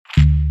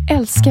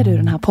Älskar du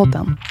den här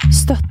podden?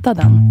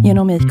 Stötta den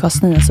genom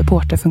IKAs nya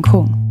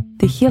supporterfunktion.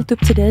 Det är helt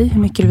upp till dig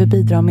hur mycket du vill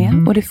bidra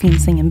med och det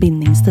finns ingen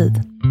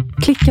bindningstid.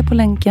 Klicka på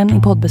länken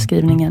i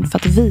poddbeskrivningen för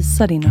att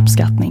visa din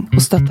uppskattning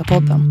och stötta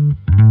podden.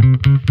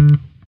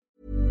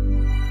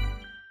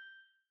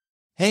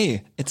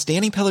 Hey, it's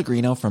Danny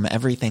Pellegrino from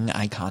Everything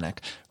Iconic.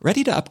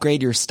 Ready to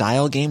upgrade your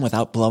style game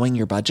without blowing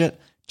your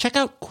budget? Check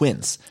out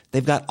Quince.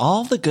 They've got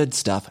all the good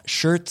stuff,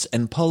 shirts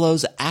and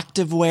polos,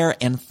 activewear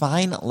and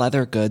fine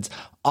leather goods,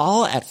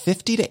 all at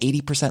 50 to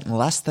 80%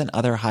 less than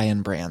other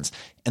high-end brands.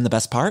 And the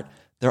best part?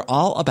 They're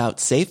all about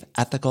safe,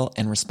 ethical,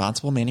 and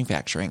responsible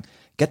manufacturing.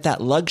 Get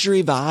that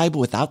luxury vibe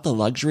without the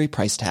luxury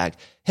price tag.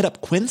 Hit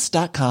up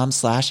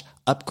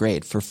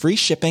quince.com/upgrade for free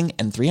shipping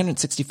and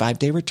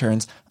 365-day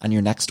returns on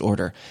your next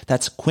order.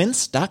 That's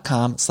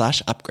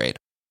quince.com/upgrade.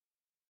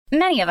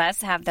 Many of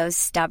us have those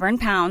stubborn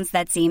pounds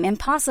that seem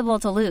impossible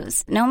to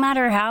lose, no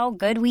matter how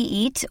good we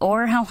eat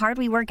or how hard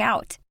we work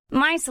out.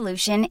 My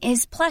solution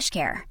is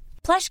PlushCare.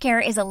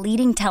 PlushCare is a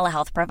leading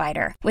telehealth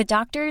provider with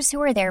doctors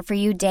who are there for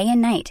you day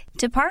and night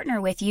to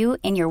partner with you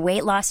in your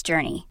weight loss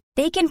journey.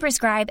 They can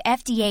prescribe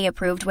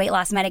FDA-approved weight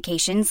loss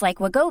medications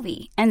like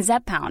Wegovy and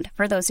Zepbound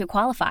for those who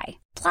qualify.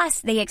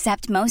 Plus, they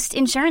accept most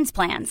insurance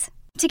plans.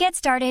 To get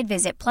started,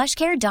 visit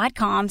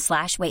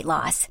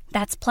plushcare.com/weightloss.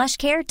 That's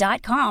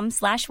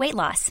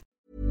plushcare.com/weightloss.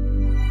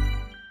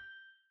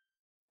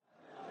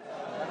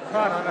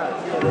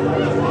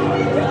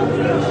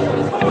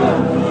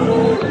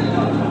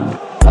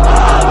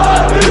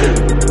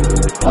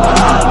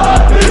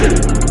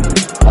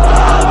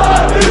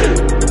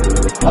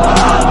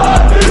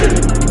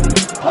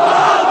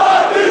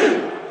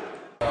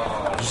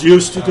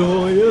 Just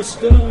idag.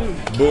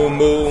 Boom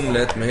boom,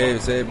 let me hear you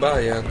say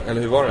Bayern.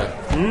 Eller hur var det?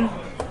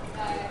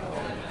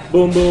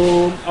 Boom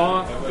boom.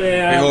 Ja, det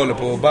är... Vi håller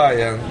på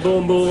Bayern.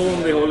 Boom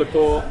boom, vi håller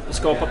på att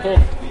skapa pop.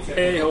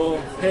 Hej ho,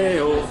 hej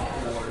ho.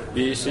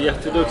 Vi är så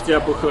jätteduktiga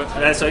på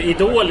alltså,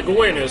 Idol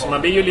går ju nu, så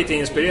man blir ju lite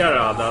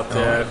inspirerad att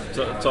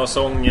ta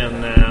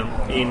sången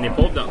in i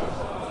podden.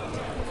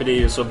 För det är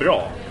ju så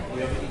bra.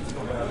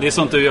 Det är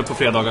sånt du gör på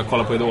fredagar,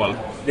 kolla på Idol.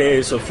 Det är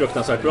ju så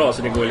fruktansvärt bra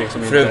så det går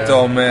liksom inte...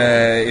 Förutom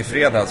i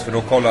fredags, för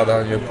då kollade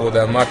han ju på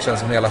den matchen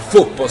som hela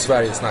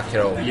fotboll-Sverige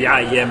snackar om.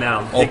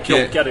 Jajamän, det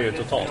krockade ju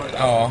totalt.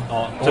 Ja.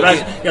 Tyvärr,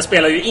 jag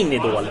spelar ju in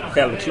Idol,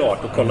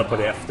 självklart, och kollar på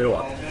det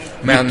efteråt.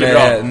 Men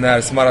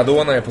när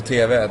Maradona är på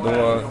tv,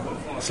 då...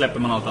 Släpper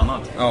man allt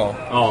annat. Ja,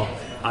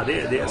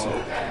 det är så.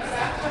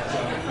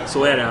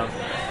 Så är det.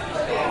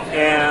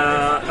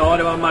 Ja,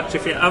 det var en match i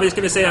fredag. Vi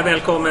ska säga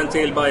välkommen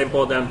till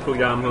Bajenpodden,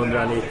 program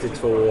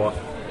 192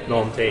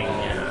 någonting.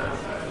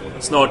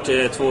 Snart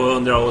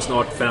 200 och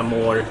snart 5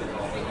 år.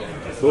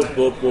 Upp.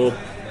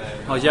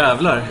 Ja,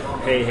 jävlar.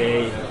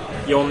 Hej.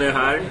 Jonny är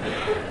här.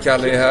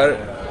 Kalle är här.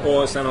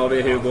 Och sen har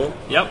vi Hugo.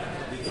 Ja.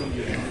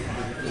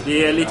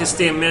 Det är lite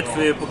stimmigt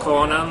för vi är på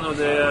Kvarnen och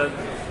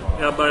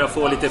jag börjar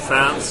få lite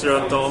fans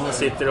runt om och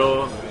sitter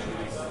och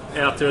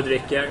äter och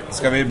dricker.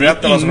 Ska vi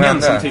berätta vad som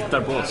hände? Ingen som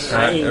tittar på oss.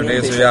 Nej, det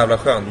är så jävla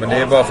skönt. Men det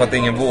är bara för att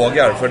ingen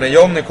vågar. För när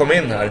Jonny kom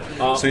in här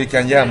så gick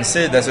han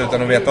jämsides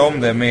utan att veta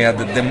om det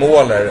med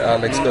Demoler,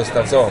 Alex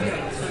Gustafsson.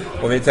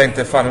 Och vi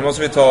tänkte, fan nu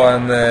måste vi ta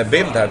en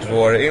bild här till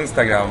vår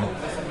Instagram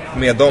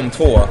med de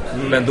två.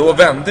 Men då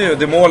vände ju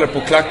Demoler på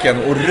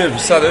klacken och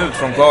rusade ut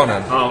från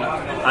Kvarnen. Ja,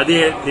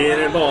 det är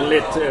ett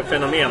vanligt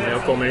fenomen när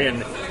jag kommer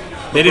in.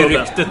 Det är det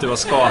ryktet du har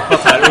skapat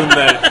här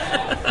under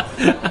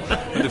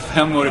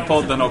 5 år i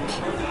podden och...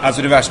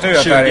 Alltså det värsta är ju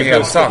att det här är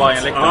helt sant.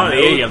 Ja, det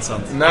är helt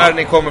sant. När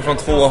ni kommer från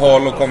 2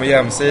 håll och kommer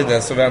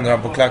jämsides så vänder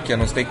han på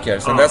klacken och sticker.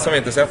 Sen dess har vi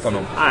inte sett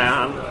honom. Nej,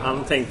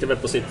 han tänkte väl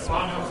på sin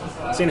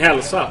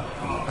hälsa.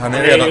 Han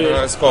är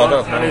redan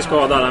skadad. Han är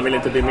skadad, han vill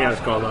inte bli mer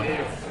skadad.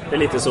 Det är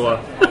lite så.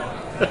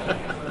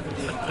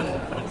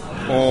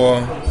 Och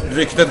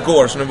ryktet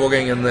går så nu vågar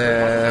ingen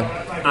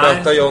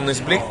möta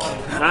Jonnys blick.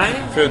 Nej.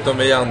 Förutom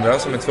vi andra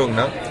som är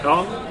tvungna.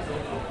 Ja.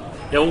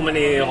 Jo, men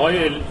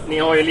ni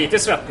har ju lite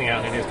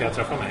svettningar när ni ska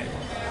träffa mig.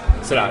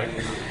 Sådär.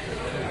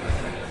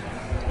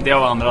 Det är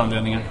av andra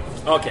anledningar.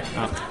 Okej.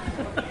 Ja.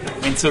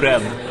 Inte så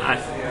rädd. Nej,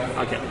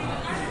 okej.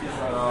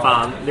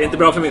 Fan, det är inte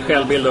bra för min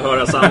självbild att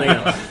höra sanningen.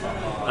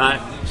 Nej.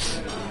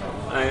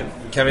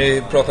 Kan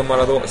vi prata om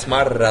Maradona?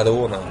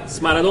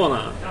 Maradona?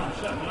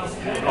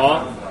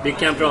 Ja, vi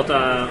kan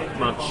prata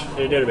match.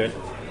 Är det du vill?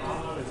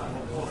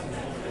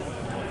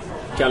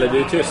 Kalle, du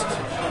är tyst.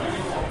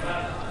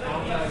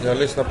 Jag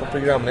lyssnar på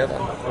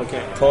programledaren.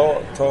 Okej.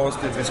 Ta oss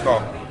dit vi ska.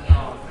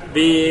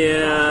 Vi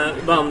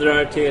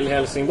vandrar till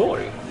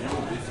Helsingborg.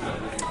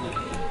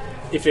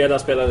 I fredag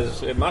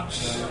spelades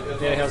match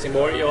i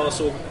Helsingborg. Jag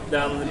såg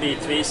den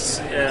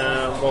bitvis.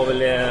 Var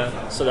väl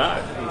sådär.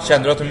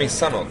 Kände du att du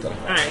missade något eller?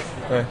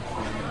 Nej.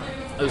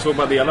 Du såg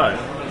bara delar?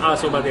 Ja, jag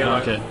såg bara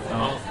delar. Okay.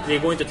 Ja. Det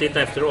går inte att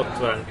titta efteråt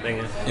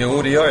länge.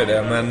 Jo, det gör ju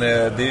det. Men det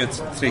är ju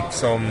ett trick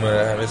som...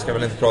 vi ska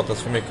väl inte prata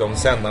så mycket om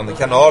sändande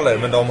kanaler.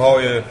 Men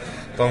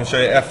de kör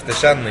ju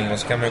eftersändning och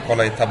så kan man ju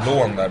kolla i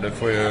tablån där.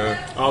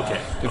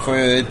 Du får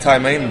ju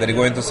tajma in det. Det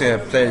går ju inte att se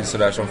play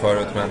sådär som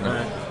förut. Men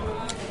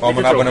har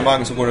man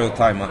abonnemang så går det att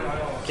tajma.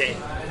 Okej.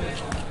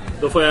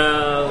 Då får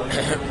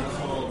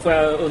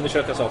jag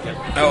undersöka saken.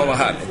 Ja, vad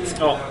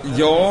härligt.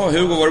 Ja,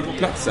 Hugo, var du på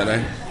plats eller?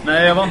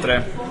 Nej, jag var inte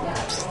det.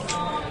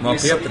 Var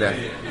Peter det?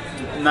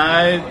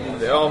 Nej,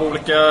 av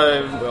olika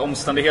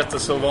omständigheter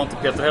så var inte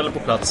Peter heller på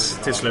plats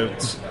till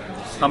slut.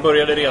 Han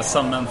började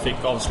resan men fick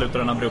avsluta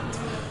den abrupt.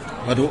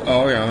 Vadå?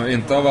 Ja,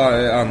 inte av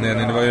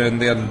anledning. Det var ju en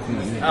del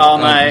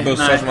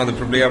bussar som hade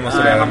problem och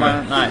sådär.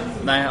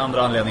 Nej,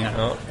 andra anledningar.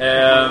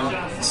 Ja.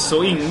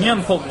 Så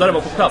ingen poddare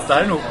var på plats. Det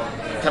här är nog,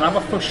 kan det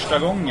vara första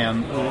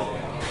gången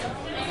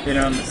i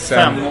den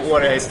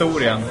 5-åriga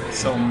historien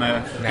som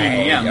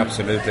ingen... Nej,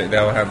 absolut. Det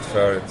har hänt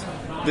förut.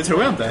 Det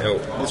tror jag inte. Jo.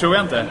 Det tror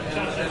jag inte.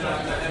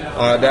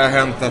 Ja, det har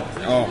hänt att...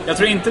 Ja. Jag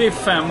tror inte det är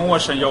 5 år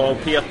sedan jag och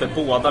Peter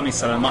båda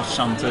missade en match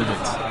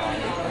samtidigt.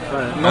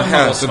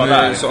 Någon av oss var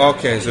där.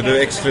 Okej, så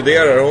du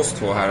exkluderar oss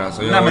två här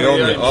alltså? Jag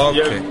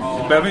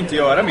behöver inte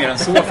göra mer än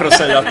så för att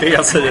säga att det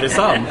jag säger är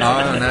sant.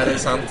 Ja, nej, det är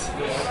sant.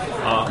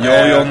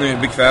 Jag och Johnny är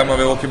bekväma.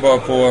 Vi åker bara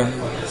på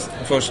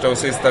första och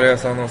sista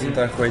resan och sånt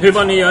där skit. Hur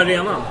var ni i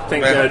arenan?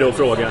 Tänkte jag då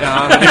fråga.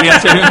 Ja, det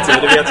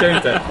vet jag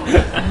inte.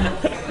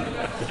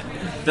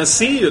 Den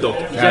ser ju dock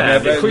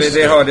jävligt schysst.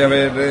 Det hörde jag.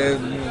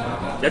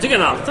 Jag tycker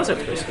den alltid har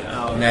sett schysst.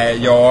 Nej,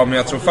 men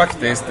jag tror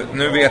faktiskt,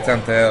 nu vet jag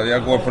inte,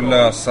 jag går på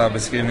lösa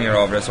beskrivningar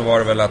av det, så var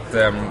det väl att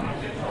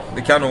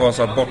det kan nog vara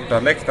så att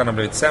bortaläktarna har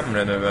blivit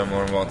sämre nu än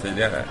vad de var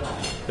tidigare.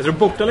 Jag tror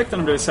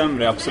bortaläktarna har blivit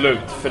sämre, absolut.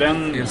 För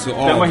den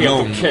var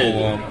helt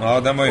okej. Ja,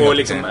 den var ju och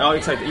liksom, ja,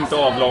 exakt, inte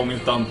avlång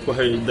utan på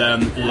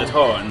höjden i ett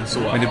hörn. Så.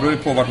 Men det beror ju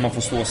på vart man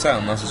får stå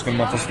sen. Alltså skulle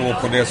man få stå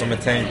på det som är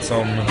tänkt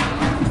som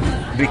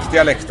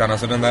riktiga läktarna,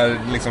 så den där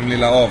liksom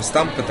lilla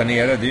avstampet där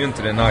nere, det är ju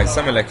inte det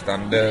nice med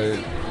läktaren. Det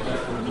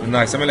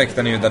nice med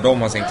läktaren är ju där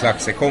de har sin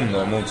klacksektion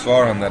då,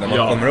 motsvarande, där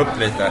man kommer upp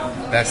lite.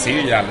 Det här ser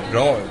ju jävligt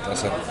bra ut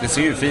alltså. Det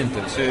ser ju fint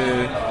ut. Det ser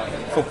ju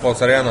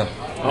fotbollsarena.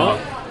 Ja.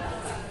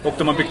 Och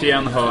de har byggt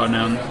igen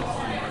hörnen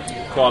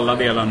på alla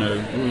delar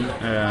nu.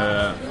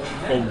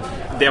 Och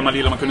det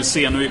man kunde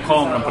se nu i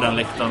kameran på den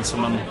läktaren,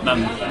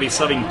 men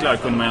vissa vinklar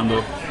kunde man ändå,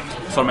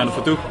 så har de ändå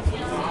fått upp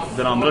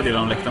den andra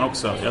delen av läktaren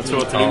också. Jag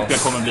tror att Olympia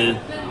kommer bli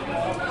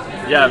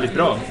jävligt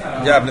bra.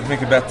 Jävligt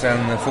mycket bättre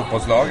än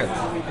fotbollslaget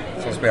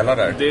som spelar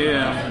där.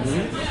 Det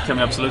kan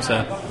vi absolut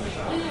säga.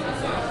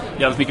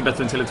 Jävligt mycket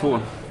bättre än Tele2.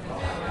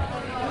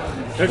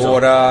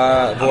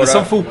 Våra...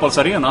 Som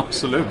fotbollsarena,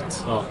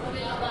 absolut. Ja.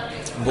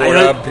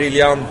 Våra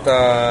briljanta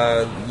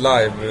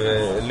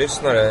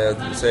live-lyssnare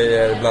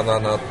säger bland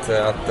annat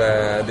att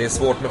det är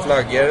svårt med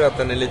flaggor, att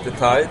den är lite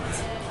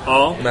tight.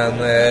 Ja. Men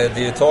det är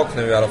ju tak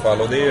nu i alla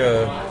fall, och det är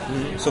ju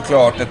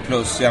såklart ett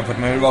plus jämfört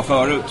med hur det var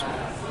förut.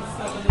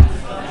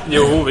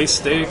 Jo,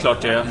 visst, det är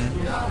klart det.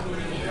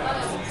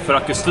 För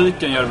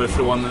akustiken gör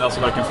vi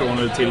alltså varken från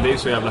eller till, det är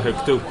så jävla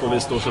högt upp och vi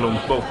står så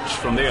långt bort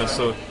från det.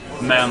 Så,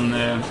 men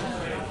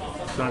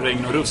från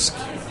regn och rusk,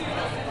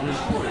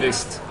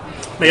 visst.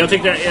 Men jag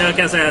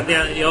kan säga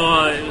att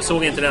jag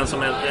såg inte den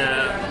som en...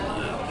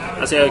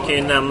 Alltså jag kan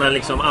ju nämna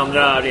liksom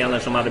andra arenor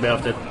som hade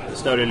behövt ett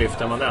större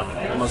lyft än vad den,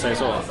 om man säger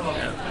så.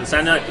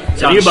 Sen det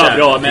är ju bara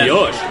bra att det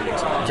görs.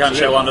 Liksom.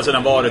 Kanske å andra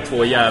sidan var det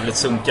 2 jävligt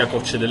sunkiga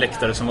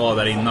kortsideläktare som var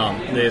där innan.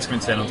 Det ska vi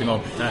inte säga någonting om.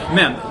 Nej.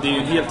 Men det är ju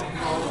en helt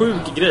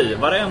sjuk grej.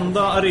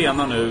 Varenda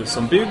arena nu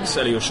som byggs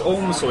eller görs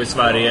om så i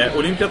Sverige.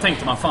 Olympia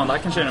tänkte man, fan, det här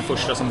kanske är den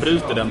första som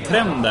bryter den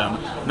trenden.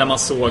 När man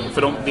såg,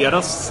 för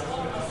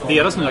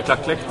deras nya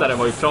klackläktare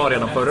var ju klar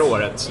redan förra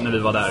året när vi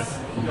var där.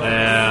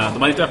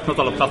 De hade inte öppnat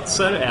alla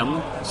platser än,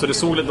 så det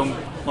såg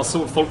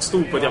folk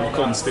stod på ett jävla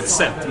konstigt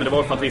sätt, men det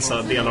var för att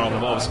vissa delar av det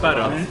var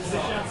avspärrade.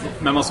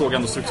 Men man såg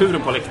ändå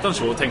strukturen på läktaren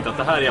så och tänkte att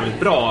det här är jävligt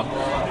bra.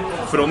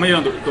 För de är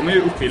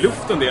ju uppe i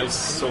luften dels,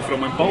 så för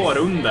de är bara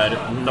under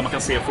där man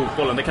kan se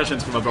fotbollen. Det kanske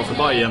inte skulle vara bra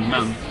för Bayern,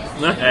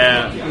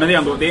 men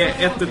det är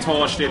ett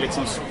etage, det är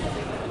liksom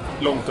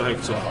långt och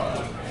högt så.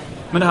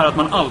 Men det här att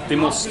man alltid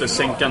måste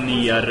sänka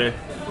ner,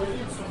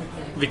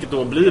 vilket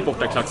då blir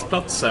borta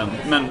klacksplatsen.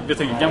 Men vi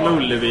tänker Gamla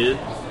Ullevi,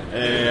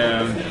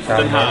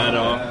 den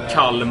här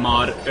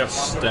Kalmar,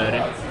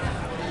 Öster.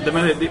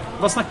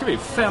 Vad snackar vi?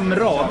 5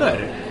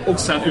 rader och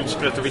sen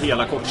utspritt över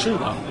hela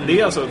kortsidan.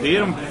 Det är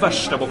de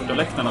värsta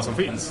bortaläktarna som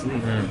finns.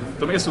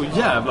 De är så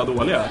jävla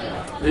dåliga.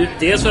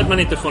 Det är så att man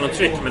inte får något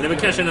tryck, men det är väl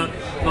kanske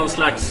någon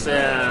slags...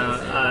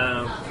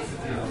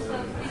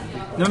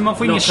 Nej, men man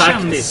får ingen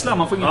känsla,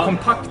 man får ingen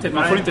kompakthet,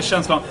 man får inte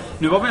känslan.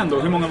 Nu var vi ändå,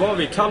 hur många var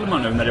vi i Kalmar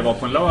nu när det var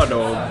på en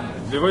lördag?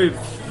 Vi var ju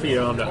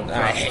 400.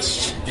 Nej,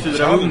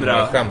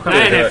 400.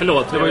 Nej,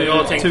 förlåt. Det var ju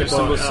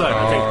 1000 bussar.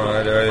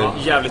 Ja,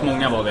 jävligt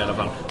många var vi i alla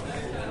fall.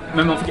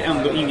 Men man fick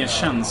ändå ingen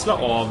känsla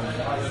av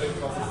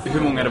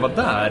hur många det var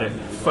där.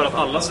 För att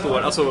alla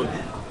står, alltså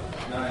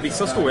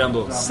vissa står ju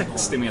ändå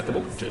 60 meter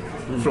bort typ,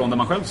 från där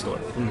man själv står.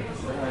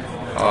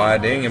 Ja,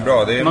 det är ingen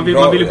bra. Det är man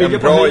vill bygga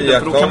på höjden,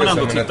 för då kan man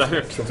ändå titta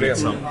högt.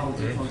 Liksom.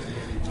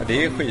 Ja,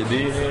 det är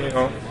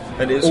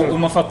skit. Och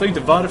man fattar ju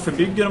inte varför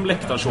bygger de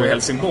läktare så i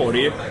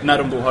Helsingborg när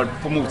de då har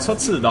på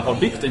motsatt sida har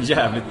byggt en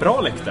jävligt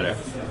bra läktare.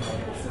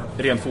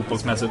 rent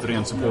fotbollsmässigt och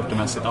rent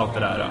supportermässigt, allt det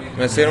där.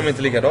 Men ser de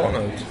inte likadana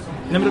ut?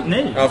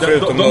 Nej. Ja,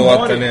 förutom de då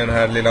att den är den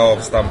här lilla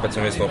avstampet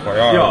som vi står på.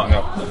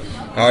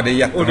 Ja, det är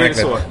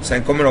jättemärkligt.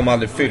 Sen kommer de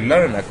aldrig fylla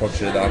den här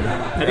kortsidan.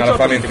 I alla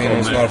fall inte inom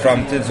en snar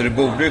framtid. Så det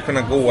borde ju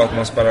kunna gå att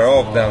man spärrar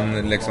av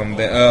den, liksom,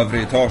 det övre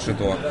etaget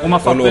då. Och man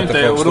fattar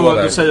inte, och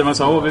då säger man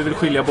så vi vill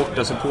skilja bort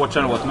det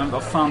supportrarna åt. Men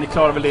vad fan, ni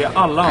klarar väl det?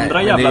 Alla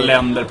andra jävla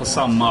länder på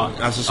samma...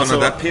 Alltså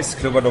sådana där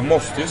pissklubbar, de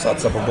måste ju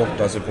satsa på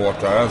borta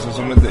supportrar. Alltså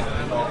som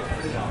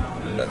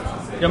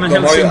ja, men de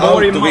Helsingborg,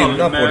 har ju allt att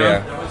vinna på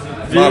det.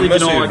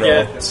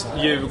 Vignaget,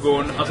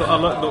 Djurgården, alltså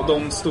alla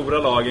de stora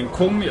lagen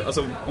kommer ju,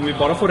 alltså om vi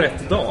bara får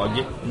rätt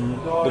dag,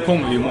 då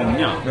kommer vi ju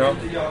många. Ja.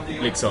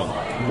 Liksom.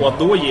 Och att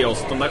då ge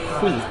oss de där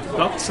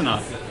skitplatserna,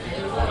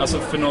 alltså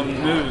för någon,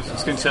 nu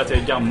ska jag inte säga att jag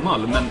är gammal,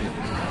 men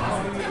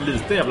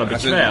lite jävla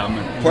bekväm.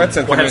 Alltså, på ett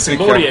sätt och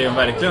Helsingborg är ju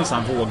verkligen en sån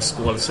här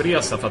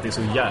vågskålsresa för att det är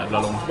så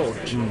jävla långt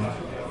bort.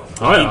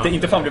 Ja.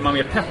 Inte fan blir man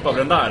mer pepp av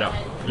den där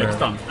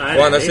läktaren.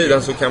 Å andra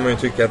sidan så kan man ju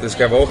tycka att det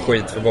ska vara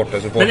skit för borta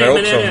supportrar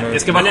också. Det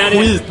ska vara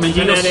skit, men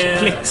ge oss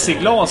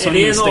plexiglas och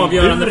en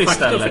avgörande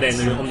faktor för dig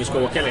nu om du ska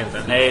åka eller inte?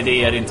 Nej,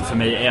 det är det inte för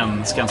mig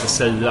än, ska jag inte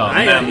säga.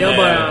 Nej, men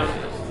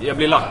jag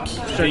blir lack.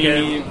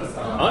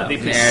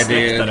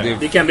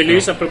 Vi kan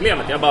belysa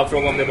problemet. Jag bara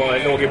frågar om det var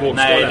låg i vågskålen.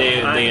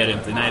 Nej, det är det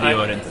inte. Nej, det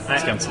gör det inte. Det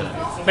ska jag inte säga.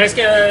 Men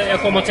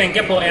jag kommer att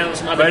tänka på en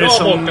som hade bra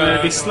borta... Vad är det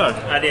som visslar?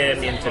 Nej, det är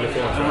min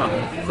telefon.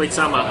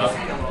 Skitsamma.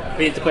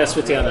 Vi är inte på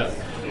SVT nu.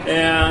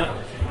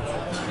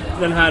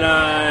 Den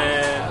här...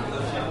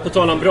 På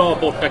tal om bra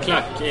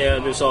bortaklack,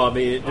 du sa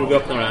vi drog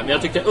upp några. Men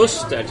jag tyckte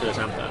Öster till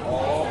exempel.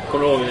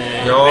 Kommer du ihåg?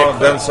 Ja,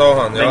 den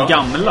sa han. Den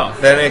gamla.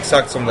 Den är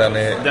exakt som den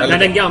är.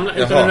 Den gamla,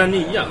 utan den där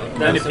nya.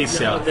 Den är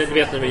pissiga. Det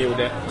vet när vi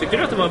gjorde. Tycker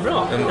du att den var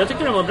bra? Jag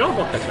tycker den var bra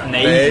bortaklack.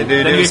 Nej,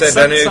 den är ju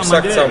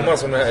exakt samma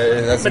som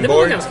Helsingborg. Men det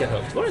var ganska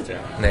högt, var det inte det?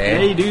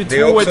 Nej, det är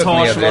ju två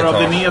etage varav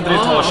det nedre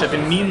etaget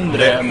är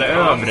mindre än det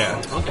övre.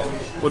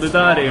 Och det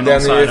där är ju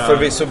den är ju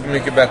förvisso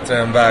mycket bättre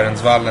än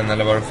Värensvallen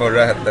eller vad det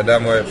förra hette.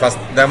 Den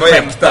var ju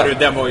äkta.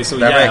 Den var ju så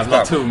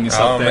jävla tung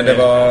så ja, att men det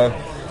var...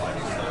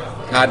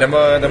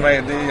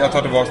 Nej, jag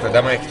tar tillbaka det.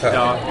 Den var äkta.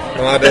 Ja.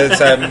 De hade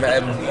så här,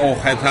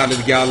 ett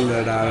härligt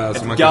galler där.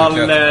 Alltså man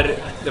galler,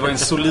 det var en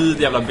solid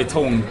jävla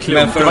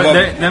betongklump.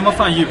 Den var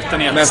fan gjuten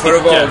ner. Men för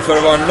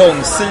att vara en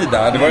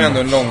långsida, det var ju ändå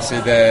en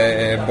långsida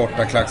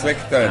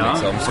bortaklacksläktare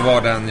liksom, så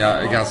var den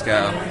ganska...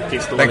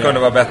 Den kunde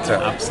vara bättre.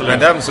 Absolut. Men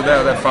den så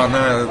där fan,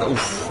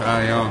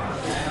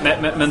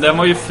 Men den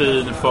var ju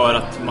fin för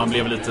att man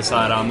blev lite så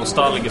här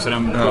nostalgisk, så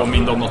den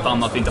påminner om något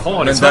annat vi inte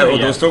har i Sverige. Och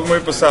då stod man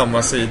ju på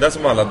samma sida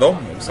som alla dem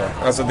också.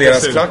 Alltså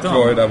deras klack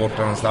var ju där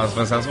borta någonstans.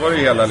 Men sen så var det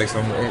ju hela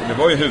liksom,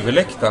 det var ju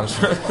huvudläktaren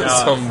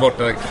som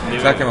borta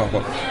klacken var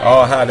på.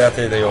 Ja, härliga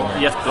tider, Johnny.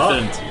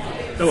 Jättefint.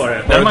 Det var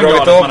det. Har du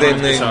dragit av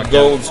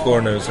din gold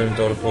score nu så du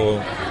inte håller på?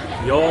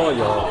 Ja.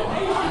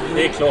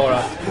 Det är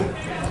klarat.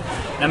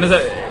 Nej, men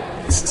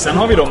sen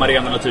har vi de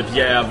arenorna typ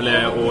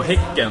Gävle och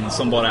Häcken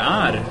som bara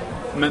är...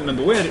 Men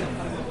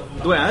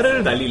då är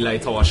det där lilla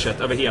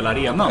etaget över hela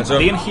arenan. Alltså,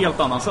 det är en helt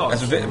annan sak.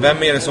 Alltså,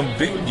 vem är det som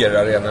bygger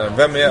arenan?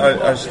 Vem är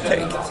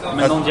arkitekt?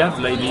 Men någon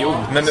jävla idiot.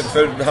 Men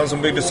för han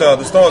som byggde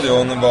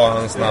Söderstadion, vad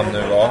hans namn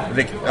nu var,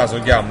 alltså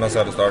gamla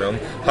Söderstadion,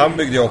 han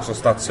byggde ju också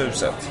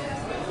Stadshuset.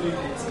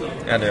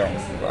 Eller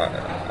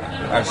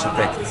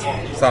arkitekt.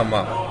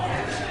 Samma.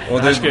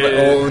 Och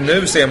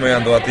nu ser man ju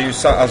ändå att det är ju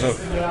alltså,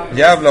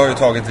 Gävle har ju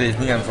tagit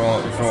ritningen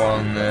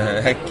från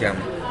Häcken.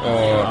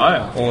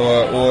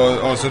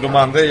 Och så de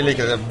andra är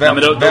lika. Vem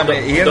är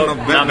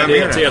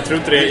det? Jag tror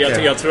inte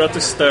det. Jag tror att det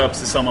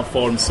stöps i samma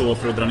form så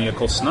för att dra ner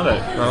kostnader.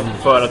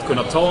 För att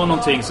kunna ta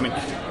någonting som är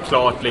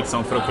klart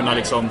liksom, för att kunna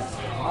liksom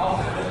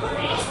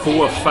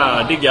få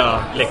färdiga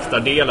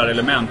läktardelar,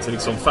 element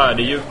liksom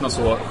färdiggjutna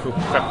så,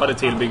 skeppade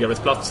till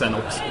byggarbetsplatsen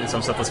och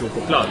liksom sätta sig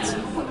på plats.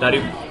 Där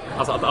är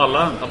alltså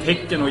att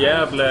Häcken och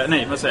Gävle,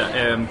 nej vad säger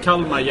jag,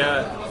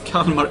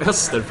 Kalmar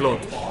Öster,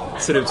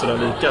 ser ut sådär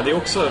lika. Det är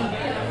också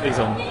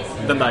liksom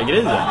den där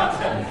grejen.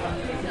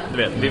 Du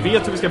vet, vi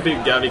vet hur vi ska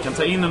bygga, vi kan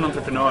ta in en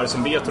entreprenör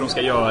som vet hur de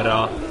ska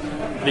göra.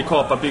 Vi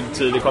kapar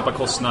byggtid, vi kapar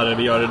kostnader,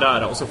 vi gör det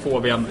där. Och så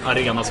får vi en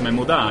arena som är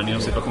modern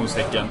inom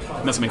situationstecken,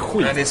 men som är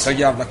skit. Men det är så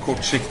jävla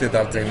kortsiktigt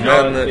allting.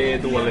 Men det är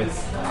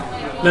dåligt.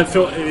 Men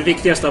det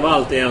viktigaste av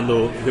allt är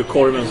ändå hur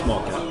korven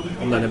smakar.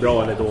 Om den är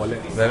bra eller dålig.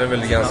 Den är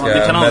väl ganska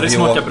det kan aldrig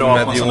smaka bra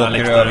på en sån här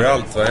läktare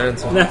överallt, va? Är det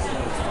inte så? Nej.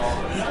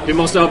 Vi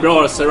måste ha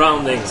bra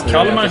surroundings.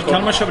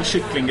 Kalmar kör väl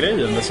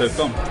kycklinggrejen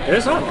dessutom. Är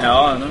det så?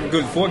 Ja, en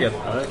guldfågel.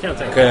 Ja, det kan jag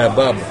tänka.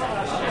 Kebab.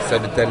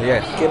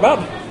 Södertälje. Kebab.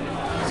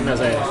 Som jag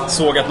säger.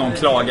 Såg att någon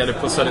klagade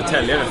på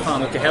Södertälje.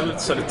 Fan, åker hellre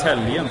till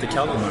Södertälje än till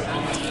Kalmar.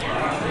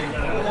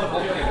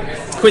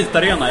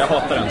 Skitarena, jag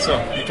hatar den. Så,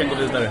 vi kan gå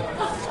vidare.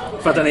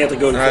 För att den heter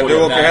guldfågel. Nej,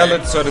 du åker hellre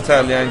till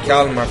Södertälje än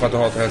Kalmar för att du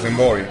hatar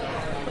Helsingborg.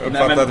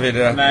 Uppfattat vi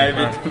det? Nej,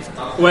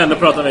 och ändå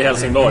pratar vi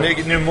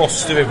Helsingborg. Nu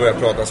måste vi börja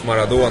prata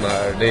Maradona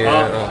här. Det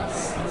är,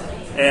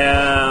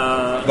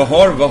 Vad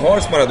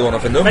har Maradona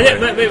för nummer?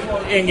 Men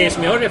en grej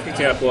som jag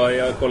reflekterar på,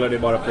 jag kollade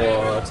bara på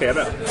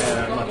TV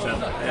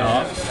matchen.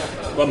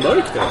 Vad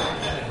mörkt det var.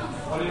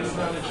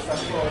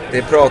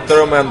 Det pratar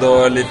de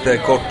ändå lite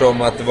kort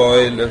om att det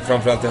var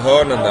framförallt i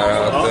hörnen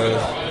där. Att,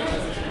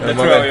 det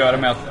tror jag gör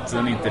med att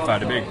den inte är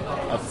färdigbyggd.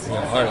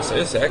 Ja,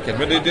 det är säkert.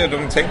 Men det är det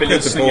de tänker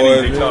inte på.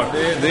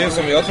 Det är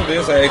som jag tror, det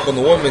är så här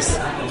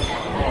ekonomiskt.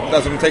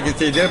 Alltså de tänker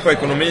tidigare på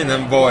ekonomin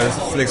än vad är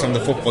liksom det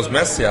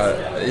fotbollsmässiga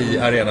i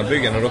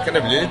arenabyggen. Och då kan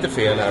det bli lite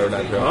fel här och där,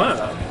 tror jag.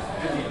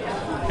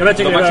 Jag vet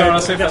inte, de har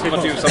klarat sig för att det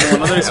var ljusa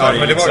månader i Sverige. Ja,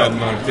 men det var rätt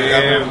mörkt.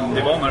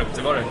 Det var mörkt,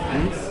 det var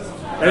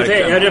det.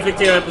 Jag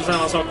reflekterar på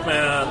samma sak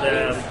med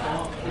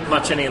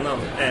matchen innan.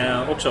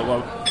 Också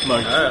var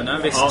mörkt. Nej,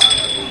 visst.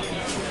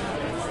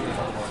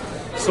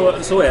 Ja.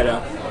 Så är det.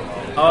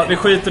 Ja, vi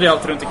skiter i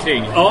allt runt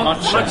omkring. Ja,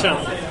 matchen.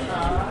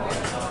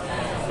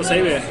 Vad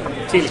säger vi?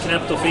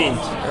 Tillknäppt och fint.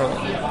 Ja.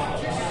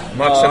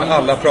 Matchen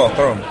alla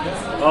pratar om.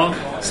 Ja.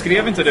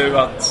 Skrev inte du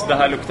att det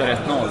här luktar 1-0?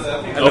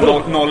 Eller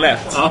 0-1?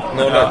 Ja.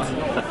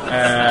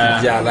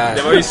 0-1.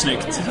 Det var ju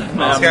snyggt.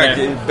 Man ska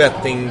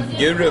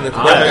bettinggurun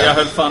ja, jag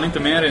höll fan inte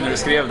med dig när du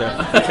skrev det,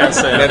 kan jag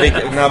säga.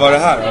 Men när var det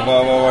här då?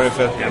 Vad var det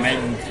för... Ja,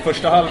 men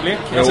första halvlek.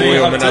 Men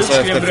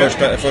alltså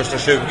efter första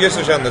 20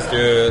 så kändes det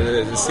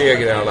ju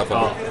seger i alla fall.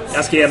 Ja.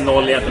 Jag skrev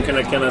 0-1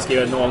 och kunde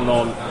skriva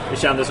 0-0. Det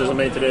kändes som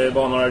att inte det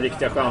var några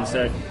riktiga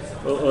chanser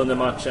under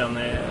matchen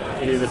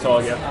i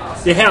huvudtaget.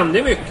 Det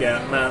hände mycket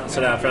men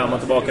sådär fram och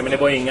tillbaka, men det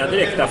var inga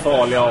direkta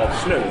farliga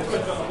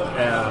avslut.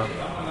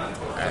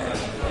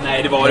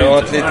 Nej, det var det ju var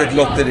inte. Ett litet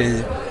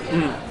lotteri.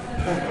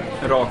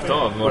 Rakt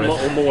av var det. Och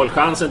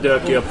målchansen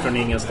dök ju upp från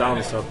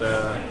ingenstans så att,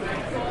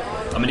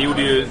 ja, men det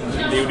gjorde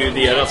ju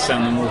deras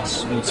sen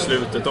mot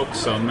slutet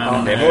också, men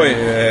ja, det var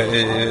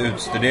ju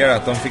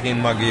utstuderat. De fick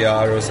in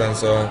Magyar och sen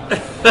så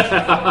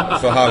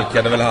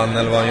halkade väl han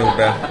eller vad han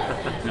gjorde.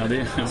 Ja,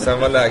 sen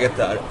var läget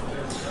där.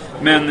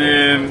 Men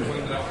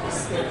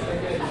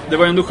det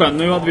var ändå skönt.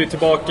 Nu hade vi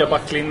tillbaka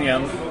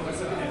backlinjen.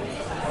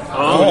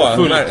 Ja,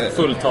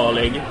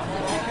 fulltalig.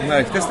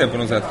 Märktes det på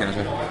något sätt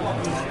kanske?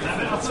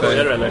 Så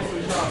är det, eller?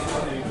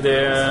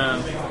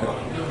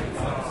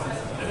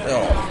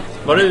 Ja.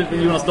 Var det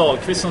Jonas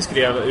Dahlqvist som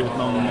skrev ut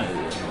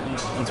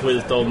en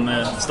tweet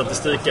om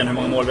statistiken, hur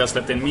många mål vi har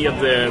släppt in med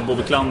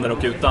Bobby Klander och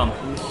utan?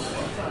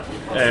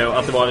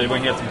 Att det var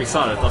helt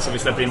bisarrt. Alltså vi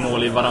släpper in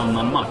mål i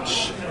varannan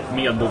match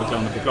med Bobby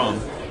Klander på plan.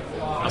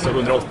 Alltså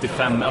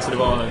 185, alltså det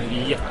var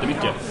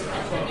jättemycket.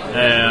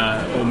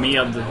 Och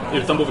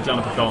utan Bobby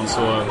Klander på plan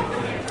så...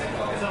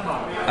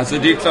 Alltså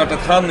det är klart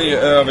att han är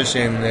över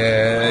sin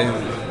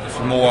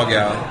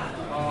förmåga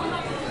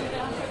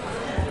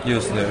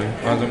just nu.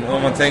 Alltså,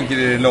 om man tänker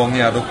i det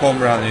långa, då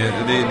kommer han ju...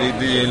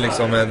 Det är ju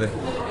liksom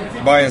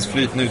Bayerns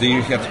flyt nu, det är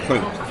ju helt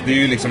sjukt. Det är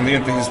ju liksom, det är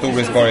inte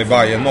historiskt bara i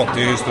Bayern-mått,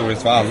 det är ju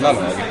historiskt för alla lag.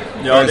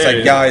 Ja, det är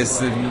ju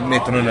Gais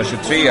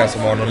 1923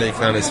 som har någon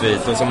liknande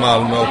svit, och som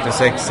Malmö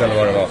 86 eller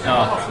vad det var.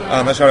 Ja.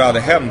 Annars har det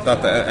aldrig hänt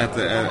att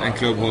en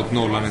klubb hållit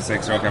nollan i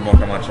 6 raka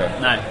bortamatcher.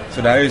 Nej.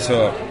 Så det här är ju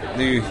så,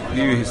 det är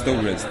ju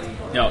historiskt.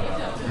 Ja.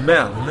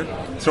 Men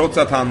trots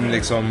att han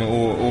liksom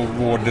och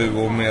vår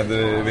duo med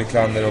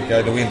Wiklander och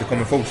Aido inte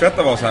kommer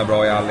fortsätta vara så här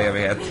bra i all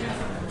evighet,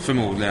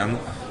 förmodligen,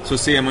 så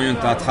ser man ju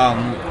inte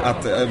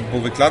att Bo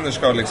Wiklander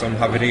ska liksom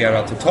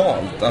haverera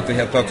totalt. Att det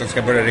helt plötsligt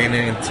ska börja rinna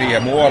in 3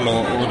 mål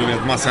och du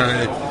vet massa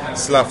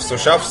slafs och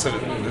tjafs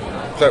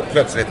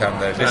plötsligt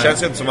händer. Det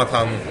känns ju inte som att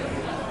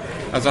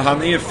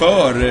han är ju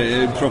för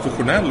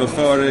professionell och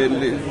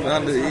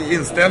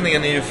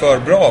inställningen är ju för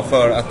bra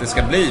för att det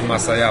ska bli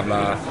massa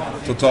jävla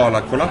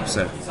totala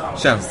kollapser,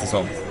 känns det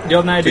som.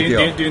 Ja, nej, det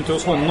är ju inte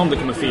hos honom det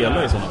kommer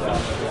fela i sådana fall.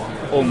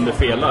 Om det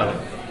felar.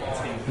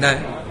 Nej.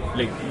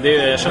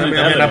 Jag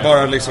menar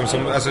bara liksom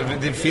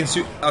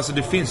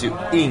det finns ju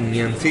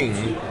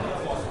ingenting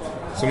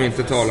som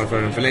inte talar för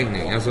en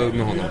förlängning, alltså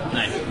med honom.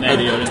 Nej,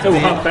 det gör det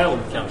inte. Han själv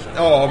kanske.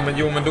 Ja,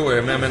 men då är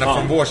det. Men jag menar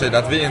från vår sida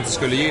att vi inte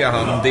skulle ge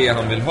han det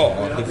han vill ha.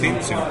 Det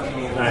finns ju.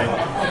 Nej,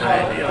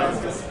 det gör det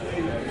inte.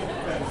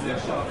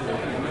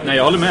 Nej,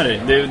 jag håller med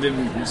dig. Det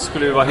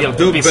skulle ju vara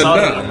helt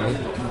bisarrt.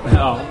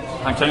 Ja,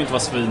 han kan ju inte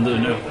vara svindyr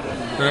nu.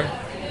 Nej.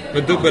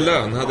 Men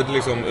dubbellön hade det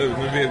liksom,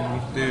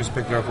 det är ju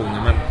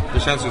spekulationer, men det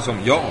känns ju som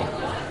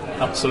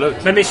Absolut.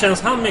 Men det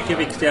känns han mycket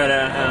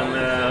viktigare än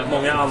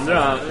många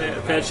andra.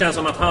 För det känns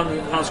som att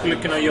han skulle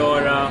kunna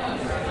göra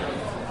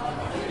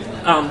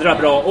andra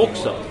bra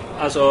också.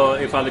 Alltså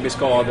ifall det blir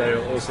skador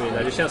och så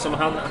vidare. Det känns som att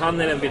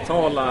han är den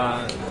vitala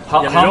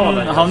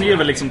generalen.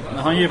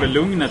 Han ger väl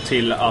lugnet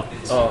till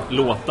att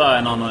låta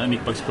en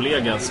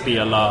mittbackskollega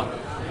spela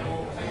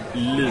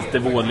lite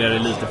vådligare,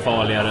 lite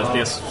farligare. Det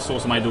är så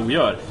som Aido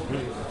gör.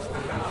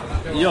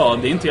 Ja,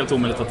 det är inte helt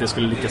omöjligt att det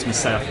skulle lyckas med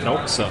Sätra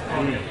också.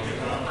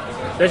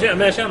 Men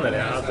jag känner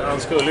det, att han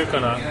skulle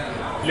kunna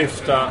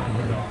lyfta.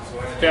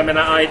 För jag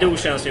menar, Aido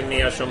känns ju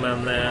mer som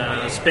en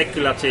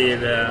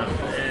spekulativ,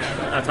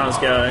 att han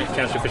ska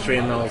kanske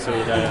försvinna och så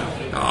vidare.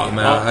 Ja,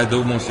 men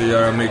Aido måste ju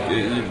göra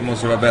mycket,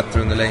 måste vara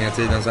bättre under längre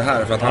tid än så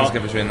här för att han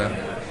ska försvinna.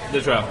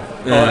 Det tror jag.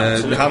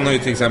 Han har ju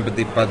till exempel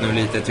dippat nu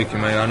lite, tycker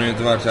man ju. Han har ju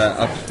inte varit så här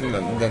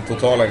den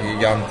totala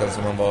giganten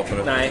som han var för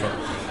Nej.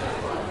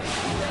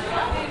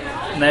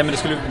 Nej, men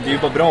det är ju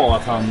bara bra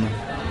att han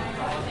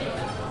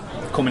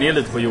kommer ner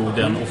lite på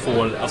jorden och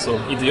får, alltså,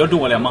 inte gör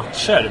dåliga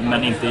matcher,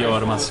 men inte gör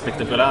de här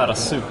spektakulära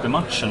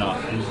supermatcherna.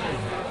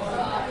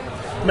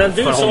 Men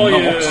du sa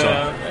ju också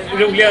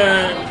roliga,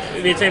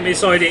 vi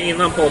sa ju det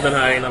innan podden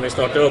här, innan vi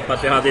startade upp,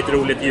 att vi hade ett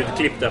roligt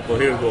ljudklipp där på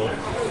Hugo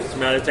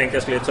som jag hade tänkt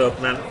jag skulle ta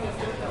upp, men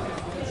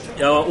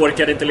jag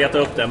orkade inte leta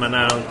upp det, men när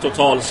han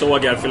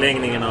totalsågar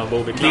förlängningen av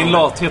Bobby Klander. Din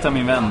lathet är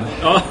min vän.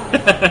 Ja,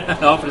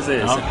 ja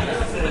precis. Ja.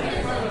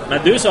 Men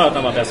du sa att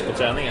han var bäst på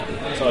träningen,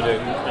 sa du,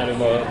 när du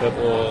var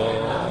uppe och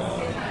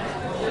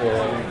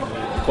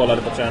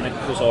kollade på träning.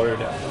 Då sa du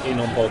det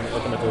inom podd,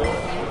 jag kommer inte ihåg.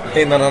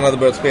 Innan han hade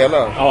börjat spela?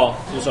 Ja,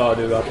 då sa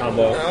du att han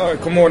var... Ja, jag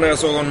kommer ihåg när jag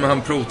såg honom när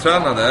han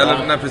provtränade. Eller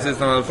när precis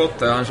när han hade fått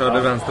det. Han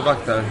körde vänsterback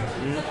där.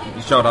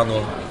 Körde han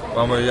då.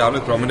 Han var ju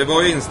jävligt bra. Men det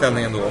var ju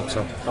inställningen då också.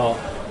 Ja.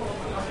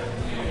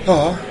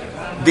 Ja,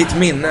 ditt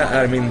minne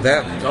är min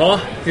vän. Ja,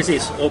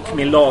 precis. Och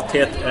min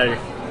lathet är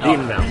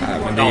din vän. Nej,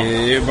 men det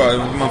är ju bara,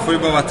 man får ju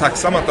bara vara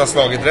tacksam att det har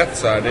slagit rätt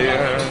så här. Det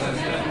är...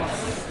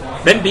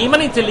 Men blir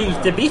man inte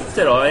lite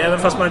bitter då? Även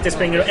fast man inte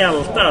springer och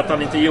ältar att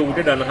han inte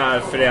gjorde den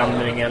här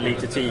förändringen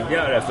lite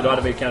tidigare. För då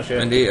hade vi kanske...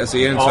 Men det är, alltså,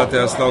 är det inte så att det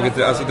har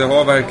slagit... Alltså det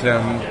har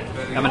verkligen...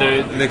 Ja, men det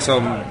är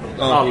liksom...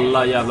 Ja.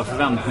 Alla jävla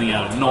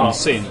förväntningar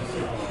någonsin.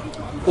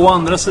 Å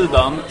andra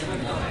sidan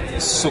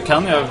så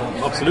kan jag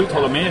absolut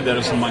hålla med i det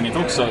resonemanget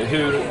också.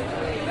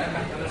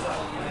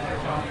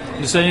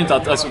 Du säger inte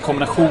att alltså,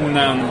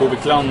 kombinationen Bobby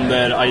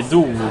Klander,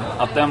 Aido,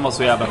 att den var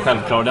så jävla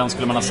självklar. Den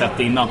skulle man ha sett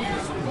innan.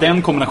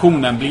 Den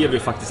kombinationen blev ju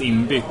faktiskt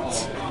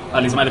inbytt,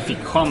 eller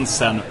fick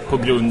chansen på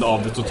grund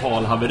av det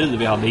totalhaveri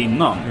vi hade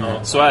innan.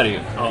 Så är det ju.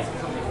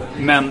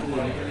 Men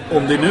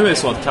om det nu är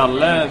så att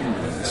Kalle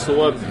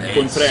så på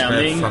en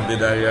träning,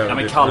 ja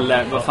men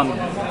Kalle, vad fan,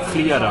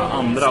 flera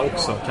andra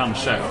också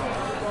kanske.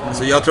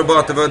 Alltså jag tror bara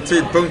att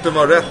tidpunkten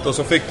var rätt, och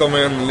så fick de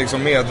en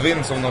liksom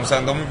medvind som de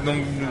sen,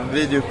 de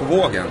rider ju på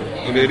vågen.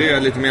 Och det är det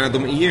jag lite menar,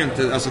 de är ju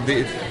inte, alltså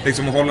det,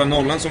 liksom att hålla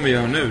nollan som vi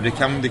gör nu,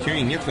 det kan ju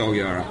inget lag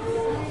göra.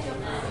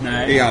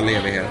 Nej. I all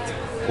evighet.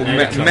 Och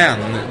Nej,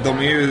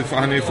 men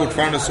han är ju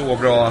fortfarande så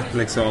bra att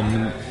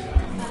liksom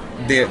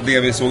det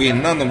vi såg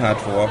innan de här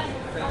två,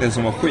 det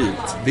som var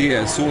skit, det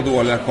är så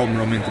dåliga kommer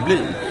de inte bli.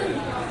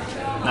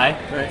 Nej.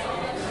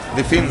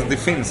 Det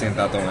finns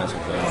inte att de är så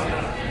bra.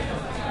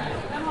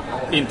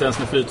 Inte ens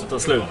när flytet tar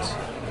slut.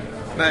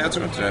 Nej, jag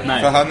tror inte det.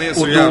 Nej. För han är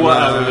så och då jävla...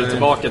 är vi väl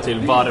tillbaka till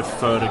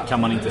varför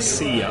kan man inte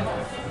se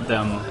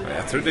den...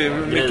 Jag tror det är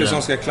mycket grejen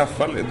som ska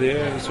klaffa. Det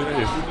är så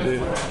det är.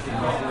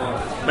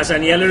 Men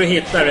sen gäller det att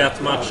hitta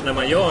rätt match när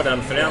man gör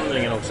den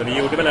förändringen också. Vi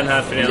gjorde väl den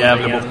här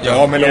förändringen.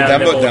 Ja, men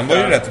den var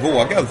ju rätt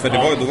vågad. För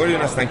då var det ju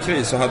nästan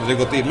kris. Så hade det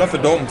gått illa för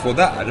de två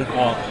där,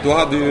 då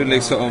hade ju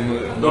liksom...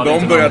 Och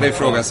de började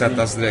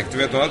ifrågasättas direkt. Du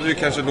vet, då hade du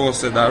kanske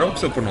låst sig där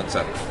också på något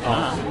sätt.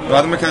 Då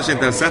hade man kanske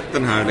inte ens sett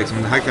den här, liksom,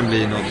 det här kan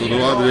bli något. Och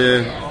då hade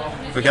vi...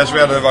 Då kanske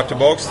vi hade varit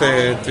tillbaka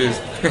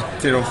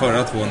till de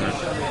förra två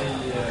nu.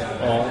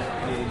 Ja.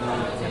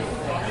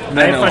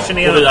 Jag är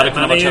fascinerad.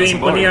 Man är ju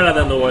imponerad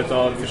ändå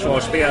av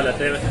försvarsspelet.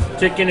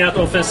 Tycker ni att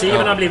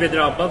offensiven har blivit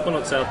drabbad på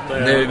något sätt?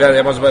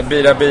 Jag måste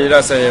bara...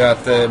 Bira säger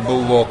att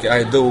Bo och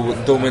Aido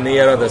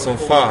dominerade som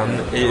fan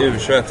i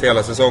U21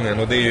 hela säsongen.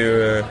 Och det är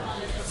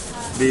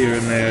ju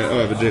en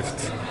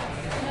överdrift.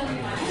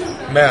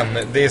 Men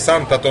det är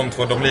sant att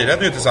de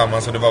lirade ju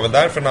tillsammans, och det var väl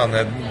därför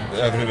Nanne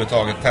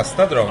överhuvudtaget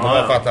testade dem. Det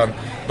var för att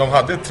de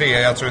hade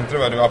 3, jag tror inte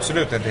det var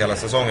absolut inte hela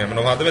säsongen, men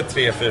de hade väl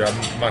 3-4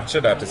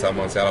 matcher där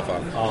tillsammans i alla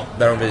fall.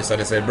 Där de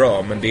visade sig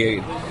bra, men det...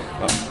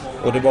 Ja.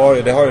 Och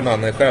det har ju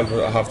Nanne själv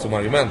haft som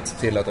argument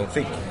till att de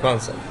fick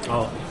chansen.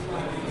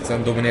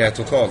 Sen dominera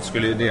totalt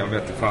skulle ju det, jag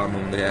vet inte fan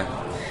om det är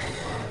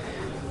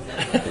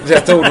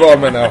rätt ordval,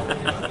 men ja.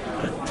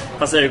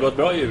 Fast det har gått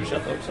bra i U21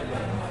 också.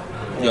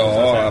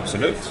 Ja,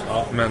 absolut.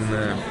 Men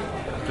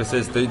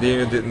precis, det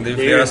är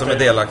flera som är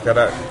delaktiga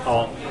där.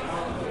 Ja,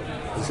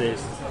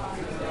 precis.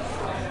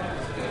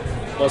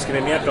 Vad ska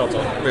vi mer prata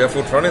om? Vi har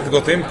fortfarande inte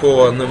gått in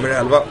på nummer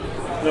 11.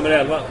 Nummer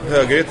 11?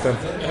 Högrytten.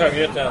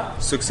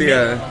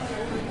 Succé.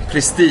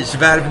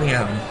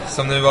 Prestigevärvningen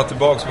som nu var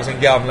tillbaka på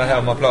sin gamla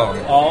hemmaplan.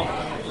 Ja,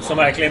 som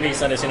verkligen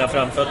visade sina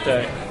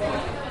framfötter.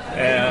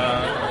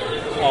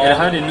 Är det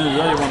här det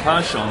nya Johan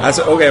Persson?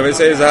 Alltså okej, vi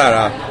säger så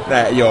här.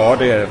 Nej, ja,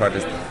 det är det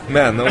faktiskt.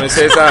 Men om vi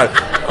säger så här,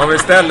 om vi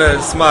ställer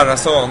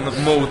Smarrason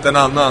mot en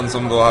annan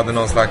som då hade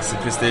någon slags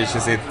prestige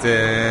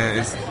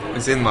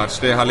i sin match,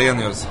 det är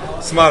Hallenius.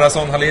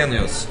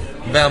 Smarrason-Hallenius.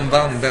 Vem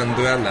vann den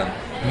duellen?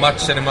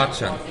 Matchen i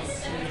matchen.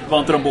 Var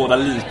inte de båda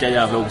lika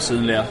jävla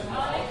osynliga?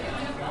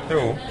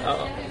 Jo.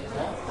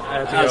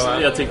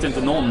 Jag tyckte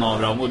inte någon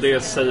av dem, och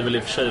det säger väl i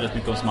och för sig rätt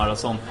mycket om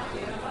Smarrason.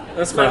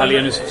 För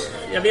Hallenius.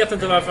 Jag vet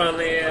inte varför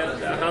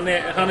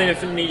han är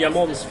för nya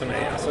Måns för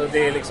mig. Alltså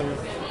det är liksom,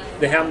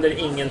 det händer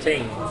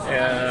ingenting.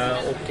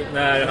 Och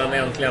när han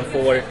äntligen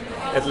får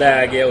ett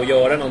läge att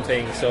göra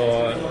någonting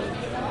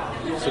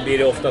så blir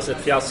det oftast ett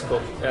fiasko.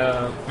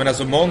 Men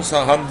alltså Måns,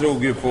 han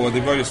drog ju på,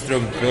 det var ju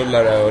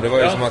strumprullare och det var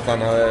ju som att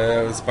han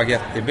hade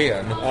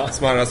spagettiben.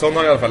 Smarrason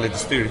har i alla fall lite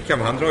styrka,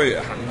 men han drar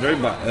ju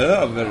bara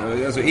över.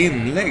 Alltså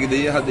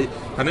inlägg, han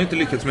har ju inte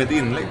lyckats med ett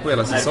inlägg på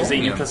hela säsongen. Det finns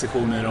ingen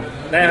precision i dem.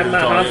 Nej,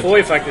 men han får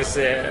ju faktiskt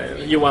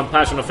Johan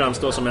Persson att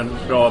framstå som en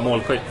bra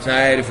målskytt.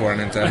 Nej, det får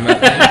han inte. Men,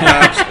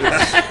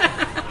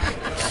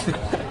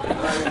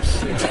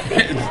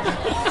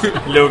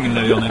 Lugn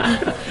nu, Johnny.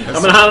 Ja,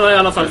 men han har i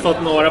alla fall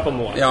fått några på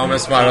mål. Ja, men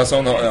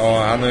Smarrason,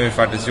 han har ju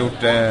faktiskt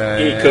gjort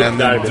en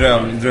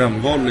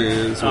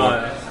drömvolley. Ja.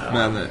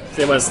 Men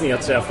det var en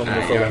snedträff om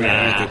du frågar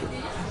mig.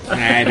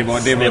 Nej, det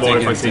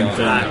var faktiskt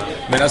inte.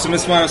 Men alltså med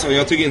Smarrason,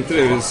 jag tycker inte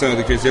det är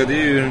Söderqvist. Det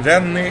är ju en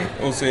Rennie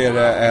och så är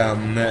det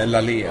en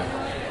Lalé.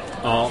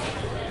 Ja,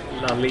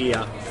 Lalé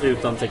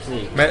utan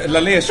teknik. Men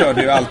Lalé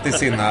körde ju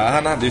alltid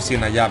han hade ju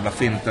sina jävla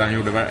finter han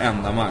gjorde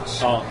varenda match.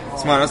 Ja.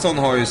 Smarrason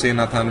har ju sin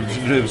att han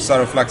rusar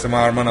och flaxar med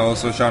armarna och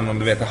så kör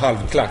han,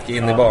 halvklack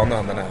in i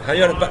banan. Han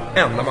gör det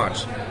varenda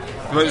match.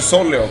 Det var ju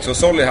Solly också.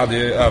 Solly hade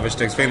ju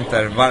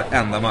överstegsfinter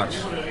varenda match.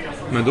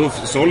 Men då,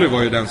 Solly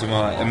var ju den som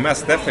var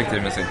mest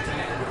effektiv med sitt.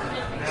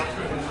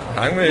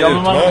 Han var ju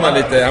utmanad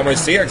lite, han var ju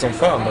seg som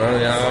fan.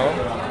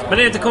 Men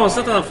det är inte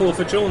konstigt att han får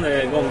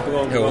förtroende gång på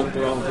gång.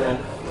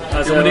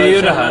 Alltså, men det är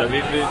ju det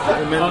här,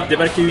 men det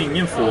verkar ju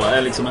ingen få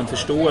liksom en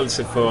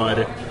förståelse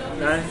för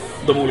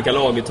de olika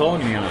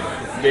laguttagningarna.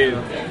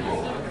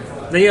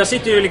 Nej, jag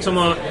sitter ju liksom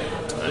och...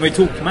 De är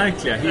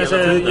tokmärkliga hela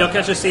tiden. Jag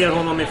kanske ser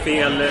honom i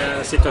fel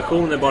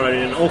situationer bara i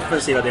den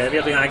offensiva delen. Jag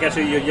vet inte, han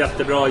kanske gör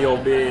jättebra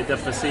jobb i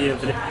defensiven.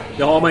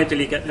 Det har man inte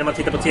lika... När man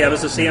tittar på tv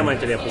så ser man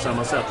inte det på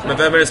samma sätt. Men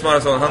vem är det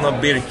Smarrason? Han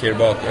har Birker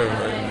bak.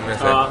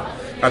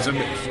 Alltså,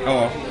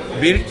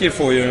 Birker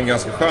får ju en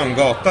ganska skön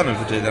gata nu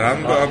för tiden.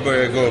 Han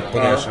börjar gå upp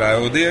och ner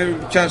sådär. Och det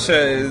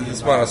kanske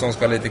Smarrason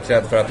ska ha lite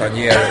cred för att han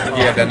ger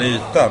den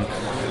ytan.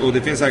 Och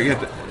det finns säkert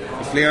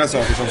flera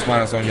saker som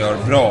Smarrason gör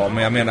bra.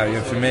 Men jag menar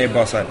ju för mig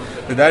bara så här,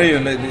 det där är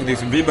ju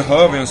liksom, vi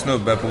behöver ju en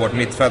snubbe på vårt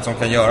mittfält som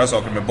kan göra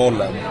saker med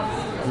bollen.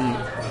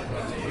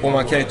 Och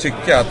man kan ju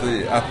tycka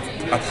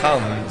att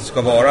han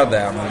ska vara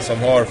den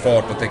som har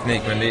fart och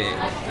teknik. Men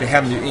det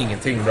händer ju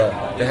ingenting bra.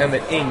 Det händer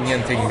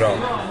ingenting bra.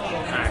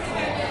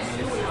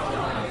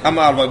 Ja,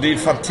 men allvar, det är ju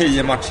fan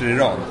 10 matcher i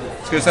rad.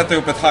 Ska du sätta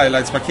upp ett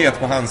highlights-paket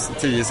på hans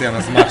 10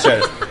 senaste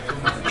matcher?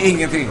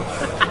 Ingenting.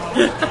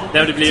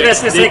 Det blir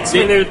 36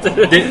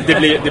 minuter.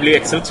 Det blir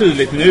extra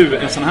tydligt nu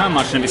en sån här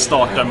match när vi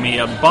startar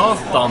med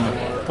Batan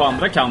på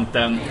andra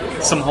kanten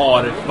som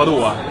har,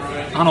 vadå?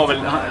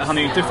 Han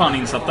är ju inte fan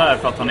insatt där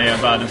för att han är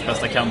världens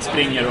bästa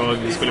kantspringare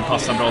och skulle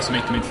passa bra som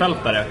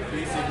yttermittfältare.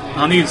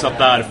 Han är ju insatt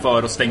där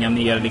för att stänga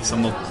ner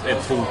liksom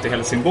ett hot i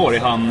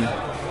Helsingborg.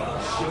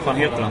 Vad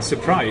heter han?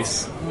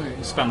 Surprise.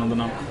 Spännande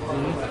namn.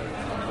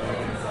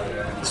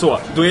 Så,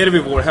 då är det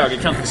vid vår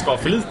högerkant vi ska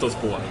förlita oss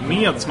på.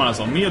 Med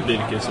Smarrason, med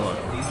Birker så.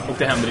 Och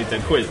det händer inte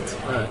ett skit.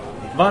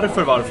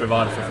 Varför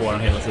får han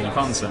hela tiden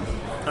chansen?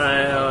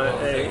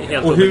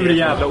 Och hur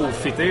jävla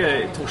ofit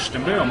är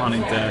Torstenbö om han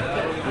inte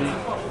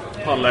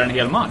pallar en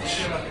hel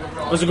match?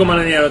 Och så går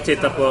man ner och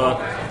tittar på...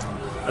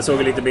 Jag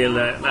såg lite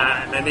bilder. Nej,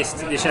 men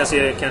det känns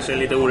ju kanske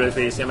lite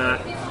orättvist. Jag menar,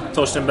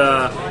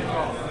 Torstenbö...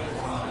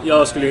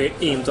 Jag skulle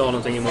inte ha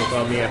någonting emot att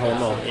ha med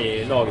honom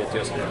i laget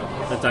just nu.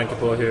 Med tanke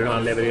på hur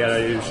han levererar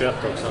i U21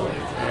 också.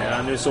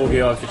 Nu såg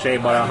jag för sig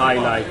bara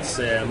highlights,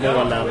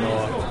 målen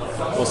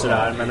och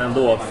sådär. Men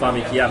ändå, fan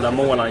vilket jävla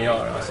mål han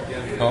gör. Alltså.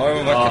 Ja,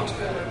 det var vackert.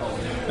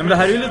 Ja, men det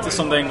här är ju lite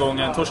som den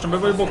gången. Torsten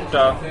var ju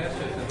borta.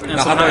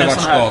 Han har ju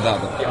varit skadad.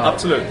 Ja,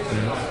 absolut.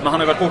 Men han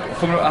har varit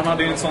borta. Han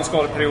hade ju en sån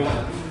skadeperiod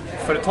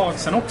för ett tag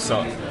sedan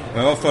också.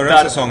 Men det var förra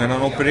säsongen.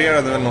 Han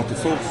opererade väl något i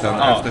foten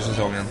efter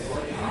säsongen.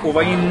 Och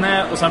var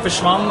inne och sen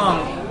försvann han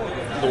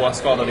då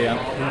skadad igen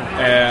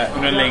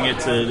under en längre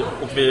tid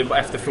och vi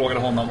efterfrågade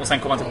honom och sen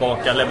kom han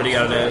tillbaka,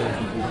 levererade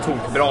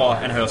bra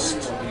en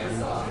höst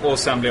och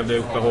sen blev det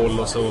uppehåll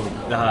och så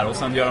det här och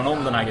sen gör han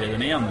om den här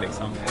grejen igen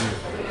liksom.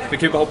 Vi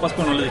kan ju bara hoppas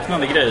på någon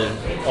liknande grej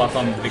och att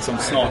han liksom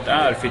snart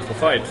är fit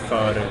for fight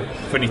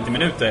för 90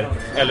 minuter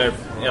eller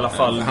i alla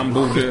fall han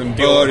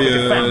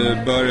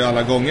bör ju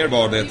alla gånger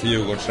vara det till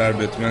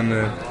Djurgårdsderbyt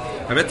men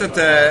jag vet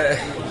inte.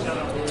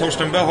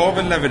 Torstenbö har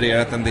väl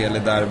levererat en del i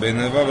derbyn.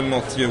 Det var väl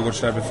något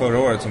Djurgårdsderby förra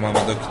året som han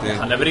var duktig.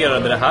 Han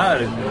levererade det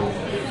här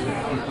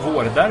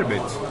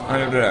vårderbyt.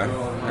 Han gjorde det.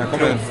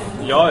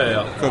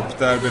 Ja.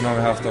 Cupderbyn har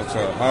vi haft också.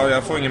 Ja,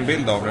 jag får ingen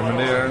bild av det, men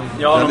det är...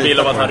 Jag har en bild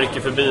av att han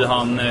rycker förbi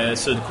han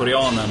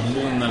sydkoreanen,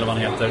 Moon eller vad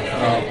han heter.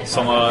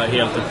 Som var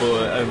helt på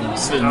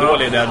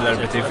svindålig i det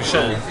derbyt i och för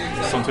sig.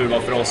 Som tur var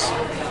för oss.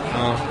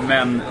 Ja.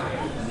 Men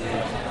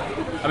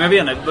jag vet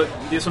inte,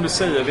 det är som du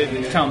säger, det är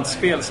ett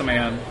kantspel som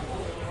är...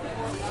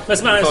 Men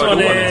så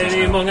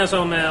det är många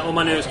som, om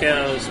man nu ska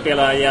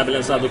spela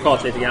djävulens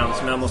advokat lite grann,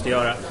 som jag måste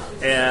göra.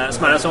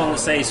 Smarrason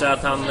säger så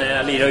att han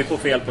lirar ju på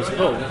fel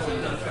position.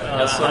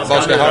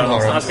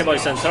 Han ska vara i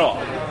central.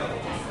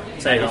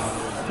 Säger han.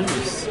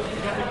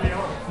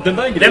 Den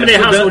där grejen, nej, men det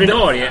är hans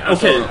ordinarie.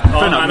 Okej,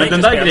 men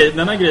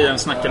den där grejen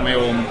snackar man ju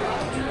om.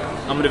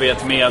 Ja, men du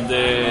vet med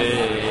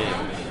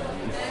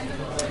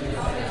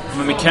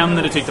Men med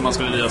Kennedy tyckte man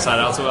skulle lira så här,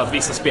 alltså att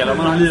vissa spelare,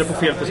 man har lirat på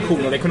fel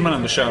position och det kunde man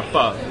ändå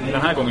köpa.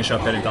 Den här gången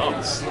köper jag det inte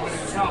alls.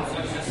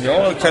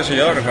 Jag kanske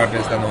gör det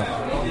faktiskt ändå.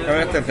 Jag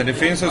vet inte, det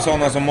finns ju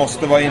sådana som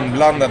måste vara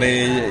inblandade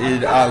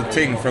i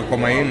allting för att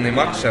komma in i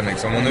matchen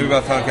liksom. Och nu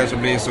att han kanske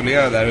blir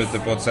isolerad där ute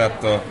på ett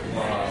sätt och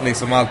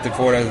liksom alltid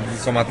får det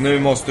som att nu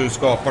måste du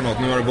skapa något,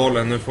 nu har du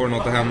bollen, nu får du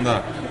något att hända.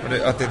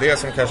 Och att det är det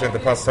som kanske inte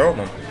passar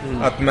honom.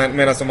 Att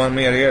medan som han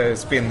mer är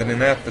spindeln i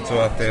nätet så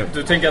att det...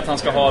 Du tänker att han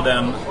ska ha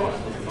den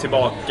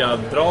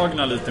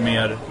tillbakadragna lite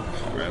mer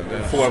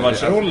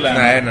forwardsrollen?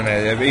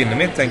 Nej. Inne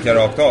mitt tänker jag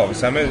rakt av.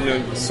 Sen,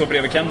 så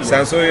bredvid Kennedy.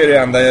 Sen så är det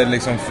enda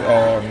liksom...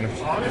 Ja,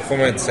 det får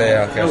man inte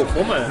säga.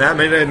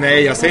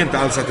 Nej, jag säger inte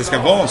alls att det ska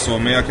vara så.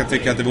 Men jag kan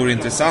tycka att det vore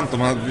intressant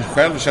om han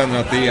själv känner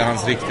att det är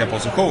hans riktiga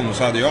position.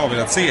 Så hade jag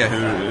velat se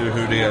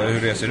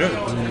hur det ser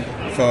ut.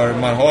 För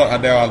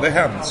det har aldrig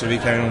hänt. Så vi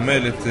kan ju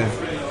omöjligt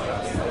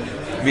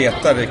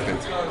veta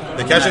riktigt.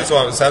 Det kanske är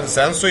så.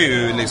 Sen så är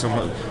ju liksom...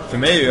 För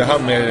mig är ju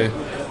han med...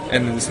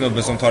 En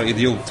snubbe som tar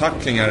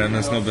idiottacklingar än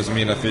en snubbe som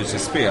gillar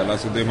fysiskt spel.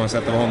 Alltså det man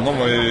sett av honom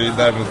var ju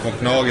däremot mot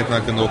Knaget när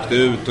han kunde åkt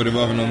ut. Och det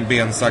var väl någon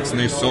bensax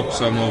nyss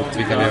också mot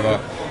vilka det var.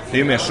 Det är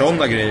ju mer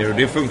sådana grejer och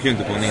det funkar ju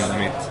inte på en inne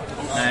mitt.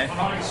 Nej.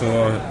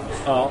 Så...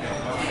 Ja.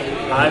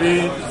 Nej,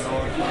 vi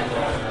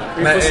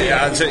men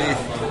alltså,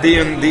 det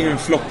är ju en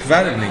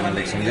floppvärvning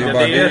liksom. Det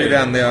är ju det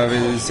enda jag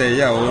vill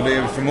säga. Och det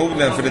är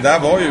förmodligen, för det där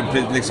var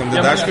ju liksom,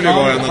 det där skulle ju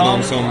vara en av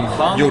de som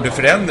gjorde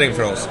förändring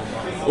för oss.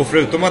 Och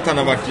förutom att han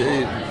har varit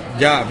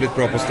jävligt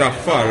bra på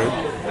straffar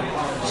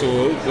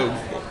så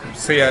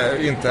ser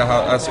jag inte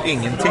alltså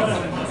ingenting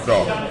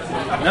bra.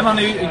 Nej, man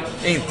är ju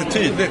inte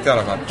tydligt i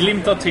alla fall.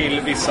 Glimta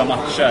till vissa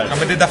matcher. Ja,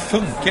 men det där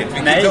funkar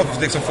inte. Nej.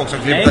 Liksom folk som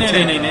glimtar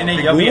till. Nej,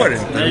 det jag går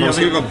vet. inte. Man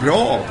ska ju vara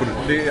bra på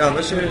det.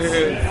 Annars är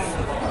det...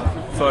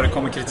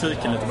 Förekommer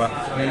kritiken lite bara.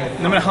 Nej,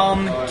 men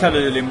han,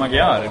 Khalili,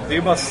 Magyar. Det är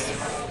ju bara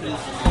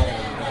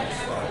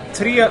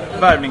 3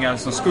 värvningar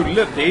som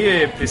skulle...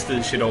 Det är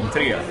prestige i de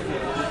 3.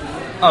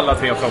 Alla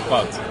 3 har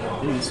floppat.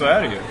 Så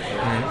är det ju.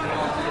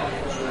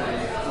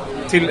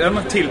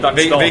 Till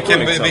dags dato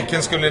liksom.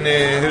 Vilken skulle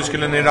ni... Hur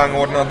skulle ni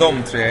rangordna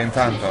de 3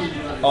 internt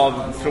då?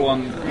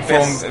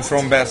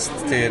 Från bäst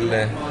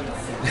till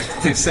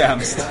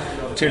sämst.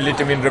 Till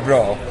lite mindre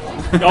bra.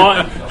 Ja,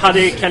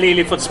 hade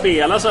Khalili fått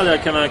spela så hade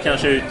jag kunnat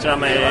kanske yttra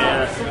mig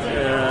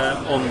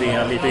om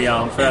det lite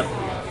grann. För att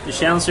det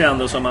känns ju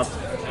ändå som att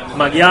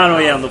Magyar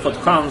har ju ändå fått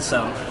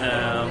chansen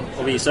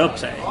att visa upp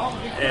sig.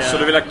 Så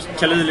du vill ha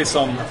Khalili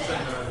som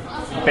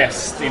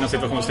bäst inom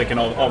situationstecken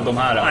av de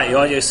här? Nej, jag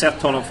har ju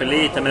sett honom för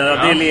lite.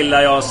 Men det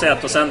lilla jag har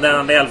sett. Och sen när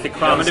han väl fick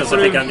chansen så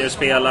fick han ju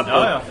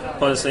spela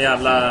på en så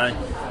jävla...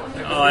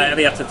 Ja, jag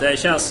vet inte. Det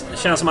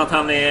känns som att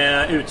han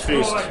är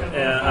utfryst,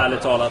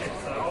 ärligt talat.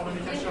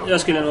 Jag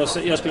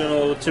skulle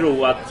nog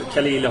tro att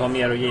Khalili har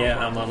mer att ge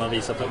än vad han har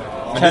visat upp.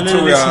 Men det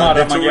tror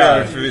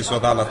jag förvisso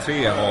att alla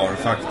 3 har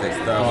faktiskt.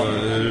 Ja.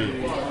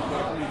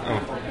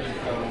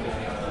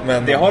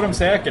 Men det har de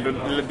säkert, och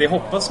det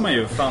hoppas man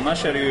ju, för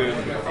annars är det ju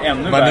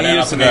ännu värre än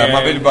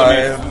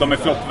att de är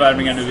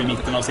floppvärvningar nu i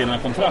mitten av sina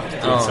kontrakt.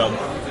 Ja. Liksom.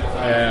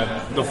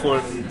 Då får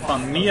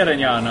fan mer än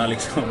gärna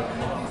liksom,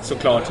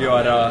 såklart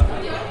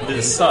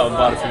visa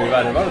varför vi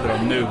värvade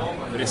dem nu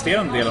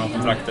resterande delen av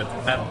kontraktet.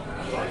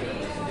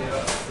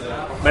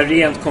 Men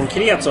rent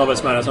konkret så har väl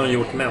Smarrason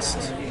gjort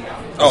mest.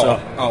 Ja,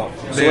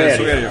 så är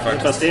det ju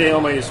faktiskt. Fast det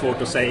har man ju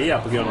svårt att säga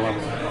på grund av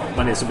att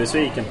man är så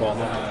besviken på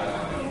honom.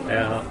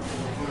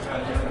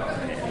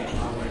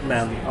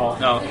 Men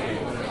ja,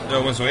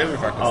 men så är det ju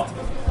faktiskt. Ja.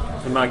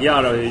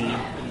 Magyar har ju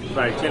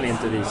verkligen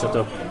inte visat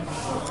upp.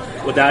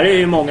 Och där är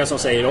ju många som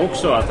säger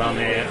också att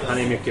han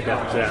är mycket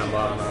bättre än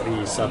vad han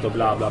har visat och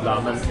bla bla bla.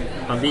 Men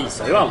han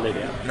visar ju aldrig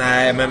det.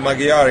 Nej, men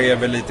Magyar är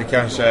väl lite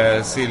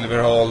kanske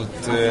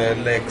Silverholt,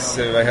 Lex,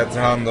 vad heter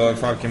han då,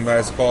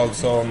 Falkenbergs,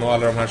 Karlsson och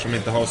alla de här som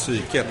inte har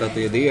psyket, att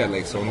det är det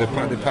liksom.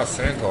 Det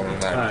passar inte honom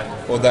där. Nej.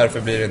 Och därför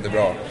blir det inte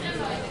bra.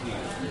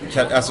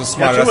 Alltså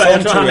Smarrason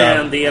jag tror han är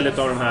en del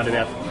av de här, du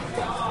vet,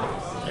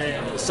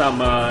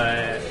 samma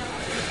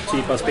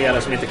typ av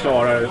spelare som inte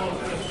klarar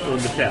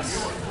under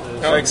press.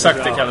 Ja,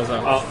 exakt, det kallas det.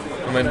 Ja.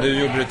 Men du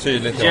gjorde det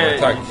tydligt,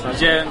 tack.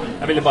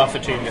 Jag ville bara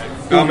förtydliga.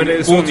 Ja, men det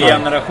är så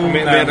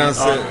generationen.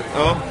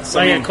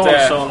 Som inte...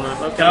 Karlsson.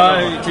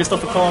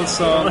 Kristoffer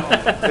Karlsson,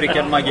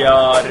 Rickard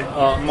Magyar,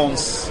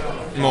 Måns,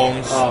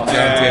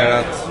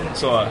 garanterat.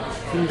 Så.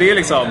 Det är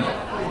liksom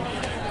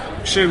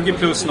 20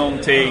 plus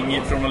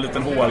någonting från en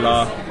liten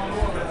håla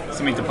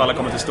som inte pallar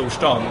komma till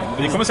storstan.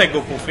 Vi kommer säkert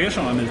gå på fler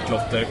sådana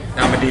nitlotter.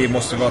 Ja, men det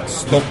måste vara ett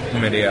stopp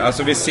med det.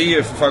 Alltså vi ser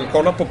ju,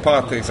 kolla på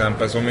Pat till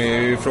exempel, som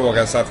är ju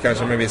ifrågasatt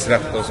kanske med viss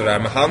rätt och sådär.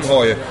 Men han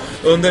har ju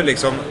under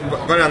liksom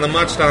varenda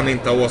match där han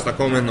inte har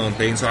åstadkommit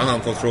någonting så har han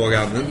fått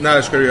frågan,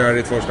 när ska du göra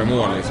ditt första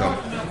mål liksom?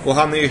 Och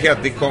han är ju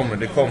helt, det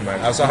kommer.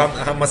 Alltså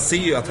man ser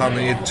ju att han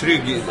är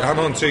trygg, han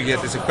har en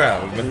trygghet i sig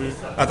själv.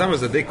 Att han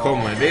måste, det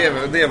kommer,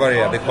 det är vad det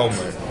är, det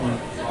kommer.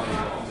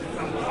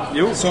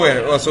 Jo. Så är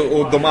det. Alltså,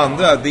 och de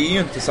andra, det är ju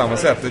inte samma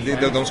sätt.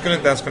 De skulle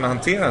inte ens kunna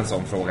hantera en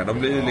sån fråga. De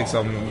blir ju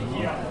liksom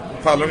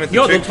pallar de inte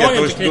ja, trycket. Ja, de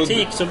tar ju inte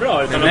kritik så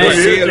bra. Utan de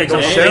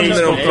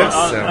känner om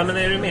pressen. Ja, men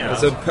är du med?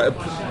 Alltså,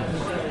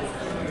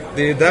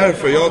 det är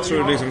därför jag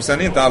tror liksom,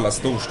 sen är inte alla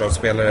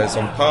storstadsspelare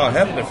som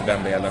heller för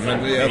den delen.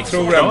 Men jag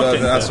tror ändå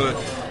att alltså,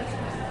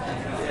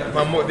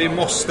 vi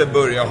måste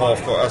börja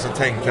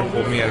tänka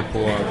på mer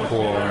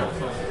på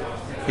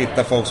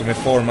hitta folk som är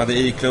formade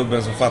i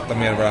klubben som fattar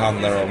mer vad det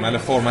handlar om. Eller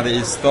formade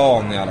i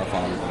stan i alla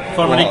fall.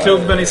 Formade i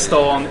klubben, i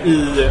stan,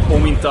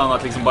 om inte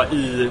annat liksom bara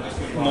i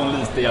någon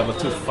lite jävla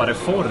tuffare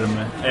form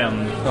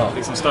än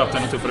liksom stöta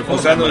en tuffare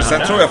form. Och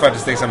sen tror jag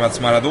faktiskt liksom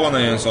att Maradona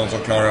är en sån som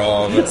klarar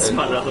av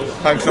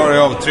han klarar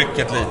av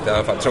trycket lite i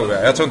alla fall, tror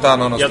jag. Jag tror inte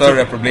han har något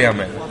större problem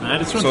med det. Nej,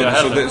 det tror inte jag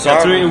heller.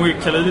 Jag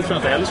tror Khalidi tror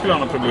inte heller skulle ha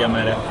något problem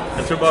med det.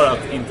 Jag tror bara att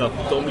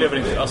de lever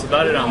inte, alltså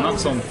där är det annat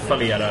som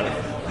fallerar,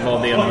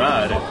 vad det nu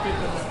är.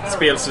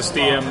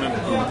 Spelsystem,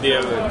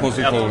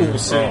 position,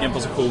 osugen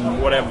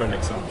position, whatever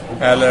liksom.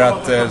 Eller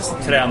att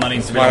tränaren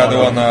inte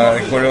Maradona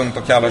går runt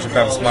och kallar sig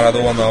själv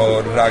Maradona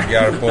och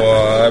raggar på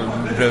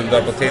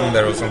brudar på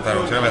Tinder och sånt där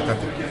också, jag vet inte.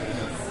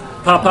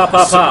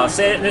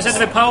 Nu sätter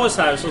vi paus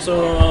här så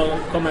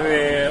kommer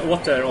vi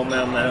åter om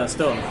en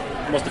stund.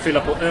 Vi måste fylla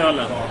på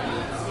ölen.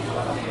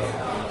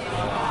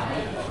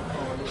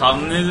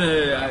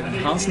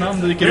 Hans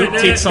namn dyker upp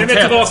titt som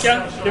tätt.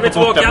 Nu är vi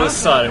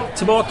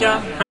tillbaka.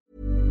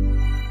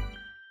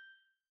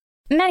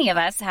 Many of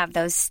us have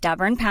those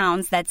stubborn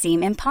pounds that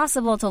seem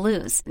impossible to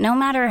lose, no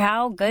matter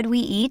how good we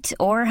eat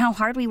or how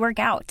hard we work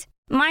out.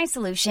 My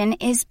solution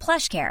is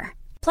PlushCare.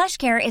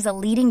 PlushCare is a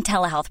leading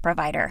telehealth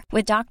provider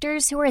with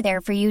doctors who are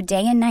there for you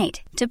day and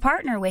night to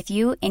partner with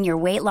you in your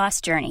weight loss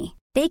journey.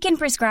 They can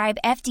prescribe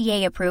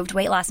FDA-approved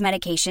weight loss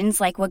medications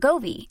like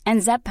Wegovy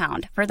and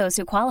Zepbound for those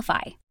who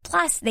qualify.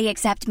 Plus, they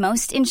accept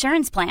most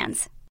insurance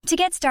plans. To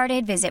get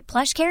started, visit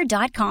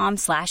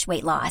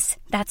plushcare.com/weightloss.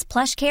 That's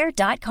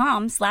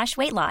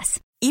plushcare.com/weightloss.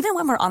 Even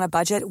when we're on a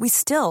budget, we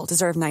still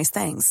deserve nice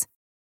things.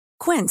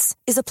 Quince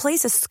is a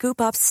place to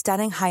scoop up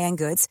stunning high-end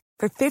goods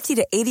for 50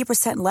 to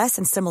 80% less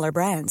than similar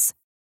brands.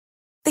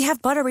 They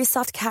have buttery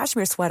soft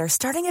cashmere sweaters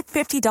starting at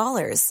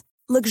 $50,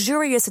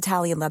 luxurious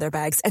Italian leather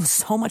bags, and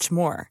so much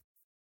more.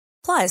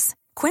 Plus,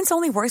 Quince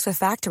only works with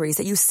factories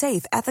that use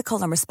safe,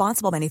 ethical, and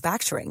responsible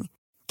manufacturing.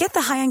 Get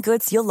the high-end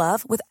goods you'll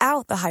love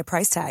without the high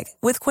price tag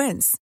with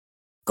Quince.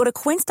 Go to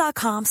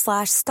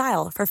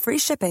quince.com/style for free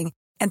shipping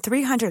and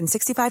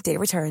 365-day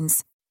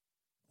returns.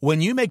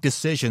 When you make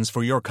decisions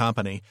for your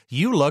company,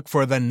 you look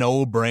for the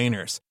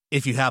no-brainers.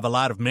 If you have a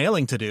lot of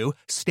mailing to do,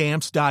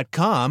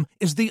 Stamps.com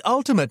is the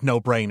ultimate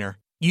no-brainer.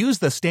 Use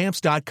the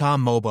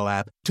Stamps.com mobile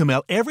app to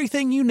mail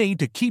everything you need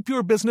to keep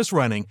your business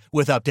running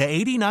with up to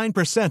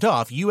 89%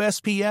 off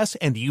USPS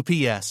and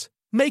UPS.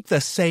 Make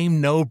the same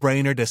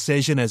no-brainer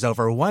decision as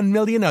over 1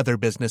 million other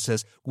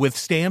businesses with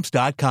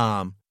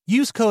Stamps.com.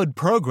 Use code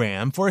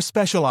PROGRAM for a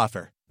special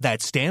offer.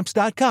 That's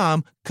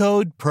Stamps.com,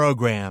 code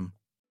PROGRAM.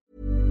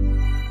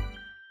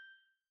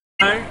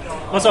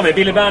 Vad sa vi?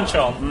 Billy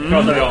Berntsson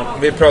pratar vi om.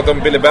 Vi pratar om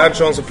Billy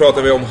Berntsson, så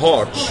pratar vi om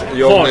Hearts.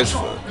 Hearts.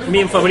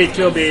 Min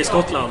favoritklubb i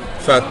Skottland.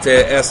 För att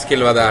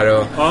Eskil var där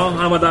och... Ja,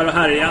 han var där och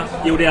härjade.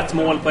 Gjorde 1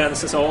 mål på en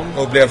säsong.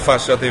 Och blev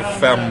farsa till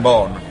 5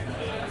 barn.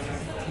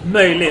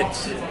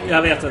 Möjligt.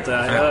 Jag vet inte.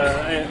 Jag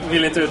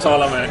vill inte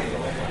uttala mig.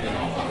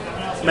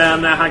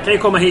 Men han kan ju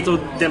komma hit och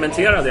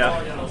dementera det.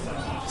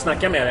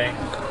 Snacka med dig.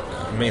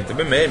 Men inte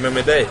med mig, men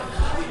med dig.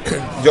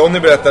 Johnny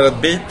berättade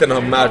att biten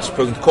har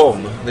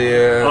Match.com.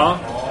 Det är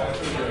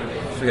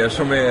för er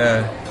som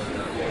är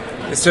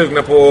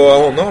sugna på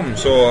honom,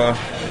 så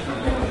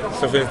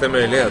finns det en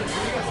möjlighet.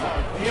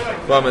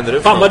 Vad använder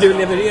du? Fan vad du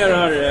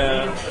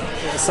levererar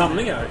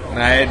sanningar.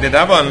 Nej, det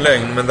där var en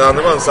lögn, men det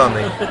andra var en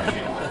sanning.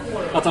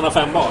 Att han har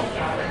 5 barn.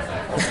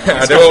 Ja,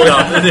 det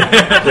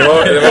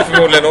var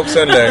förmodligen också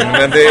en lögn,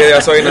 men det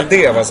jag sa innan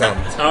det var sant.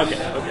 Okej.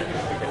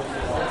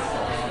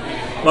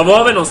 Var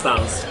var vi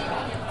någonstans?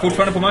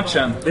 Fortfarande på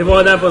matchen. Det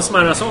var där på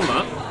Smarrason,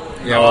 va?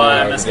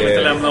 Ja, men ska vi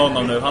inte lämna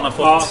honom nu. Han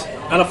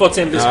har fått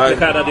sin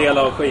beskärda del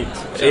av skit.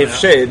 I och för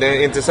sig, det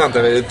är intressant.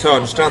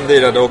 Törnstrand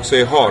lirade också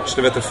i Hearts.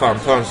 Det vet du fan,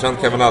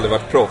 Törnstrand kan väl aldrig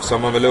varit proffs.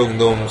 Han var väl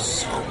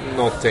ungdoms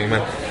någonting,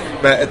 men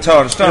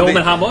Törnstrand... Jo,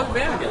 men han var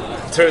vägen.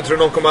 Tror du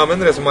någon kommer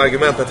använda det som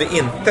argument att vi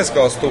inte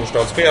ska ha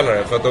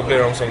storstadsspelare? För att då blir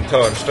de som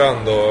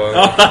Törnstrand och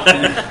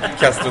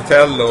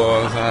Castrotel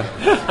och så här.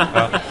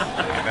 Ja.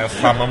 Men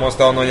fan, man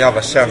måste ha någon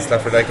jävla känsla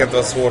för det. Det kan inte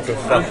vara svårt att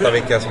fatta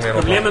vilka som är någon.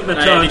 Problemet med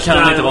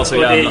Törnstrand och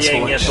det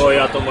gänget var ju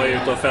att de var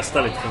ute och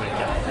festade lite för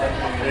mycket.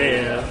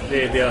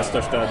 Det är deras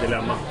största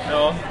dilemma.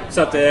 Ja.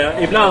 Så att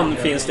ibland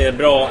finns det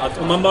bra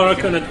att om man bara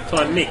kunde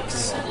ta en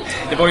mix.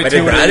 Det var ju men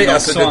det där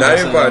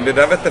är bara, det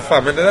där vet jag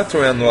fan, men det där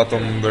tror jag ändå att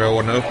de börjar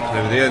ordna upp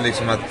nu. Det är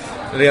liksom att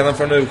redan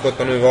från U17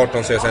 och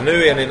U18 säger så här,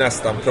 nu är ni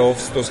nästan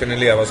proffs, då ska ni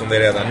leva som det är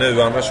redan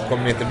nu, annars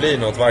kommer det inte bli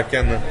något,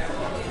 varken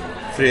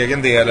för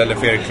egen del eller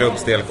för er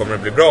klubbs del kommer det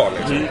bli bra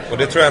liksom. Och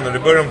det tror jag ändå, det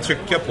börjar de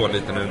trycka på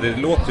lite nu. Det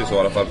låter ju så i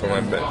alla fall på de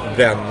här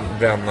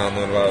Brännan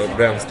eller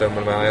Brännström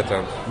eller vad heter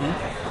han.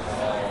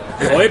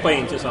 Det var ju bara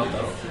intressant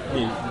då.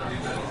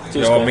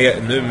 Ja,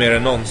 nu mer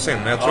än någonsin.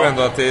 Men jag tror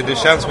ändå att det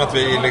känns som att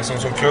vi liksom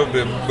som klubb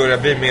börjar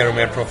bli mer och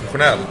mer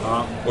professionell.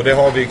 Och det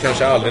har vi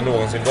kanske aldrig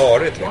någonsin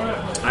varit. Liksom.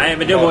 Nej,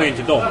 men det var ju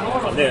inte de.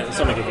 Det är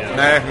så mycket.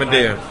 Nej, men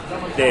det...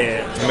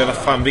 Men vad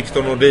fan,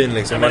 Victor Nordin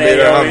liksom. Vad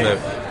gjorde han nu?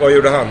 Vad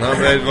gjorde han?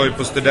 Han var ju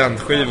på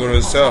studentskivor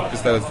och söp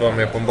istället för att vara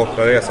med på en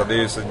bortaresa. Det är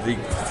ju så... Det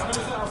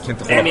kan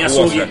inte hålla men jag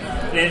såg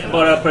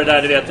bara på det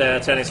där, du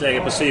vet,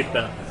 träningsläger på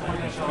Cypern.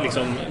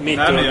 Liksom mitt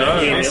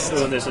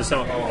under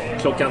säsong.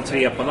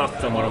 3:00 på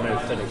natten var de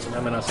ute liksom.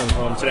 Jag menar, sen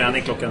har de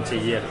träning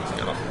 10:00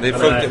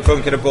 liksom. Det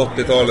funkade på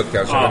 80-talet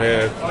kanske. Ja, men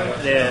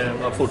det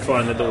var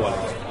fortfarande då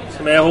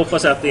liksom. Men jag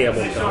hoppas att det är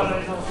borta.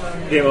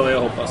 Det var vad jag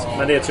hoppas.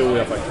 Men det tror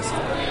jag faktiskt.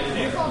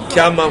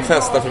 Kan man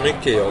festa för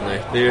mycket, Johnny?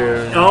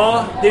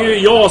 Ja, det är ju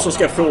jag som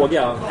ska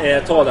fråga.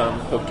 Ta den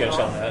pucken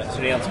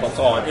sen. Rent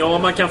spontant. Ja,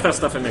 man kan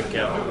festa för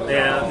mycket.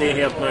 Det är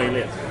helt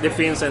möjligt. Det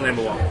finns en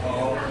nivå.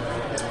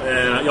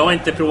 Jag har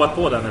inte provat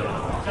på den än.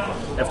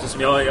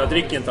 Eftersom jag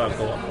dricker inte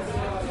alkohol.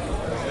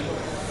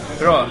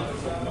 Bra.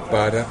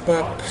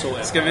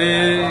 Kan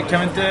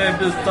vi inte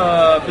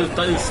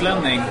byta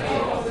islänning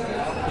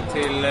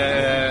till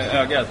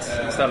ögat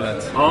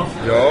istället? Ja.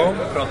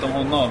 Prata om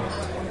honom.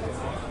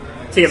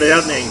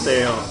 TV-räddning,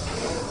 säger jag.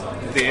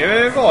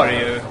 Det var det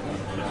ju.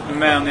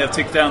 Men jag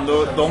tyckte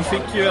ändå, de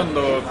fick ju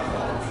ändå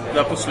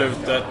där på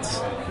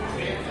slutet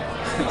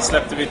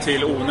släppte vi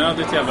till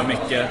onödigt jävla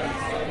mycket.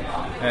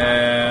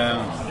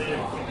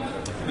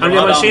 Han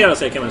revanscherar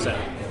sig, kan man säga.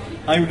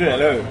 Han gjorde det,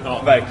 eller hur?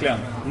 Ja. Verkligen.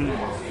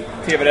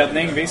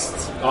 TV-räddning,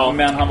 visst. Ja.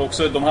 Men han var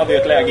också, de hade ju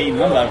ett läge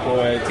innan där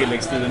på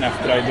tilläggstiden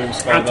efter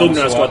Idolskadan. Han tog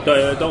några skott.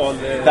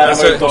 Där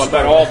var ju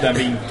Dahlberg av den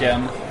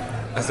vinkeln.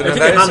 Alltså, jag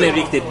tycker han är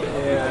riktigt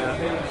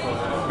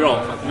bra.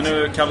 Men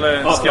nu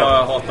Kalle ska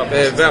hata på.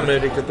 Vem är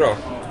riktigt bra?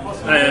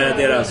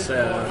 Deras...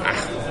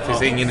 Det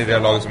finns ingen i det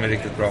laget som är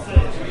riktigt bra.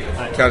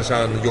 Kanske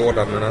han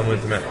Jordan, men han var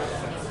inte med.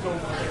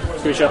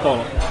 Ska vi köpa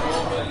honom?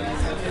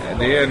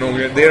 Det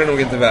är det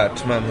nog inte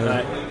värt, men...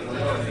 Nej,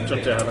 jag tror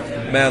inte det heller.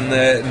 Men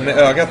med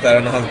ögat där,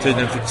 när han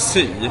tydligen fick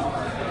sy.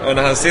 Och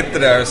när han sitter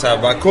där och så här,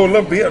 bara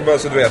kolla ben, bara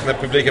så du vet, när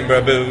publiken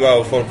börjar bua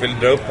och folk vill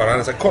dra upp han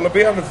är så här, kolla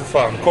benet för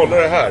fan, kolla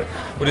det här.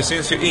 Och det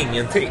syns ju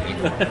ingenting.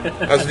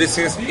 Alltså det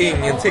syns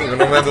ingenting. Och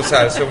de ändå så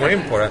här zoomar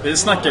in på det. Vi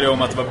snackade ju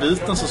om att det var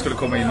biten som skulle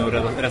komma in och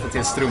rätta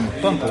till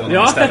strumpan på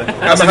honom istället.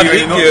 Ja, men han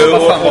fick ju,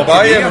 och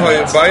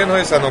Bayern har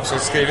ju sen också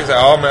skrivit så här,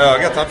 ja med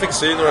ögat, han fick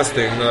sy några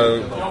stygn.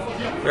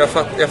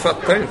 Jag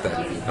fattar inte.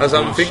 Alltså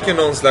han fick ju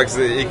någon slags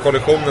i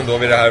kollisionen då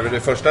vid det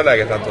första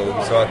läget han tog.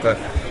 Så att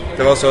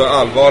det var så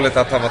allvarligt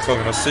att han var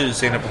tvungen att sy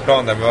sig inne på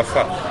plan där. Men vad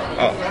fan,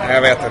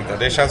 jag vet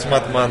inte. Det känns som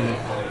att man...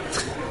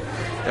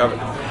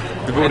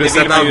 det borde se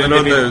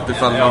annorlunda ut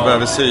ifall man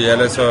behöver sy.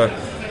 Eller så...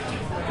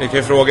 Vi kan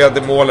ju fråga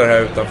Demoler här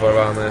utanför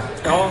vad han är.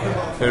 Ja.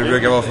 Hur det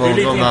brukar vara för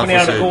honom när han får sy. Du är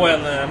lite imponerad på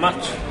en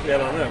match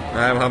redan nu.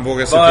 Nej, men han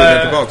vågar sy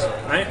tydligen tillbaka.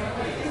 Nej.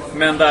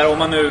 Men där, om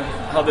man nu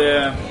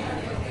hade...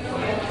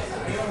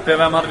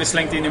 Vem hade vi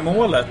slängt in i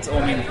målet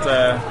om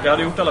inte... Vi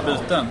hade gjort alla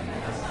byten.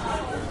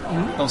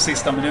 De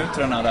sista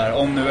minuterna där,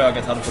 om nu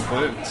ögat hade fått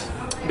gå ut.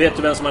 Vet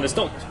du vem som hade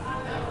stått?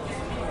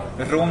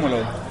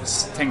 Romulo,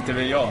 tänkte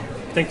vi ja.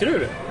 Tänkte du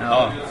det?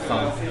 Ja,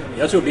 fan.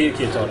 Jag tror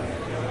Birkir tar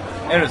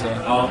det. Är det så?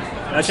 Ja,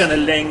 jag känner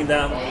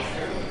längden.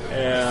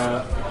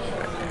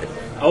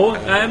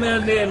 Nej,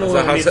 men det är nog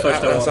mitt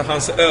första val. Alltså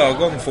hans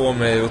ögon får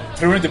mig att...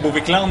 Tror du inte Bo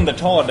Wiklander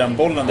tar den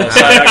bollen där?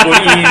 Så här, går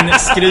in,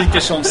 skriker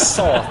som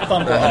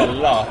satan på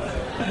alla.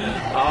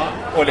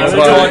 Och liksom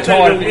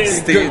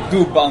tar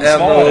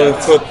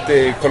gubbansvaret.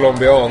 1,70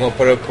 colombian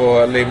hoppar upp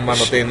och limmar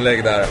något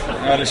inlägg där.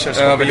 Ja, det körs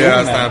över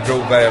deras här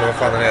Broberg eller vad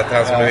fan han heter.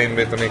 Han som är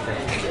inbytt och nickar.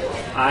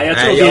 Nej, jag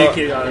tror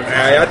Birkir gör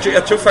det.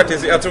 Jag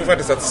tror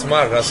faktiskt att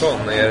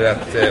Smarrason är rätt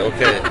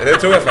okej. Det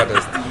tror jag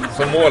faktiskt.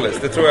 Som målis,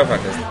 det tror jag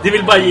faktiskt. Det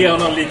vill bara ge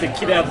honom lite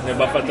cred nu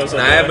bara för att så.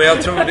 Nej, men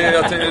jag tror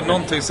det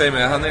någonting säger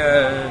mig. Han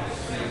är...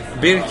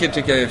 Birkir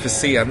tycker jag är för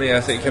sen.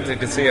 Jag kan inte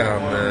riktigt se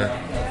han...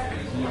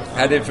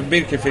 Nej, för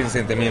Birkir finns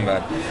inte i min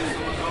värld.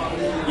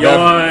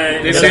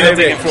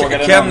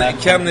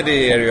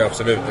 Kennedy är det ju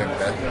absolut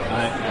inte.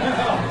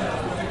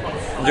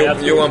 Nej.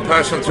 Johan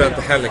Persson tror jag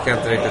inte heller, kan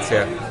inte riktigt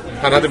se.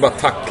 Han hade bara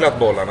tacklat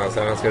bollarna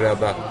så han ska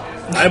rädda.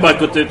 Han hade bara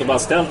gått ut och bara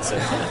ställt sig.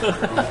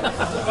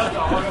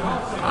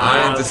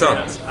 Nej, inte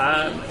sant.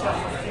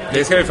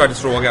 Det ska vi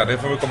faktiskt fråga. Det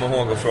får vi komma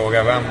ihåg och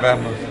fråga.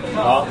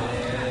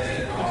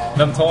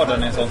 Vem tar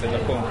den i en sån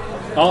situation?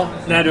 Ja,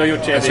 när du har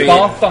gjort det.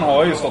 Zlatan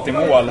har ju stått i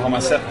mål, har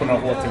man sett på några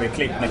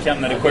HTV-klipp när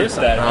Kennedy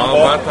skjuter. Han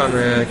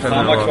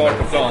var kvar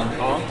på plan.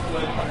 Ja.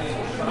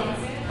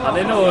 Han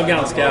är nog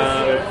ganska...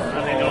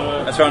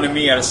 Jag tror han är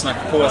mer snack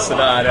på sig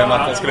där än att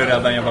han skulle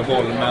rädda en jävla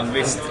boll, men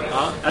visst. Ja,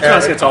 jag tror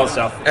han ska ta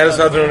straff. Eller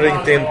så hade de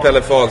ringt in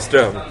Pelle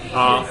Fahlström.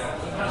 Ja,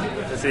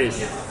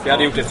 precis. Vi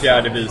hade gjort ett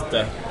fjärde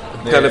byte.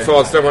 Pelle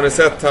Fahlström, har ni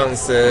sett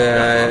hans,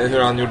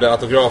 hur han gjorde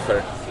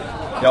autografer?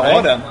 Jag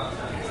har den.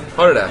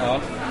 Har du det? Ja.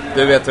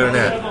 Du vet hur den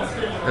är.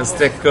 En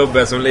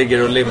streckgubbe som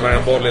ligger och limmar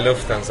en boll i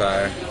luften så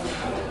här.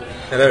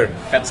 Eller hur?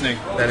 Fett snygg.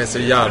 Den är så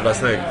jävla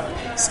snygg.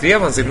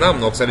 Skrev han sitt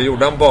namn också, eller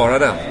gjorde han bara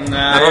den?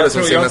 Nej, jag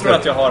tror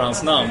att jag har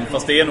hans namn.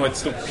 Fast det är nog ett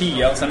stort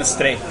P och sen ett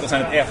streck och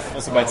sen ett F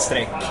och så bara ett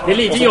streck. Det är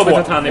lite jobbigt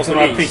att han är och så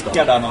några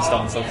prickar där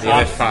någonstans också. Det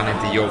är fan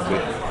inte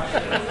jobbigt.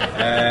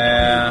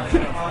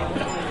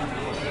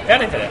 Är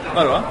han inte det?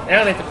 Vadå? Är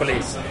han inte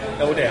polis?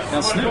 Jo, det är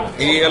han.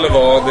 Snyggt. Eller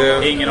vad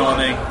det... Ingen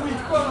aning.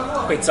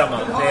 Skitsamma.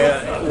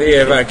 Det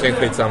är verkligen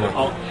skitsamma.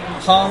 Ja.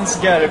 Hans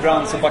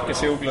Gerbrandts och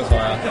Bakircioglu sa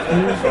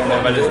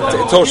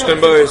jag.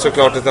 Torstenberg är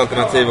såklart ett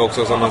alternativ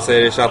också, som man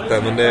säger i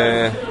chatten, men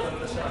det...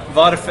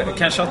 Varför?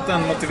 Kan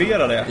chatten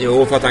motivera det?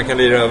 Jo, för att han kan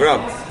lira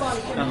överallt.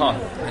 Jaha.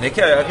 Men det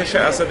kan jag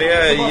köra, alltså det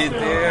är...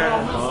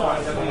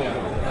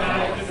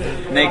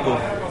 Nego.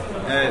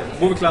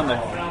 Bo Wiklander.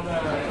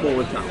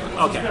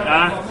 Okej.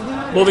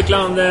 Bo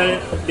Wiklander,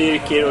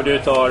 Birker och du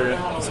tar...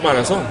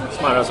 Smarrason.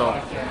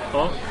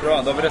 Ja.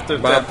 Bra, då har vi rätt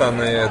ut. Batan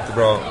är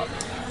jättebra.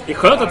 Det är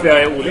skönt att vi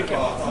är olika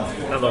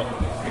ändå.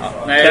 Ja.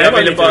 Nej, jag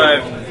ville bara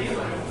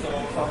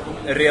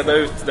reda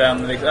ut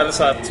den. Eller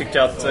så här,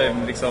 tycka att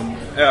liksom,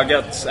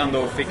 ögat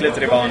ändå fick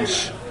lite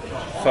revansch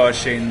för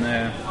sin...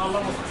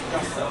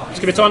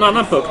 Ska vi ta en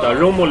annan puck då?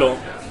 Romolo.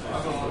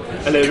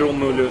 Eller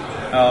Romulu.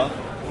 Ja.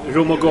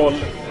 Romogol.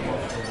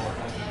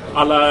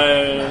 Alla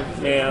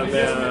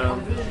med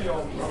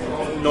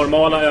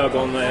normala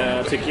ögon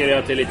tycker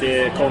att det är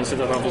lite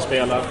konstigt att han får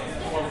spela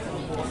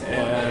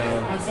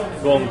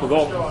gång på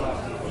gång.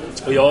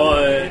 Och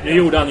nu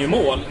gjorde han ju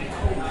mål.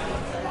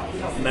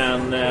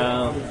 Men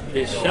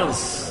det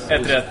känns...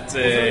 Ett rätt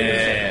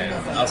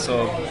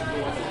alltså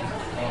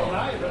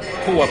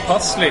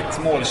påpassligt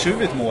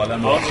måltjuvigt mål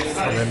ändå.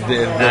 Ja,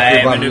 men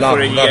nej, men nu får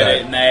du ge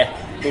dig. Nej,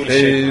 bullshit. Det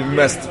är ju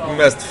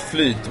mest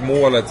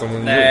flytmålet som hon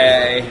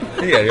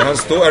gjorde.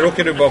 Han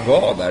råkade bara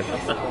vara där.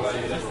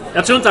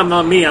 Jag tror inte han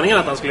var meningen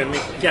att han skulle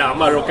nicka. Han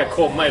bara råkade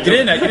komma i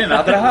grejen är,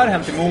 hade det här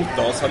hänt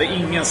emot oss hade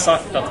ingen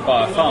sagt att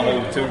bara, fan vad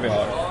otur vi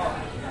har.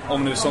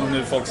 Om nu, som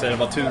nu folk säger,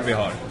 vad tur vi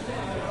har.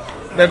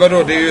 Men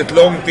vadå, det är ju ett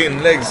långt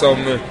inlägg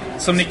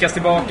som nickas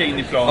tillbaka in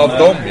i planen. Av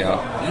dem, ja.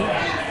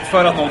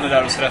 För att någon är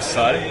där och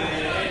stressar.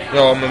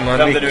 Ja, men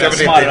man nickar väl inte...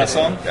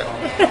 Smarrason?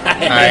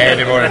 Nej,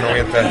 det var det nog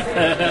inte.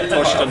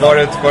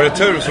 Var det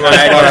tur så var det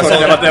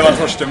Smarrason? Det var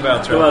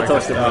Torstenberg, tror jag. Det var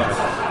Torstenberg.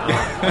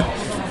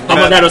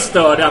 Han var där och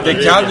störde. Det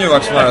kan ju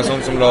vara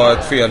Smarrason som la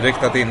ett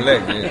felriktat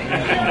inlägg.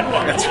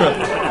 Jag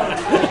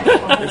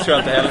tror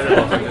inte heller det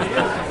var.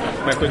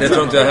 Det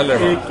tror inte jag heller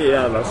var. Vilken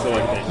jävla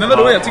sorg. Men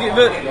vadå, jag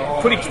tycker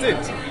på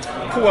riktigt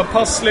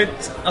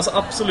påpassligt, alltså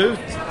absolut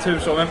tur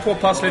så, men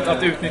påpassligt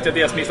att utnyttja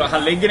deras misstag.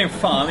 Han lägger den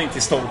fan inte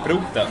i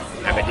stolproten.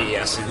 Nej, men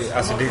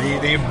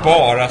det är ju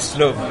bara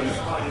slump.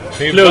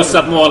 Plus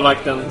att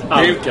målvakten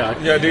halkar.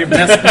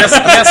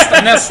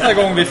 Nästa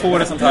gång vi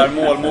får ett sånt här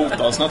mål mot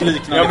oss, något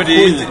liknande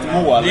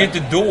skitmål. Det är ju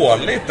inte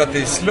dåligt att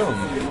det är slump.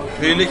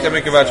 Det är ju lika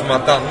mycket värt som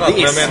allt annat.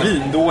 Det är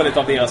svindåligt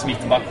av deras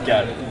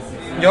mittbackar.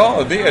 Ja,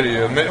 det är det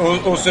ju.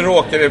 Och så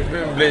råkar det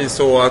bli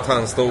så att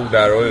han stod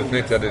där och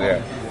utnyttjade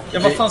det. Ja,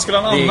 vad fan skulle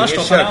han annars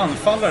då? Han är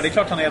anfallare, det är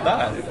klart han är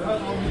där.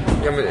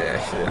 Ja,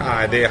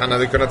 men, han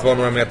hade kunnat vara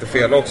några meter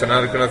fel också. Han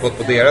hade kunnat gått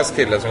på deras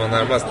kille som var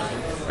närmast.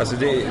 Alltså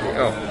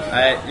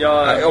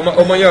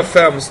om man gör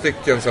 5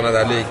 stycken sådana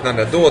där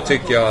liknande, då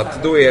tycker jag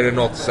att då är det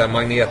något så här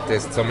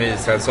magnetiskt som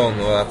Israelsson,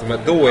 och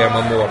att då är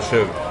man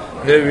måltjuv.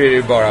 Nu är det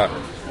ju bara...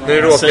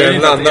 Nu råkar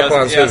den landa på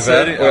hans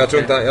huvud. Och jag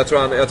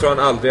tror han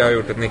aldrig har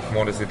gjort ett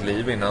nickmål i sitt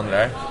liv innan det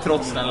där.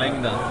 Trots den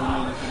längden.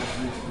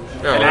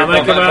 Ja, han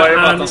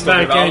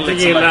verkar inte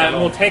gilla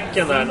mot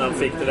Häcken där när han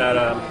fick det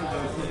där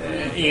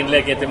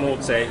inlägget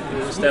emot sig.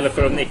 Istället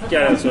för att nicka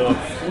den så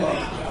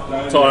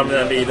tar han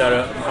den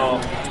vidare.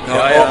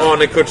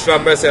 Arne Kurt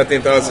Svamberg säger att det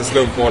inte alls är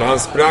slumpmål. Han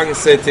sprang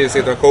sig till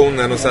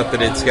situationen och satte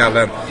dit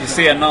skallen. Vi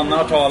ser, Nanna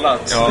har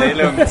talat. Ja. Det är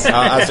lugnt.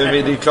 Ja, alltså, det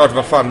är klart,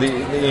 vad fan.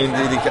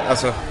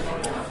 Alltså,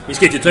 vi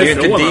ska inte ta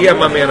ifrån. Det är ju inte det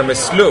man menar med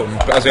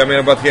slump. Alltså, jag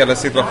menar bara att hela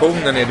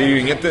situationen är... Det är ju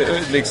inget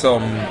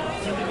liksom...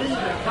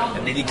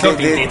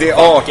 Det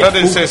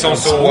artade sig som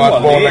så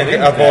att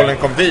bollen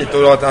kom dit.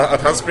 Och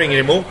att han springer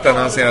emot den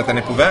när han ser att den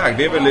är på väg,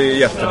 det är väl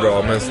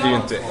jättebra. Men det är ju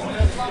inte...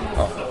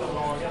 Ja.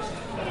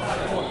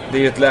 Det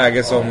är ju ett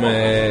läge som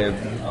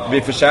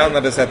vi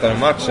förtjänade sätta i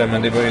matchen,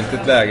 men det var ju inte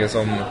ett läge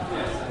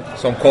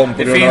som kom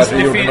på grund av att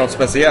vi gjorde något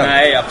speciellt.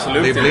 Nej,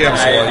 absolut. Det blev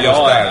så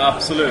just där.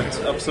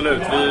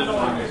 Absolut.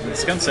 Vi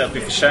ska inte säga att vi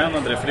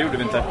förtjänade det, för det gjorde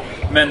vi inte.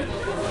 Men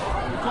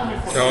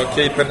ja,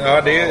 keepern,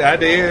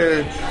 det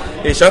är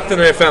i chatten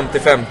är det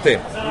 50-50.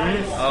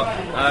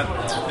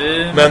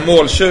 Men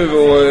måltjuv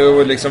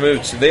och liksom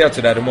utstuderat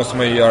så där, då måste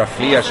man ju göra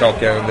fler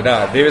saker än det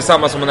där. Det är väl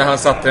samma som när han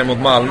satte det mot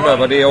Malmö.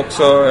 Var det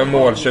också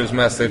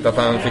måltjuvsmässigt att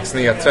han fick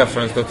snedträff för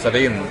den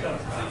studsade in?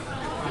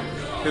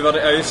 Hur var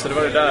det? Ja, just det,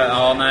 var det där.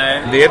 Ja,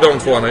 nej. Det är de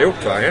två han har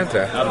gjort, va? Är det inte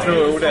det? Jag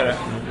tror det är det.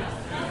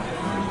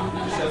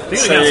 Det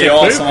säger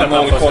jag som har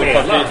målkoll på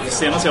att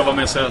senast jag var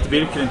med så att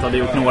Birker inte hade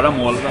gjort några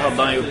mål. Det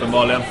hade han ju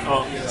uppenbarligen.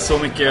 Ja. Så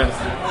mycket.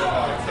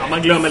 Ja,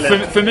 man glömmer lätt.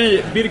 För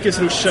mig, Birkers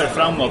ruscher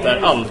framåt är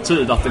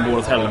alltid att det går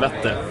åt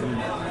helvete.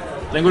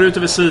 Den går ut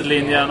över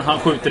sidlinjen, han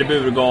skjuter i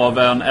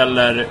burgaven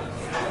eller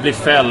blir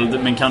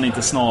fälld men kan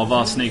inte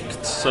snava snyggt,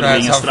 så det är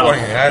ingen straff.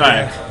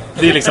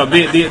 Det är liksom,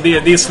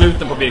 det är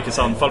sluten på Birkes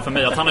anfall för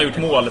mig. Att han har gjort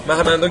mål. Men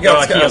han är ändå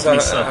ganska,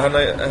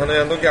 han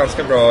är ändå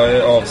ganska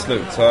bra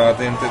avslut. Så att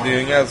det är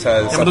ju inga så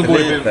här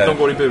satelliter. De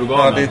går i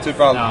burganen. Ja, det är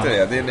typ alltid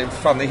det. Det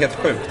är helt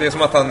sjukt. Det är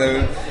som att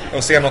han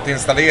ser något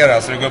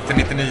installera så det går upp till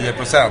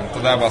 99%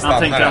 och där bara stannar.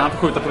 Han tänker att han får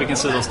skjuta på vilken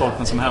sida av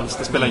stolpen som helst.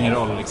 Det spelar ingen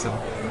roll liksom.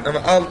 Nej,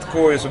 men allt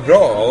går ju så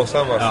bra och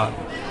samma. Ja,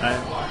 nej.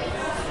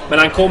 Men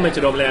han kommer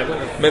till de lägena.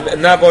 Men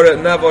när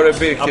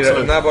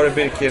var det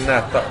Birker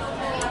näta?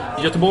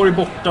 Göteborg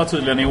borta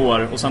tydligen i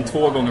år och sen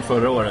 2 gånger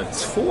förra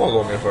året. 2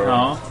 gånger förra året?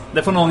 Ja,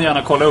 det får någon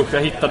gärna kolla upp.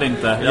 Jag hittade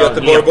inte.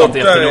 Göteborg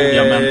borta,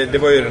 det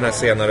var ju den här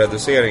sena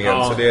reduceringen.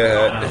 Ja, så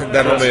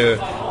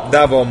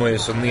där var man ju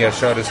så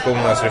nedkörd i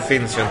skorna så det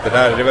finns ju inte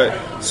där. Det var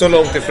så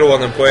långt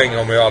ifrån en poäng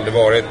har man ju aldrig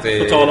varit i.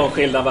 På tal om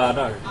skilda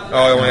världar.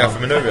 Ja, om man jämför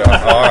med nu,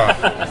 ja.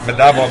 Men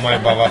där var man ju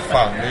bara, vad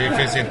fan, det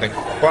finns ju inte en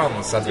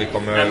chans att vi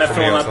kommer. Nej, men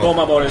från att de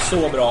har varit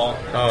så bra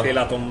till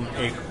att de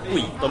är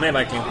skit. De är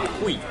verkligen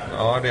skit.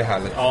 Ja, det är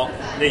härligt. Ja,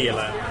 det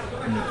gillar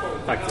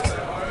jag. Faktiskt.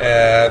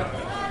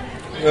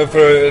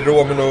 För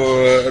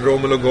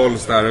Romelu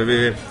Golz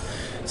där,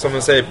 som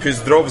man säger,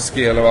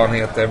 Pyzdrovski eller vad han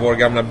heter, vår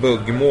gamla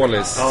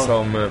buggmålis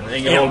som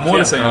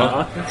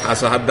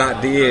alltså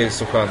det är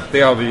så skönt.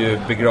 Det har vi ju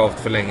begravt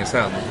för länge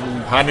sedan.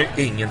 Han är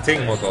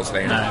ingenting mot oss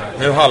längre. Nej.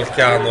 Nu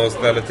halkar han och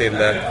ställer till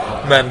det.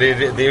 Men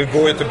det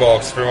går ju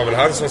tillbaks, för det var väl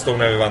han som stod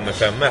när vi vann med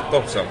 5-1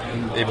 också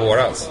i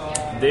våras.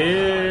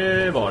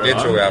 Det var det. Det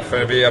tror jag,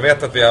 för jag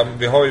vet att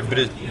vi har ju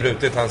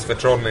brutit hans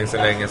förtrollning för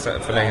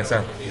länge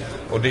sedan.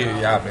 Och det är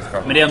ju jävligt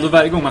skönt. Men det är ändå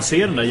varje gång man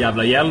ser den där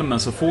jävla hjälmen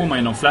så får man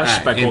ju någon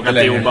flashback och att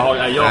det är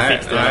obehagligt. Jag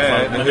fick det i alla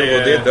fall. Men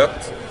det är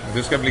dött.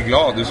 Du ska bli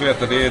glad. Du ska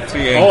veta att det är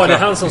 3 enkla. Ja, det är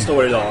han som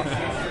står idag.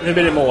 Nu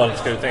blir det mål,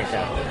 ska du tänka.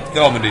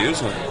 Ja, men det är ju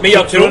så. Men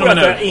jag tror att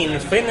det har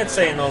infinnit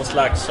sig någon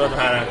slags sån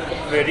här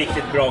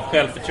riktigt bra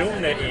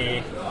självförtroende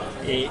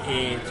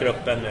i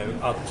truppen nu.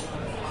 Att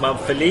man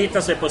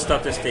förlitar sig på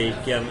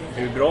statistiken,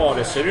 hur bra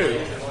det ser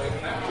ut.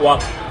 Och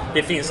att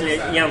det finns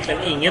egentligen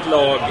inget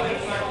lag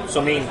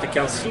som inte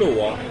kan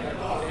slå.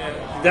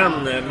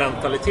 Den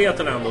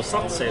mentaliteten har ändå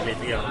satt sig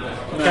lite grann.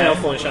 Kan jag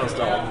få en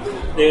känsla av.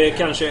 Det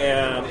kanske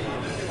är,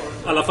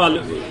 i alla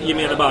fall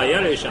gemene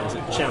bajare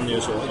känner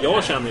ju så.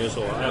 Jag känner ju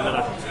så. Jag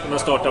menar, när man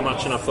startar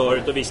matcherna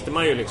förut, då visste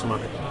man ju liksom att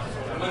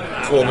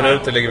 2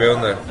 minuter ligger vi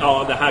under.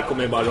 Ja, det här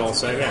kommer ju bara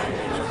rasa iväg.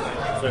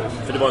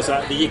 För det var så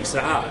här, det gick så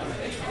här.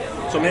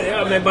 Som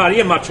med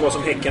varje match var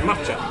som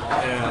Häcken-matchen.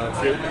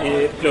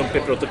 I plump i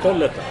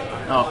protokollet.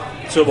 Ja.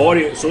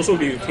 Så såg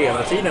det ut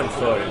hela tiden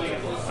förut.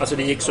 Alltså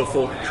det gick så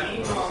fort.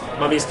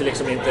 Man visste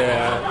liksom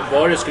inte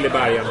var det skulle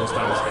bärga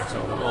någonstans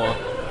liksom. Och,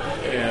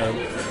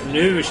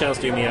 nu känns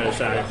det ju mer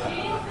så här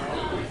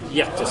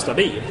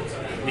jättestabilt.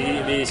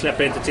 Vi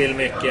släpper inte till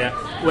mycket.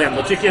 Och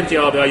ändå tycker inte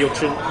jag att vi har gjort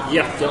så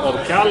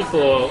jätteavkall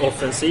på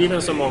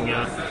offensiven som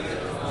många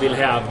vill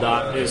hävda.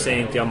 Nu säger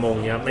inte jag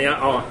många.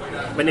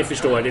 Men ni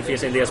förstår, det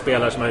finns en del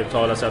spelare som har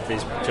uttalat sig att vi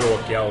är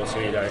tråkiga och så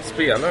vidare.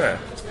 Spelare?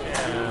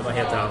 Vad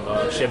heter han då?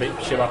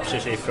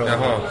 Shevapchichi från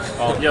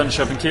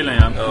Jönköping-killen,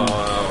 ja.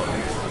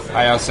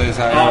 Ja, jag säger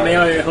så här. Ja, men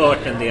jag har ju hört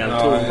en del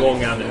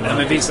tongångar nu. Ja,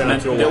 men visst,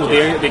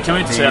 det kan man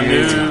ju inte säga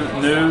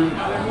nu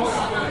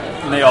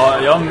när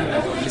jag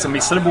liksom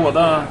missade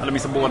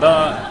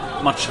båda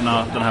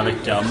matcherna den här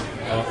veckan.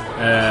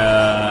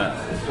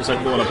 Och sett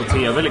båda på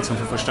TV liksom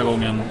för första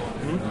gången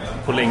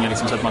på länge,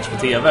 liksom sett match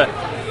på TV.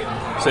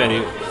 Så är det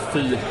ju,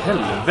 fy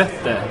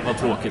helvete vad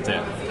tråkigt det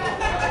är.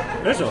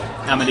 Är det så?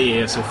 Ja, men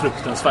det är så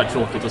fruktansvärt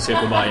tråkigt att se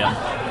på Bayern.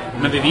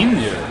 Men vi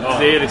vinner ju. Ja.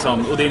 Det är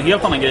liksom, och det är en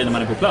helt annan grej när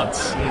man är på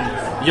plats.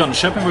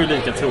 Jönköping var ju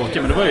lika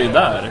tråkig, men det var ju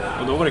där.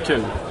 Och då var det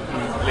kul.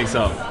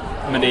 Liksom.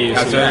 Men det är ju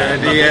så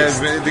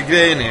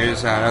grejen är ju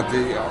så här att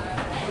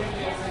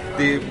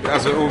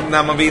alltså,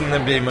 när man vinner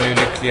blir man ju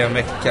lycklig en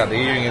vecka. Det är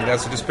ju inget,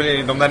 alltså,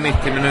 de där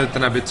 90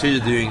 minuterna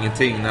betyder ju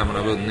ingenting när man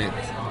har vunnit.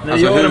 Nej,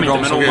 alltså, gör de inte,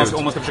 men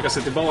om man ska försöka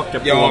se tillbaka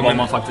på vad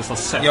man faktiskt har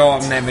sett. Ja,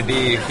 nej, men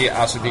det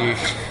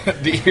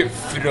är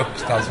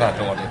fruktansvärt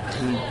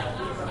dåligt.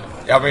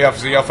 Ja, men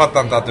jag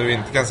fattar inte att du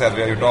inte kan säga att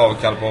vi har gjort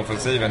avkall på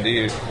offensiven. Det är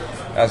ju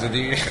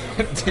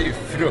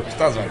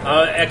fruktansvärt.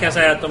 Ja, jag kan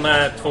säga att de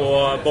här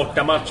 2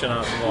 bortamatcherna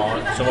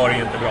så var det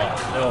ju inte bra.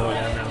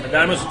 Men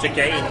däremot så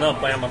tycker jag innan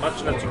på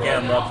hemmamatcherna tycker jag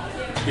ändå att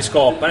vi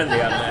skapar en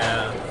del.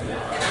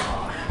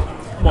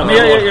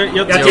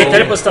 Jag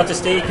tittade på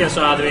statistiken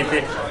så hade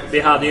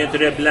vi hade ju inte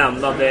det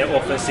bländande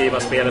offensiva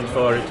spelet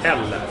förut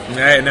heller.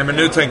 Nej, men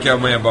nu tänker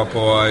jag mer bara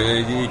på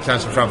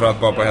kanske framförallt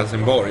bara på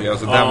Helsingborg.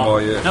 Alltså den var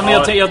ju. Nej,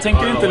 men jag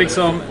tänker inte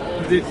liksom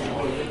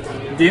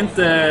det är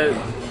inte.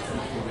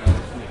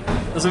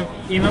 Alltså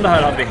innan det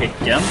här hade vi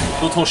Häcken.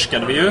 Då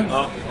torskade vi ju.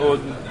 Ja. Och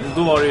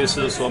då var det ju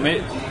så. Men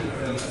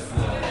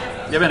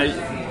jag vet inte.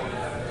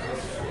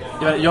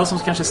 Jag som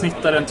kanske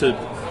snittar en typ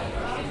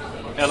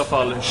i alla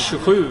fall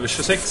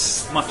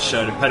 27-26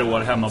 matcher per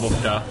år hemma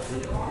borta,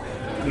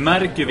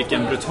 märker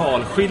vilken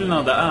brutal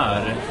skillnad det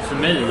är för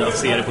mig att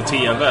se det på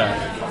TV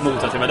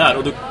mot att jag var där.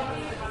 Och då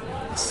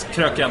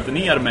krökar jag inte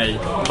ner mig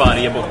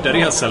varje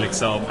bortaresa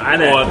liksom.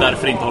 Nej. Och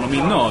därför inte har någon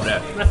minne av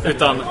det.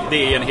 Utan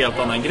det är en helt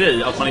annan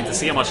grej. Att man inte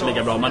ser matchen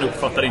lika bra. Man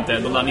uppfattar inte,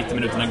 de där 90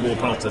 minuterna går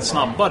på något sätt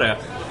snabbare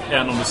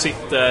än om du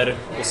sitter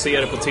och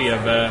ser det på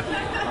tv,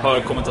 hör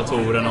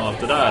kommentatorerna och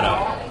allt det där.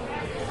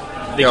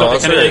 Det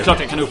är klart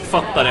jag kan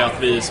uppfatta det att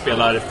vi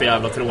spelar för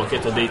jävla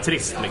tråkigt och det är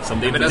trist liksom.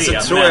 Det är men alltså,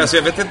 tror jag,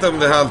 jag vet inte om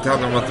det alltid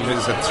handlar om att det blir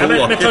så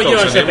tråkigt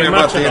men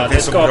ta också.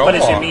 Det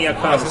skapades ju mer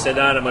chanser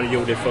där än vad det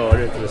gjorde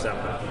förut till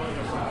exempel.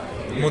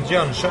 Mot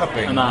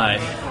Jönköping?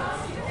 Nej.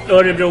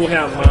 Örebro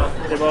hemma.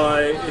 Det var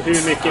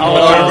hur mycket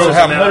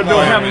Örebro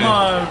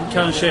hemma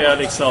kanske är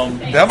liksom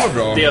det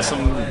var bra. Det som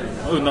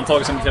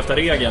undantag som bekräftar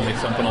regeln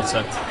liksom på något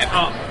sätt.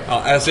 Ja,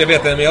 alltså jag vet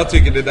inte, men jag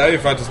tycker det där är ju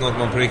faktiskt något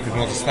man på riktigt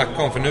måste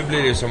snacka om. För nu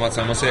blir det ju som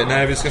att man säger,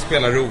 nej vi ska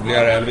spela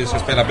roligare eller vi ska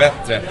spela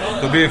bättre.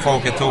 Då blir ju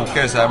folk ett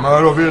tokare så här,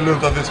 men då vill du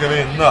inte att vi ska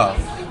vinna.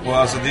 Och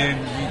alltså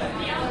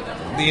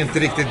det är inte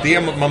riktigt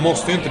det, man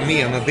måste ju inte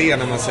mena det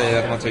när man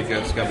säger att man tycker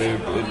att det ska bli,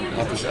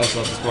 att det ska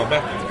vara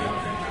bättre.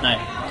 Nej.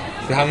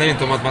 Det handlar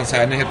inte om att man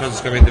säger, nej helt plötsligt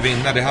ska vi inte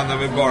vinna. Det handlar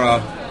väl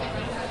bara,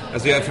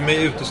 alltså för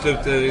mig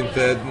utesluter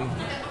inte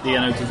det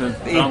ena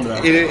utesluter andra.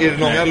 I det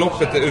långa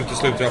loppet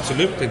utesluter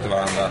absolut inte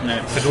varandra.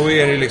 Nej. För då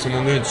är det liksom,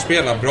 om du inte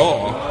spelar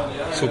bra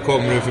så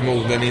kommer du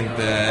förmodligen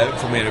inte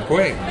få med dig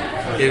poäng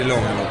i det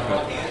långa loppet.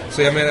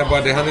 Så jag menar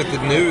bara, det handlar inte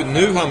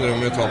nu handlar det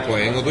om att ta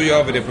poäng och då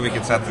gör vi det på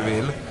vilket sätt vi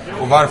vill.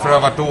 Och varför det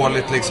har varit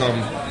dåligt liksom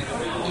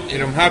i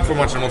de här två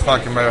matcherna mot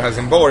Falkenberg och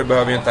Helsingborg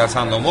behöver ju inte ens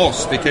handla om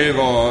oss. Det kan ju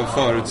vara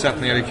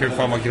förutsättningar, det kan ju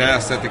vara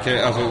gräset, det kan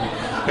ju, alltså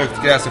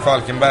högt gräs i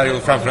Falkenberg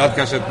och framförallt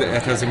kanske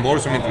ett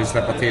Helsingborg som inte vill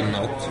släppa till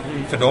något.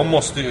 För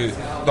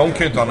de kan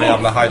ju inte ha någon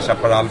jävla High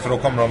Chaparral för då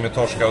kommer de ju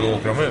torska och då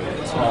åker de ut.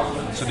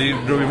 Så det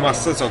beror ju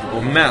massor saker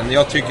på. Men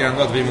jag tycker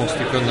ändå att vi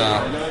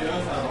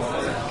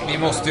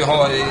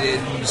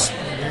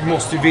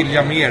måste ju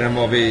vilja mer än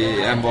vad vi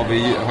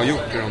har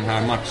gjort i de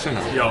här matcherna.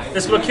 Ja.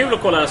 Det skulle vara kul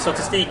att kolla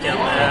statistiken,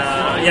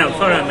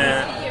 jämföra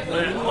med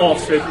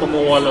avslut på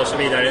mål och så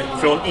vidare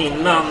från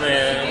innan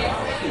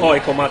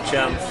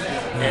AIK-matchen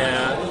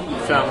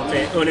fram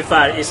till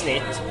ungefär i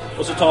snitt.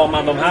 Och så tar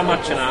man de här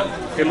matcherna,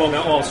 hur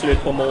många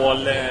avslut på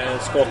mål,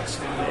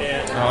 skott.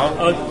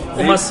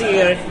 Och man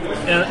ser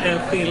en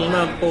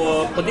skillnad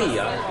på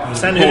det.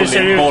 Sen hur det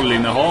ser ut.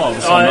 Bollinnehav,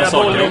 sådana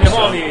saker bollinnehav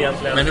också. Är ju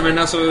egentligen. Men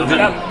alltså,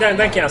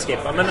 den kan jag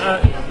skippa.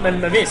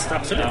 Men visst,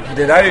 absolut.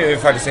 Det där är ju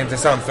faktiskt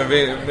intressant. För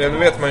nu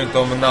vet man ju inte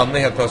om Nanne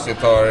helt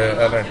plötsligt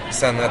eller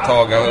sen ett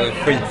tag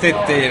har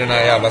skitit i den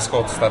här jävla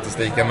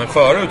skottstatistiken. Men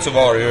förut så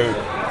var det ju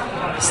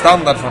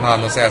standard från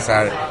han att säga så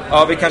här: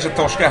 ja, vi kanske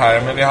torskar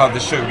här, men vi hade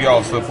 20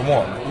 avslut på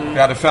mål.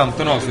 Vi hade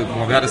 15 avslut på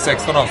mål, vi hade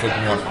 16 avslut på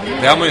mål.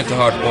 Det har man ju inte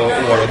hört på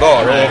år och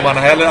dagar. Och man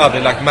har heller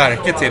aldrig lagt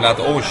märke till att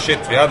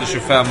vi hade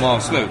 25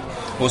 avslut.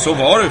 Och så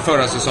var det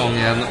förra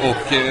säsongen.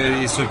 Och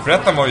i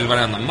Superettan var ju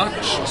varenda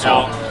match så.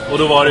 Ja, och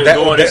då var det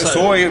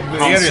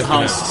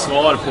hans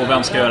svar på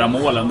vem ska göra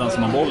målen, den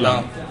som har bollen.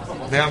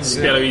 Ja. Det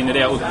spelar ju in i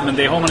det. Men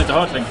det har man inte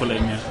hört länge på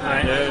länge.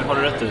 Nej, det har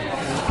du rätt i.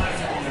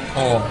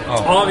 Ja.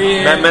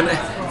 Men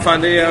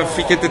fan, jag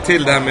fick inte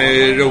till det här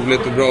med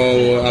roligt och bra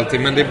och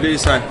allting. Men det blir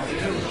så här.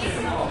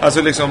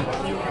 Alltså liksom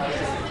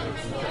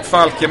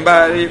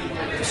Falkenberg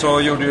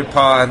så gjorde ju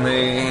en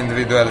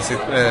individuell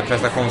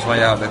prestation som var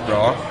jävligt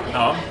bra.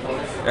 Ja.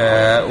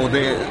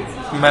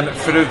 Men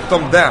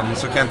förutom den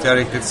så kan inte jag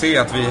riktigt se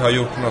att vi har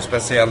gjort något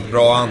speciellt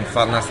bra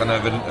anfall nästan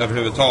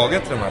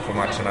överhuvudtaget i de här två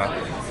matcherna.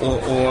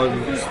 Och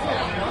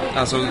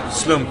alltså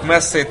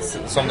slumpmässigt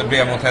som det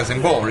blev mot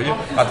Helsingborg,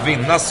 att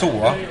vinna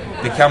så,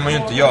 det kan man ju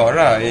inte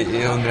göra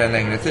under en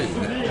längre tid.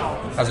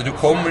 Alltså du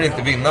kommer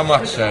inte vinna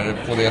matcher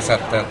på det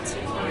sättet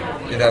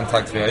i den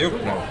takt vi har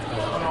gjort nu.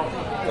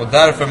 Och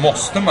därför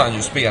måste man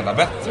ju spela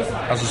bättre.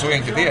 Alltså så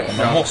enkelt är det.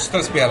 Man måste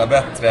spela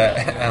bättre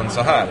än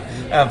så här.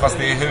 Även fast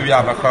det är hur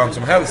jävla skönt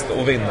som helst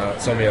att vinna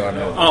som vi gör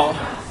nu. Ja.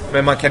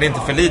 Men man kan inte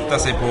förlita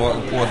sig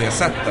på det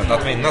sättet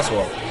att vinna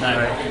så. Nej.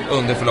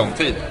 Under för lång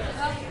tid.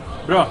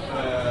 Bra.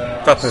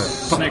 Fattar du?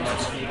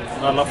 Snyggt.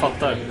 Alla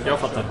fattar. Jag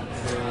fattar.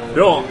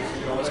 Bra.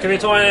 Ska vi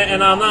ta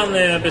en annan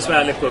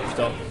besvärlig puck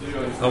då?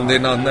 Om det är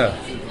Nanne.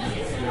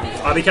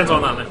 Ja, vi kan ta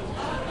Nanne.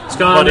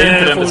 Var det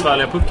inte den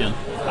besvärliga pucken?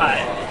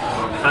 Nej.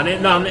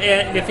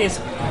 Det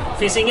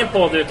finns ingen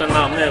podd utan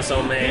Nanne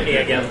som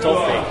egen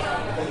topic.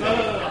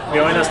 Vi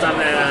har ju nästan...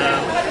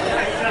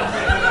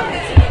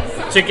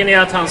 Tycker ni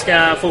att han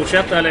ska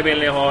fortsätta eller vill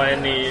ni ha en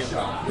ny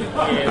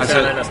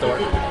tränare nästa år?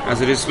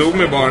 Alltså det slog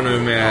mig bara nu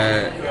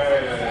med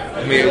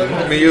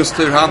just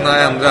hur han har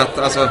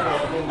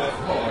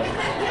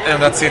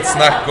ändrat sitt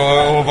snack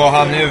och vad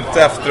han är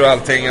ute efter och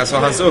allting. Alltså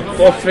hans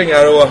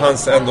uppoffringar och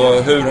hans ändå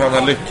hur han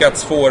har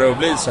lyckats få det att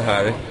bli så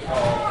här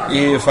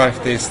är ju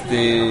faktiskt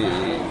det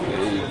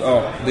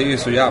är ju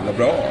så jävla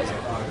bra alltså.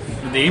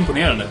 Det är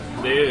imponerande.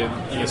 Det är ju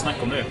inget snack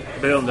om det.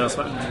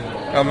 Beundransvärt.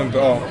 Ja men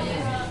ja.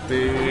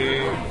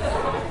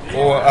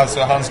 Och alltså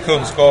hans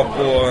kunskap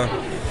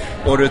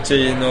och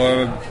rutin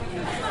och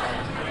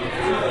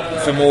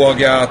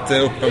förmåga att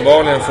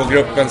uppenbarligen få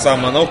gruppen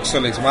samman också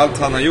liksom.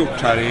 Allt han har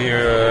gjort här är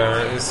ju,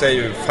 säger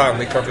ju fan,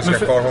 det är klart vi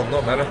ska kvar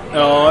honom, eller?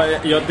 Ja,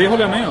 det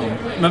håller jag med om.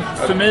 Men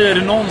för mig är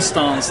det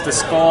någonstans det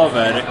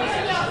skaver.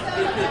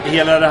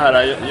 Hela det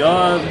här,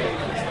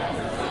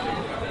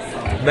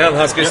 Men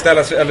han ska ju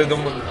ställa sig, eller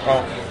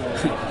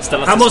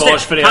ställa sig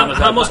svars för det.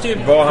 Han måste ju,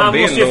 vad han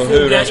vill och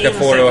hur han ska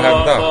få det att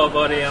hända.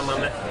 Vad det är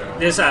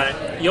det är så här,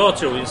 jag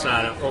tror ju så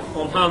här,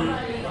 om han...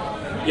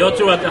 Jag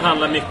tror att det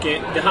handlar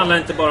mycket... Det handlar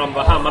inte bara om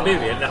vad Hammarby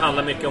vill. Det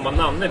handlar mycket om vad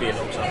Nanne vill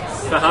också.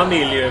 För han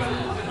vill ju...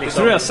 Det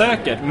tror jag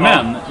säkert.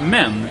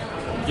 Men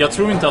jag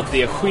tror inte att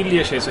det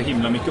skiljer sig så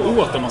himla mycket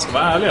åt, om man ska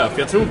vara ärliga. För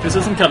jag tror,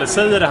 precis som Kalle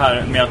säger det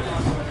här med att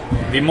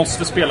vi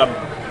måste spela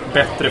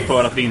bättre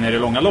för att vinna i det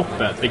långa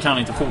loppet. Vi kan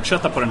inte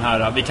fortsätta på den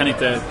här... Vi kan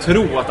inte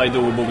tro att Aido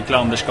och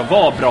Boviklander ska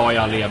vara bra i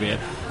all evighet.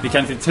 Vi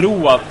kan inte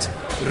tro att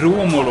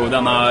Romolo,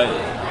 denna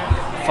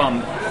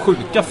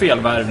sjuka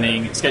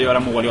felvärvning, ska göra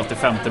mål i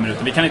 85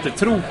 minuter. Vi kan inte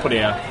tro på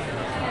det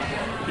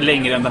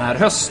längre än den här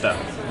hösten.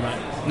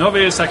 Nu har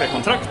vi ju säkrat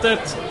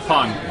kontraktet.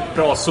 Pang,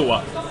 bra så.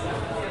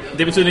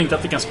 Det betyder inte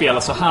att vi kan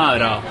spela så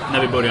här när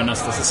vi börjar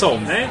nästa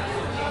säsong. Nej.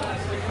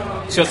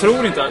 Så jag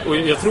tror inte, och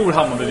jag tror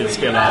Hammarby vill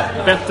spela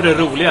bättre,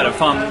 roligare.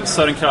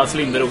 Sören Kravs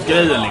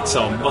Linderoth-grejen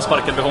liksom. Vad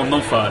sparkade vi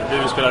honom för? Vi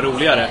vill spela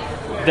roligare.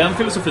 Den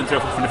filosofin tror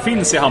jag fortfarande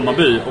finns i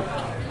Hammarby, och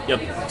jag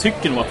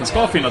tycker nog att den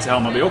ska finnas i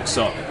Hammarby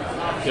också.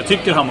 Jag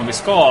tycker Hammarby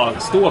ska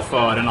stå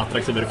för en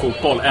attraktivare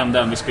fotboll än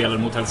den vi spelar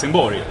mot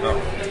Helsingborg.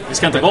 Vi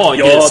ska inte vara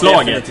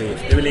grislaget.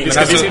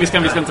 Vi ska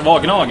inte vara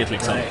Gnaget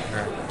liksom.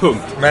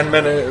 Punkt. Men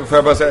får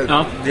jag bara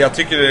säga, jag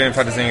tycker det är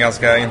faktiskt en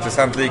ganska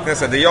intressant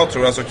liknelse. Det jag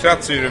tror, alltså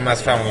Kratz är ju det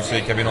mest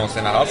framgångsrika vi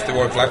någonsin har haft i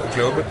vår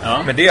klubb. Ja.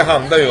 Men det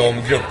handlar ju om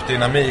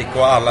gruppdynamik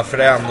och alla för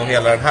en och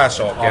hela den här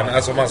saken. Ja.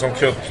 Alltså man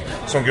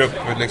som grupp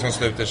liksom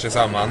sluter sig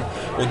samman.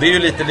 Och det är ju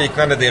lite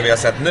liknande det vi har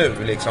sett nu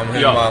liksom,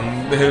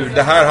 hur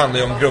det här handlar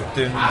ju om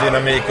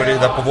gruppdynamik och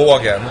rida på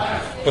vågen.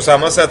 På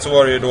samma sätt så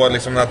var det ju då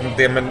liksom att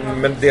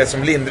det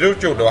som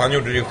Linderoth gjorde, och han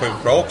gjorde det ju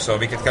sjukt bra också,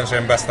 vilket kanske är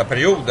den bästa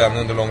perioden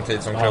under lång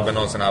tid som klubben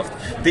någonsin haft.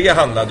 Det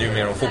handlade ju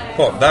mer om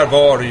fotboll. Där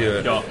var det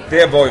ju,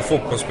 det var ju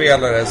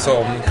fotbollsspelare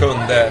som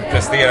kunde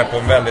prestera på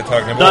en väldigt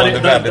hög nivå under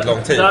väldigt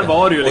lång tid. Där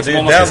var det ju liksom,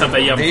 om man ska sätta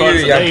i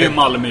jämförelse, det är ju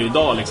Malmö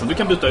idag liksom. Du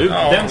kan byta ut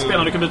den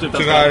spelaren, du kan byta ut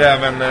den spelaren. Tyvärr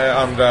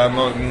även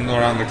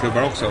några andra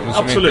klubbar också.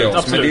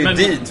 Absolut. Men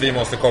det är dit vi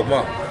måste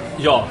komma.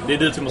 Ja, det är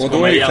dit vi måste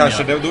komma.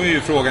 Och då är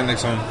ju frågan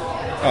liksom,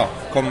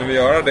 kommer vi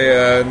göra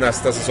det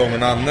nästa säsong med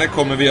Nanne?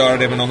 Kommer vi göra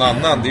det med någon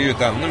annan? Det är ju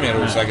ett ännu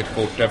mer osäkert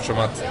kort, eftersom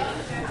att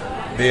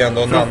det är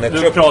ändå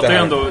Nanne-trupp. Du pratar ju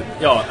ändå,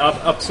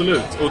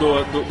 absolut. Och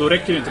då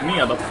räcker det inte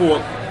med att få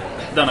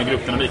denna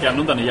gruppdynamik, även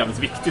om den är jävligt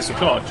viktig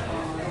såklart.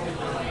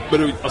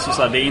 Alltså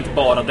så här, det är inte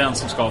bara den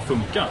som ska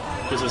funka,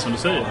 precis som du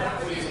säger.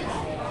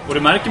 Och det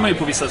märker man ju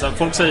på vissa, så här,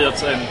 folk säger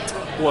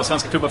att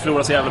svenska klubbar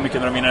förlorar så jävla mycket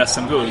när de vinner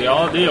SM-guld.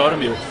 Ja, det gör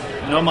de ju.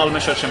 Nu har Malmö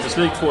kört Champions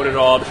League 2 i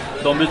rad.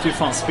 De byter ju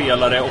fan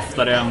spelare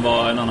oftare än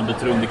vad en annan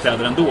byter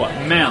underkläder ändå.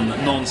 Men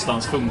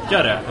någonstans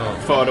funkar det.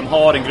 För de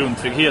har en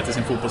grundtrygghet i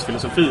sin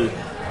fotbollsfilosofi.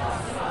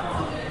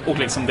 Och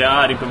liksom det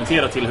är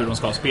implementerat till hur de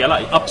ska spela.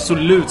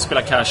 Absolut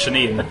spela cashen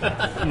in.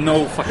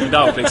 No fucking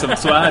doubt liksom.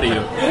 Så är det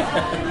ju.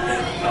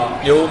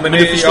 Jo, men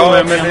du förstår vad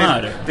jag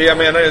menar. Det jag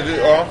menar är,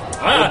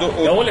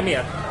 jag håller med.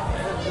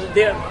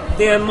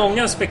 Det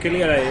många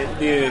spekulerar i,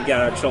 det är ju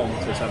Gerhardsson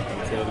till exempel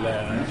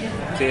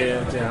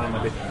till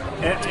Hammarby.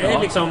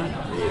 Liksom,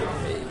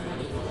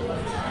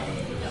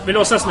 vi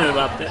låtsas nu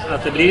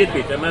att det blir ett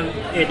byte, men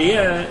är det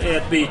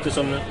ett byte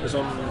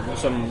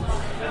som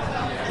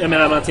jag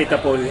menar, man tittar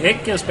på hur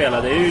Häcken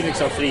spelar, det är ju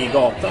liksom fri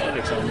gata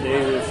liksom. Det är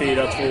ju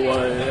 4-2,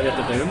 jag vet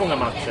inte hur många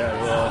matcher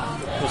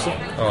och så.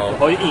 Det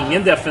har ju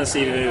ingen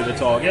defensiv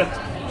överhuvudtaget,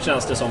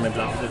 känns det som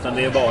ibland, utan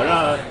det är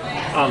bara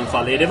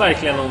anfall. Är det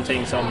verkligen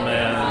någonting som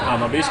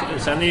Hammarby?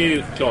 Sen är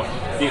ju klart,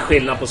 det är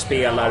skillnad på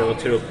spelare och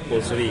trupp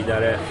och så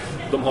vidare.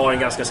 De har en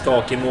ganska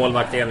skakig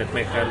målvakt enligt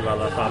mig själv i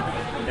alla fall.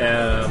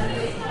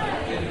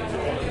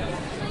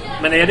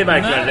 Men är det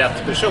verkligen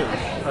rätt person?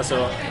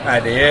 Alltså...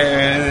 Nej,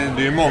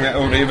 det är många,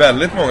 och det är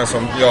väldigt många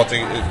som jag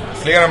tycker,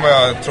 fler än vad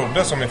jag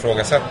trodde, som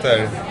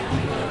ifrågasätter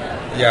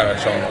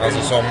Gerhardsson,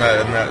 alltså som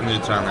ny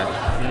tränare.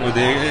 Och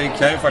det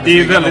kan ju faktiskt,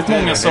 det är väldigt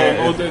många som,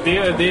 och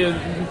det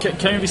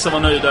kan ju vissa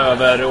vara nöjda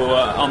över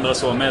och andra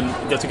så, men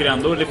jag tycker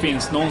ändå det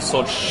finns någon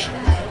sorts,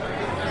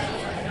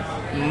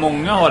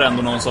 många har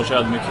ändå någon sorts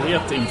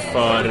ödmjukhet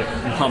inför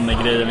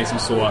Hanne-grejen liksom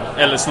så,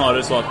 eller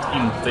snarare så att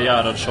inte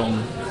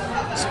Gerhardsson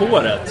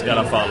spåret i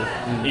alla fall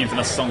inför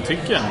nästa säsong,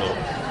 tycker jag ändå.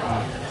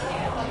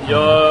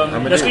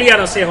 Jag skulle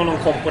gärna se honom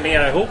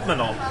komponera ihop med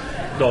någon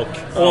dock.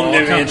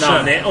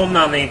 Om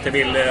Nanne inte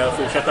vill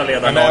fortsätta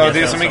leda laget.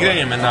 Det som är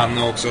grejen med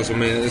Nanne också,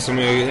 som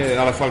är i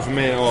alla fall för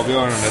mig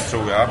avgörande,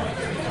 tror jag,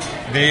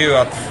 det är ju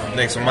att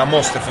liksom, man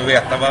måste få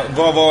veta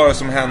vad var det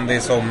som hände i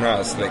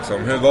somras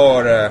liksom. Hur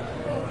var det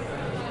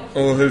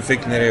och hur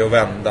fick ni det att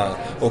vända?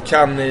 Och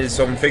kan ni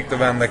som fick det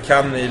att vända,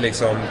 kan ni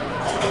liksom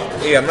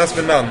enas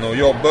med Nanne och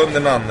jobba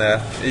under Nanne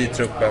i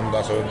truppen,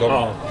 alltså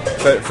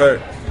för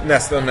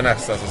under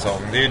nästa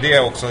säsong. Det är ju det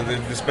också,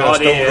 det spelar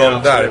stor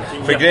roll där.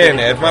 För grejen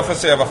är att man får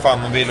säga vad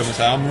fan man vill och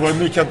säga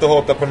ni kan inte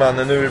hata på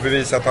Nanne, nu är det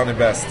bevisat att han är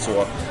bäst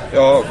så.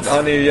 Ja,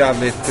 han är ju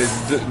jävligt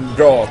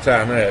bra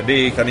tränare,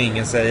 det kan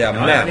ingen säga.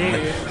 Men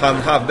han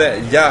hade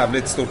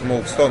jävligt stort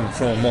motstånd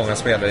från många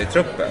spelare i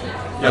truppen.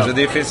 Alltså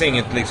det finns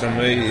inget liksom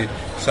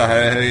så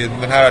här,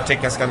 den här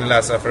artikeln ska ni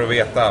läsa för att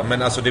veta.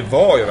 Men alltså det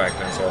var ju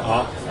verkligen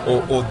så.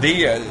 Och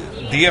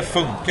det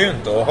funkar ju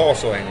inte att ha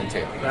så en gång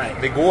till. Nej.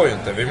 Det går ju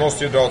inte. Vi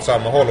måste ju dra åt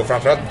samma håll. Och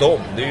framförallt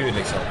det är ju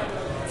liksom...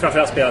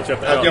 Framförallt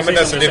spelartruppen. Ja, men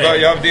alltså, det är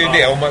ju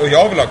det. Och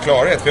jag vill ha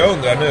klarhet. För jag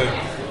undrar nu...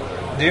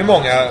 Det är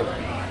ju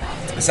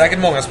säkert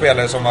många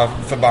spelare som var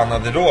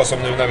förbannade då. Som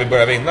nu när vi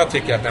börjar vinna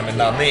tycker att nej, men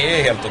Nanne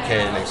är helt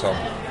okej liksom.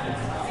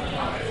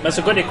 Men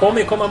så det kommer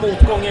ju komma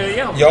motgångar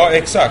igen. Ja,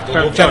 exakt. Och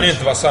då kan det ju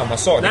inte vara samma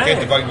sak. Nej. Det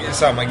kan inte vara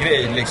samma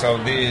grej liksom.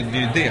 Det är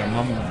ju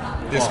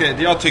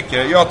det.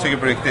 Jag tycker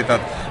på riktigt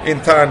att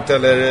internt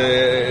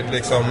eller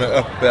liksom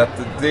öppet,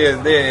 det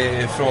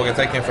är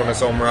frågetecken från en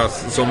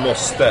somras som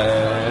måste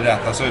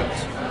rätas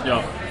ut.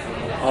 Ja.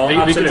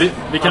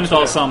 Vi kan inte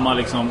ha samma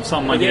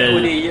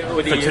grej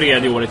för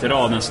tredje året i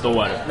rad nästa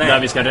år. Nej. Där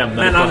vi ska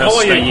rädda det på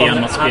hösten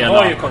genom att spela. Han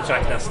har ju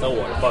kontrakt nästa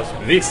år.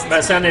 Visst.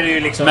 Men sen är det ju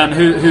liksom... Men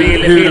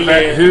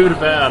hur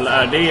väl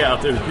är det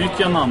att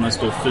utnyttja Nannes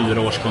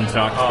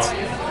 4-årskontrakt?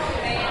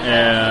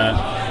 Ja.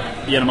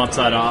 Genom att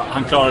så här,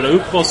 han klarade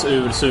upp oss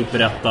ur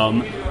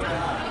Superettan.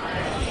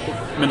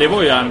 Men det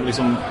var ju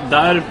liksom...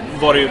 Där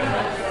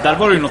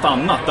var det ju något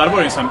annat. Där var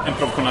det ju en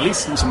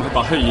professionalism som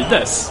bara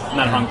höjdes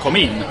när han kom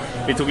in.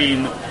 Vi tog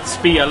in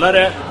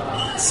spelare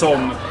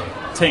som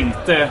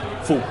tänkte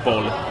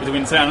fotboll. Vi tog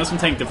in tränare som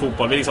tänkte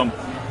fotboll. Vi liksom,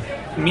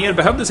 mer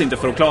behövdes inte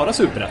för att klara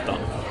Superettan.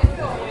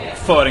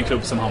 För en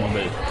klubb som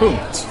Hammarby.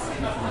 Punkt.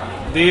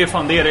 Det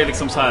är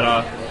liksom så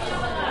här...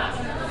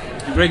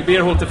 Greg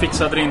Berhalter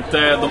fixade det inte.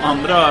 De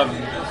andra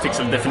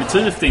fixade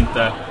definitivt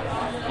inte.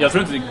 Jag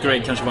tror inte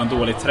Greg kanske var en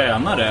dålig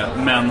tränare,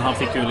 men han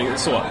fick ju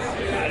så.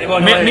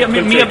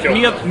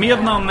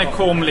 Med Nanne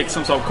kom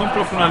liksom så, kom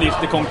professionalism,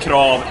 det kom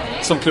krav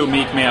som klubben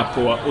gick med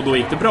på och då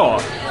gick det bra.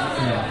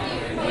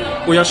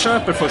 Och jag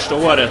köper första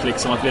året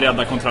liksom att vi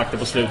räddar kontraktet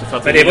på slutet för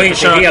att men det var inte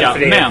försöka.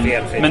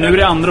 Helt men nu är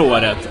det andra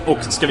året och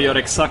ska vi göra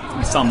exakt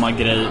samma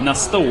grej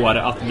nästa år,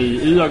 att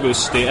vi i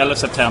augusti eller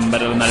september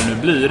eller när det nu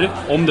blir,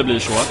 om det blir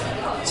så,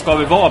 ska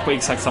vi vara på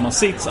exakt samma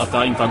sits, att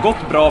det inte har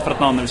gått bra för att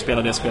Nanne vill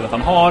spela det spelet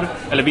han har,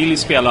 eller vill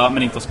spela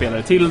men inte spela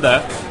det till det,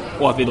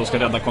 och att vi då ska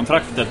rädda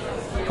kontraktet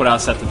på det här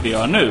sättet vi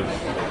gör nu.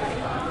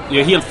 Jag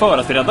är helt för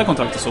att vi räddar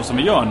kontraktet så som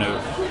vi gör nu,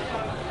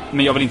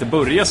 men jag vill inte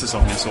börja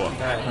säsongen så.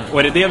 Och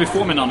är det vi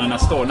får med Nanne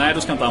nästa år? Nej,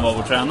 då ska inte han vara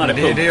vår tränare.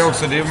 Det är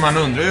också det man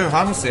undrar hur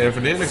han ser det,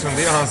 för det är liksom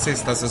det är hans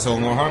sista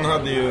säsong och han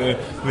hade ju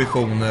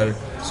visioner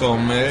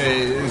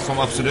som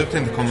absolut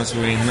inte kommer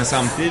slå in, men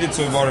samtidigt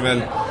så var det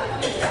väl,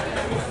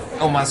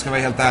 om man ska vara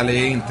helt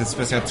ärlig, inte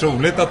speciellt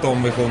troligt att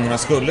de visionerna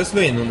skulle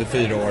slå in under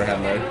 4 år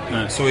heller.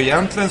 Nej. Så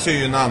egentligen så är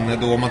ju Nanne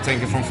då, om man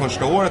tänker från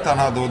första året han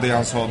hade och det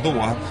han sa då,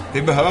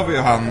 det behöver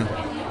ju han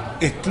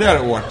ytterligare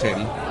år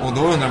till. Och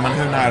då undrar man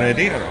hur nära är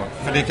det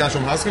då? För det kanske,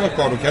 om han ska vara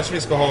kvar, då kanske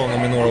vi ska ha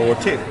honom i några år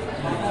till.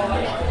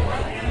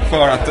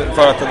 För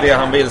att det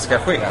han vill ska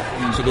ske.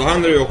 Så då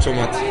handlar det ju också om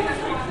att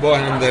vad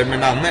händer med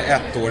Nanne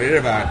 1 år? Är det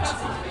värt?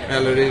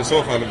 Eller i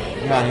så fall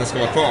Nanne ska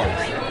vara kvar?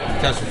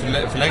 Kanske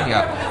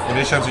förlänga. Och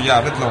det känns ju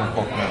jävligt långt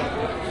bort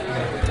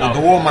nu. Och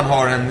då om man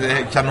har en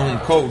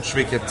kanoncoach,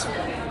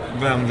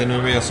 vem det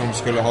nu är som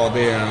skulle ha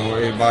det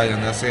och i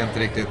Bayern, jag ser inte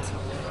riktigt.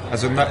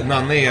 Alltså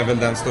Nanne är väl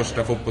den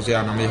största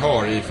fotbollshjärnan vi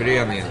har i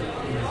föreningen.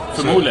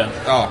 Förmodligen.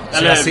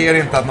 Så jag ser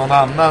inte att någon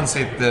annan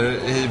sitter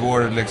i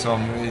vår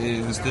liksom,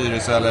 i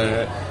styrelse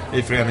eller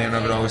i föreningen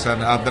överlag och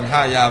sen att den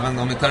här jäveln,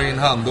 om vi tar in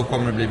han, då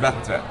kommer det bli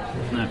bättre.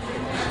 Nej.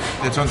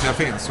 Det tror inte jag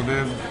finns. Så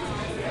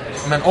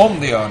men om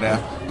det gör det,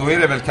 då är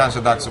det väl kanske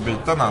dags att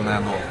byta Nanne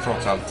ändå,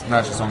 trots allt,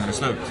 när säsongen är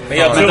slut. Men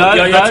jag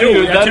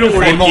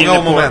tror det är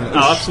många moment.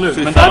 Ja, absolut.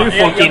 Men där är ju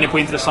folk inne på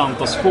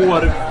intressanta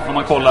spår. Om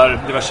man kollar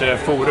diverse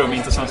forum,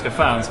 inte svenska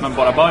fans, men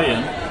bara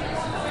Bayern.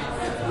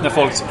 När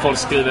folk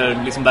skriver,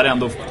 liksom, där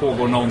ändå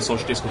pågår någon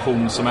sorts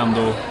diskussion som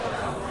ändå,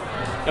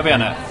 jag vet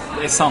inte,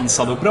 är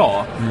sansad och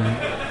bra.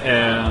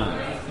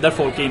 Där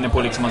folk är inne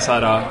på liksom en så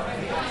här...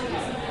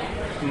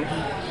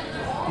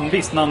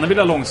 Visst, Nanne vill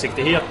ha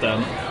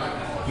långsiktigheten.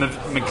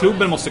 Men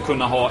klubben måste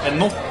kunna ha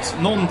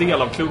någon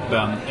del av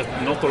klubben,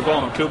 något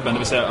organ av klubben, det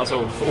vill säga, alltså,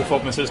 och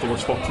förhoppningsvis då vårt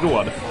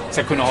sportråd,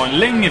 ska kunna ha en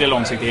längre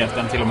långsiktighet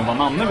än till och med vad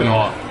Nanne vill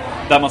ha.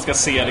 Där man ska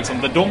se,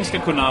 liksom, där de ska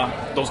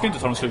inte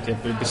ta de slutliga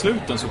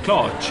besluten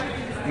såklart.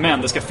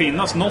 Men det ska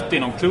finnas något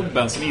inom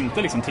klubben som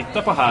inte liksom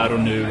tittar på här och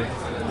nu,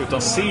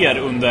 utan ser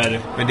under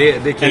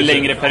en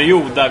längre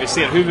period där vi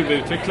ser hur vill vi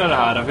utveckla det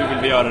här, hur vill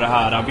vi göra det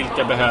här,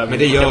 vilka behöver, men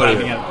det gör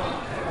det.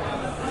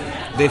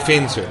 Det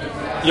finns ju.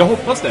 Jag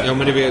hoppas det. Ja,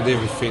 men det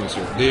finns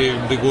ju.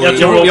 Det går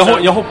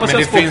jag hoppas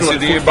att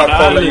sportrådet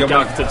är lika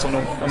aktivt som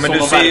de. Men du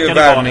ser ju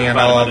värvningen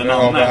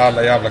av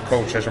alla jävla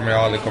coacher som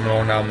jag aldrig kommer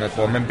ihåg namnet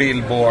på. Men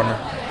Billborn,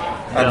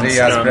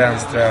 Andreas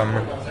Brännström,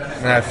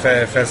 den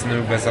här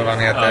Fesnubes eller vad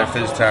han heter,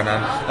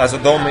 fystränaren. Alltså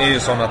de är ju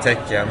sådana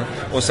tecken.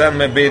 Och sen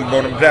med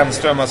Billborn,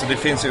 Brännström, alltså det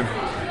finns ju...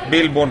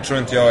 Billborn tror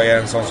inte jag är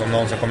en sån som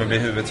någon som kommer bli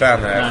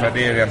huvudtränare. För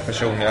det är rent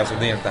personligt, alltså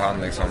det är inte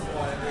han liksom.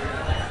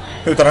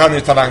 Utan han är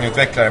ju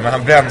talangutvecklare. Men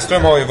han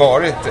Brännström har ju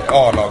varit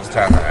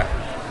A-lagstränare.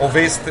 Och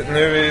visst,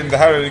 nu, det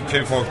här kan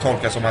ju folk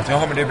tolka som att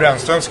men det är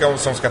Brännström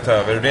som ska ta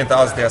över. Och det är inte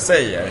alls det jag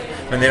säger.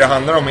 Men det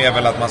handlar om är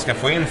väl att man ska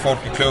få in folk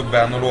i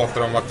klubben och låta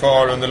dem vara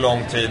kvar under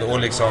lång tid. Och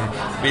liksom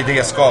vid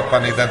det skapa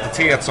en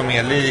identitet som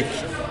är lik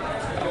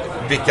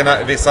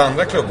vissa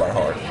andra klubbar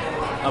har.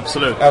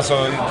 Absolut.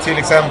 Alltså till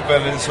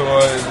exempel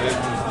så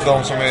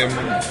de som är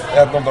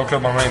en av de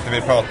klubbarna man inte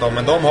vill prata om,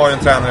 men de har ju en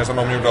tränare som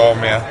de gjorde av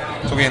med,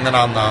 tog in en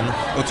annan,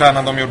 och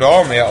tränaren de gjorde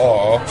av med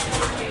AA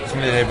som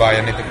lirar i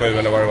Bayern 97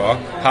 eller vad det var,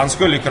 han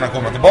skulle ju kunna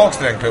komma tillbaka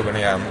till den klubben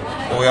igen,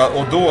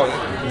 och då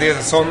det är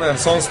en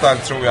sån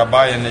stark tror jag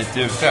Bayern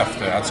lite ute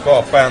efter, att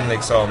skapa en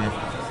liksom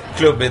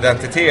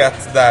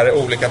klubbidentitet där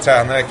olika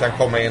tränare kan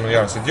komma in och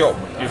göra sitt jobb.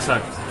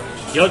 Exakt.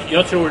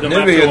 Jag tror de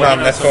nu är ju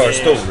namnet för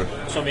stor.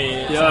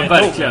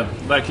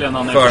 Verkligen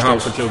han är för stor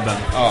för klubben.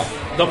 Ja.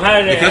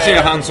 Det kanske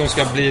är han som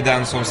ska bli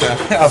den som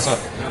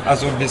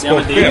alltså bli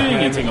sportchef. Men det är ju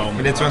ingenting om.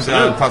 Men det tror inte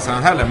jag passar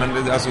han heller.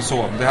 Men alltså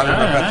så, det hade varit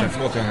bättre.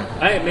 Förlåt,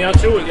 nej, men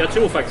jag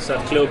tror faktiskt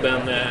att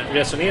klubben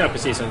resonerar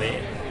precis som ni.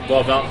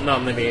 Vad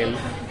namnen vill,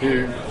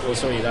 hur och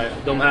så vidare.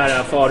 De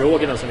här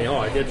farhågorna som ni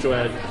har, det tror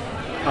jag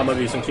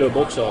Hammarby som klubb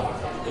också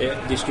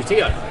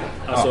diskuterar.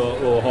 Alltså,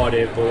 och har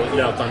det på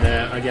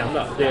löpande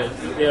agenda. Det är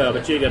jag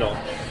övertygad om.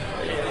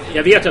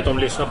 Jag vet ju att de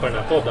lyssnar på den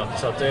här podden,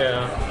 så att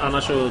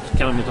annars så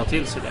kan de ju ta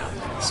till sig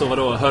det. Så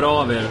vadå,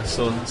 hör av er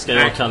så ska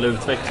jag kalla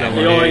utveckla.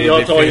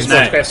 Jag tar ju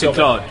sportchef.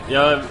 Såklart,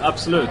 ja,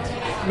 absolut.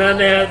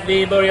 Men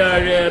vi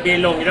börjar bli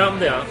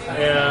långrandiga.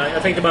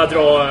 Jag tänkte bara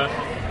dra...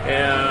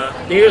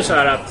 det är ju så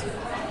här att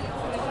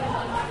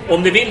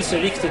om det vill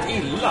sig riktigt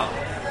illa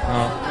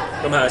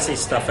de här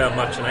sista 5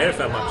 matcherna, är det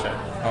 5 matcher?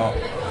 Ja.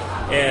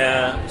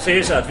 Så är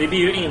det så att vi blir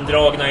ju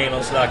indragna i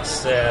någon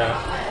slags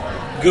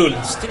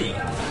guldstrid.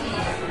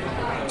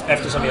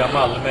 Eftersom vi har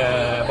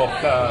Malmö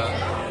borta.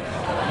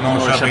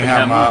 Norrköping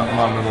hemma,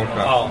 Malmö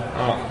borta. Ja.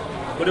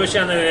 Och då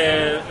känner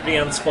vi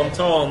rent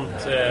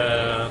spontant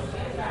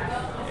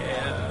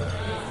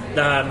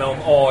det här med om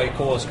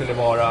AIK skulle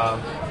vara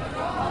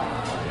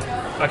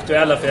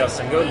aktuella för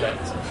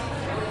SM-guldet.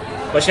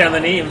 Vad känner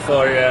ni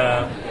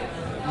inför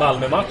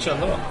Malmö-matchen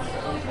då?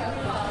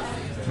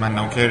 Men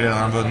de kan ju redan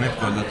ha vunnit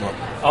guldet då.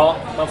 Ja,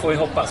 man får ju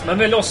hoppas. Men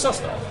vi låtsas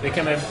då. Vi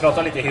kan väl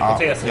prata lite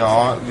hypoteser.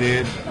 Ja,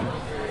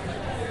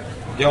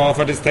 jag har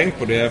faktiskt tänkt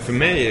på det. För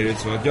mig är det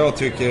så att jag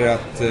tycker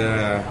att...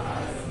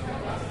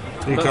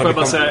 Får jag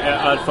bara säga,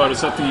 är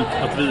förutsättningen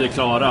att vi är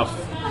klara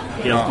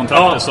helt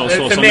kontraktet så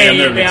för som mig, det är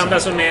nu? Det liksom. enda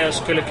som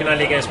skulle kunna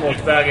ligga i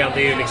smolkvägen,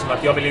 det är ju liksom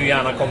att jag vill ju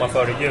gärna komma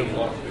före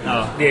Djurgården.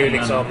 Ja, det är ju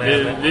liksom...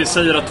 Vi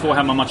säger att 2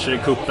 hemmamatcher i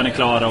kuppen är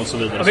klara och så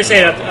vidare. Ja, vi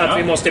säger att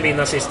vi måste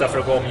vinna sista för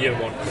att gå om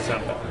Djurgården till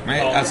exempel.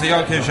 Men alltså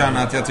jag kan ju känna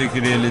att jag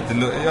tycker det är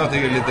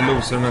lite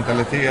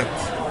loser-mentalitet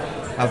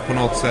att på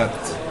något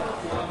sätt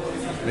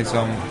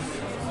liksom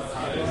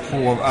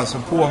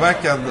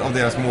påverkad av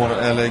deras mål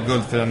eller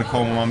guldfirande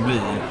kommer man bli.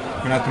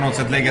 Men att på något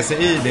sätt lägga sig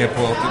i det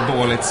på ett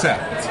dåligt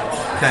sätt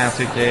kan jag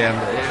tycka är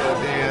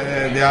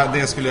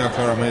det skulle jag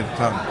klara mig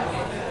utan.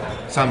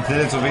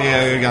 Samtidigt så är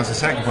jag ju ganska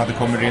säker på att det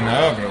kommer rinna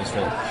över hos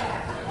folk.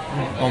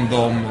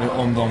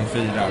 Om de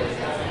firar.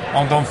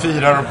 Om de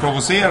firar och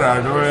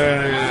provocerar, då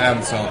är det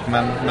en sak.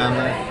 Men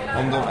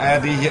om de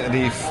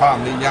det är fan,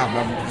 det är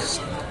jävla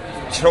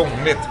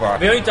krångligt bara.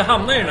 Vi har ju inte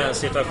hamnat i den här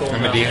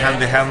situationen. Men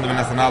det händer väl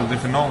nästan aldrig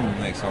för någon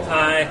liksom.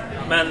 Nej,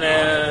 men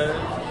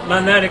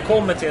när det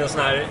kommer till en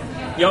sån här...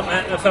 Ja,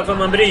 för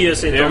man bryr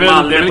sig inte om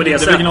Malmö på det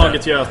sättet. Det är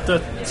Gnaget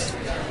Götet.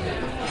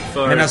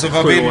 Men alltså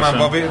vad vill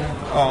man?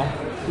 Ja.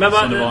 Men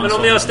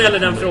om jag ställer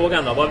den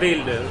frågan då, vad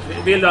vill du?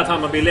 Vill du att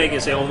Hammarby lägger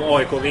sig om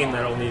AIK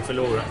vinner om vi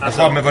förlorar?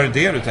 Alltså, men var det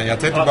du tänkte? Jag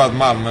tänkte bara att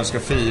Malmö ska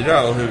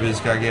fira och hur vi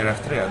ska agera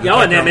efter det.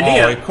 Ja, nej, men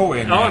det... AIK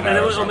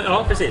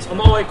ja, precis.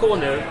 Om AIK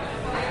nu,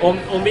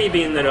 om vi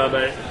vinner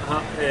över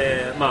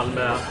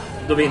Malmö,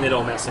 då vinner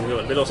de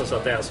SM-guld. Vi låtsas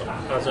att det är så.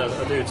 Alltså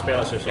att det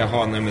utspelar sig så.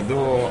 Jaha, nej men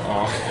då...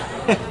 Ja.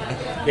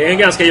 Det är en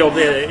ganska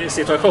jobbig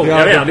situation,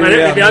 jag vet.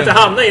 Men vi har inte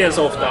hamnat i den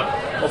så ofta.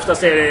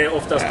 Oftast är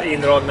det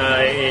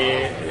indragna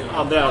i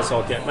andra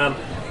saker.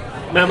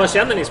 Men vad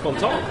känner ni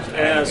spontant?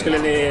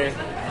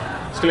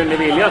 Skulle ni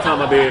vilja att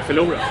Hammarby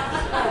förlorar?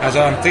 Alltså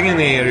antingen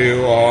är det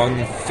ju att ha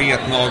en fet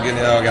nagel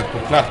i ögat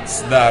på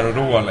plats där och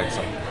då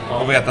liksom.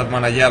 Och veta att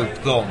man har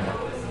hjälpt dem.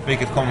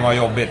 Vilket kommer vara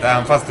jobbigt.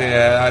 Även fast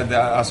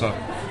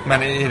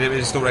men i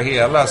det stora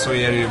hela så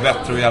är det ju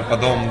bättre att hjälpa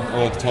dem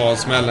och ta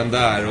smällen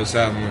där och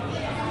sen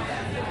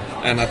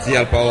än att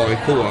hjälpa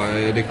AIK.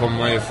 Det kommer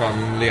man ju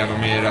fan leva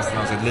med i resten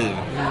av sitt liv.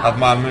 Att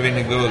Malmö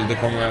vinner guld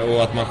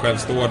och att man själv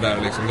står där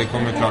liksom, det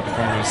kommer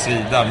att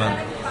svida, men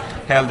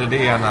hellre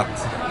det än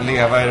att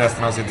leva i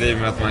resten av sitt liv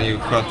med att man ju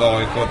sköt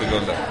AIK till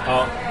guldet.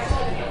 Ja,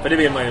 för det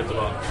vill man ju inte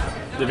vara.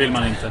 det vill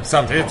man inte.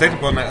 Samtidigt tänkte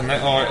på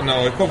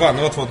när AIK vann,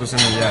 det var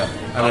 2009,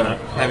 eller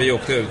när vi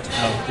åkte ut.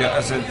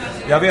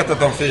 Jag vet att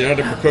de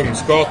firade på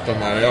Kungsgatan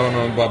där. Jag har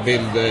nog bara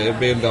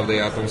bild av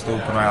det, att de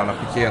stod på några jävla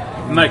piket.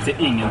 Märkte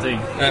ingenting.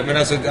 Men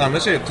alltså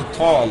annars är det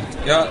totalt,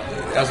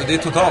 det är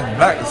totalt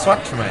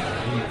svart för mig.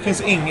 Det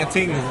finns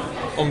ingenting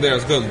om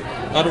deras guld.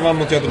 Ja, de vann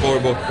mot Göteborg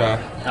borta.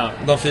 Ja.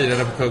 De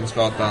firade på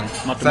Kungsgatan.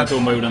 Martin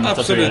Matumba gjorde en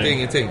absolut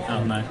ingenting. Ja,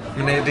 nej.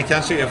 Men det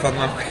kanske är för att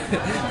man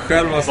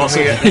själv var så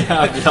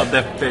jävla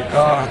deppig.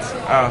 Ja,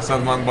 så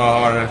att man bara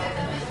har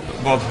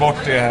valt bort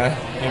det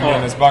i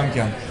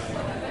minnesbanken.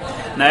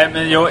 Nej,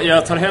 men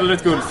jag tar hellre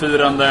ett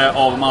guldfirande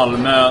av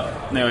Malmö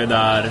när jag är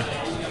där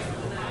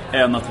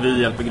än att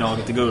vi hjälper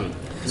Gnaget till guld.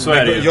 Så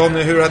är det ju.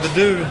 Johnny, hur hade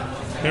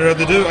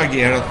du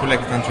agerat på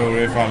läktaren, tror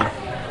du, ifall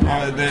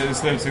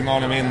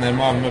slutsignalen vinner,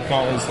 Malmö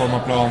stormar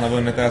plan, har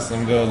vunnit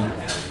SM-guld,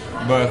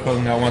 börjar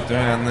sjunga om att du är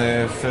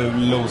en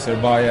ful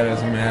loser-bajare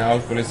som är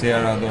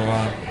alkoholiserad och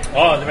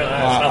du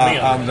menar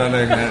andra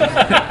lögner.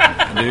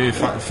 Det är ju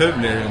ful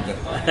är det ju inte.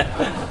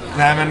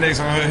 Nej, men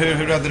liksom,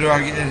 hur hade du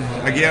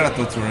agerat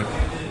då, tror du?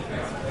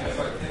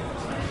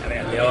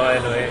 Jag har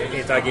nog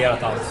inte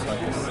agerat alls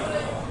faktiskt.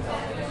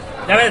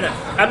 Jag vet inte.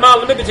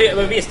 Malmö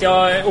betyder, visst,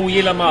 jag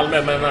ogillar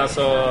Malmö, men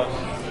alltså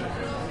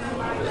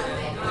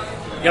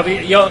jag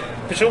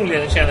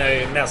personligen känner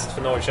ju mest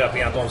för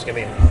Norrköping att de ska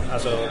vinna.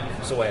 Alltså,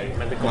 så är det.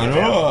 Men det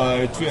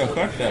kommer inte.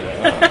 Tvestjärt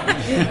eller?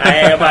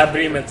 Nej, jag bara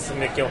bryr mig inte så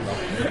mycket om dem.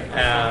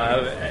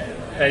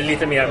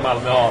 Lite mer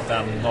Malmö-hat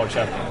än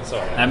Norrköping. Så.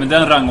 Nej, men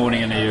den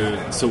rangordningen är ju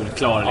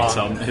solklar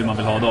liksom, hur man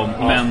vill ha dem.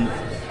 Ja.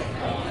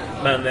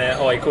 Men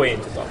AIK är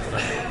inte toppen.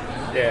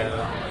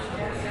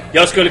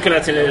 Jag skulle kunna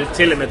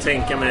till och med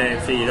tänka mig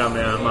 4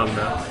 med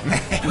Malmö.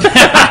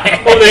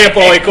 Om det är på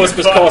AIKs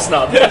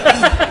bekostnad.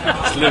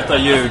 Sluta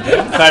ljug.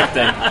 Skärp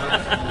dig.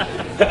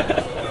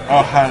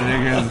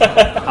 Herregud.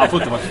 Han får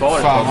inte vara kvar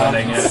i podden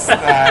längre. Det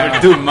är det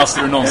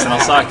dummaste du någonsin har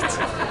sagt.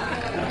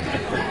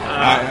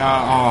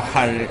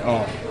 Herregud.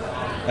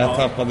 Jag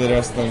tappade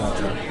rösten.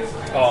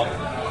 Ja.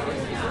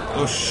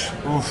 Usch.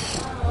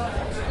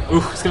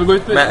 Ska vi gå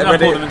ut med men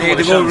det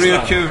vore ju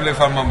kul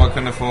ifall man bara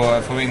kunde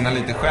få vinna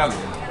lite själv.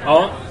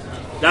 Ja.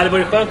 Det hade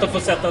varit skönt att få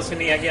sätta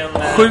sin egen...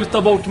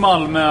 Skjuta bort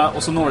Malmö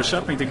och så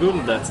Norrköping till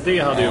guldet. Det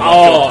hade ju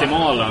varit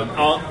optimala.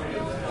 Ja,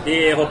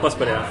 vi hoppas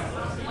på det.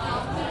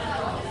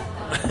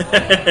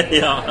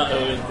 Ja,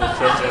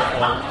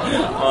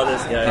 det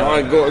ska jag. Ja,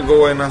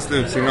 gå innan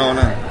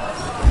slutsignalen.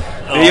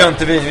 Ja. Det gör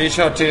inte vi. Vi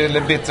kör till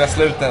det bittra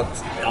slutet.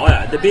 Ja,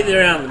 det blir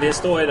det än. Vi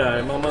står ju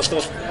där.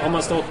 Har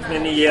man stått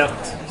med 9-1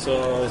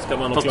 så ska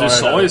man nog klara det.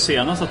 Fast du sa ju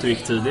senast att du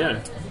gick tidigare.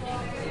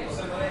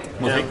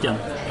 Mot Häcken.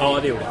 Ja,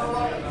 det gjorde jag.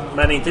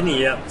 Men inte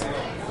 9-1.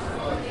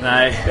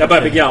 Nej. Jag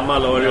börjar bli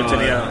gammal och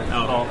rutinerad.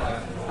 Ja.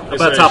 Jag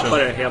börjar tappa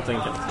det helt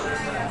enkelt.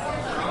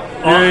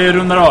 Vi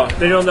rundar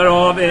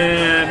av.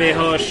 Vi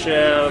hörs,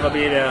 vad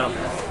blir det?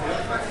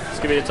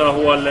 Ska vi ta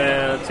hål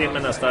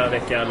timmen nästa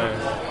vecka eller?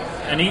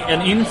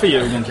 En inför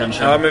Djurgården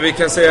kanske? Ja, men vi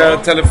kan säga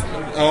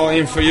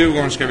inför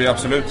Djurgården ska vi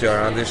absolut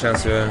göra. Det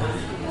känns ju...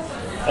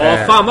 Ja,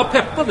 fan vad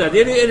peppade.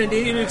 Det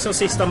är ju liksom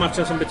sista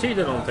matchen som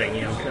betyder någonting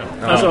egentligen.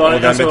 Ja,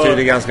 och den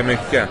betyder ganska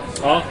mycket.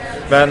 Ja.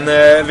 Men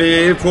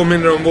vi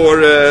påminner om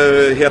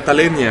vår heta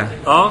linje.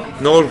 Ja.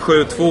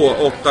 072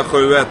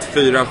 871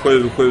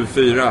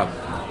 4774.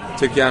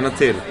 Tyck gärna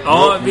till.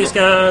 Ja, vi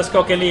ska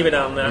skaka liv i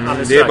den alldeles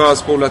strax. Det är bara att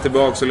spola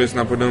tillbaka och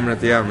lyssna på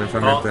numret igen.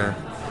 Inte...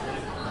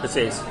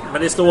 Precis.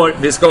 Men det står...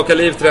 Vi skakar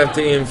liv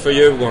till inför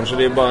Djurgården, så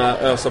det är bara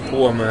att ösa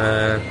på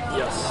med... Yes.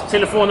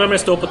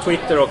 Telefonnumret står på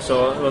Twitter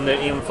också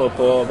under info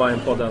på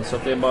Bajenpodden, så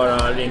det är bara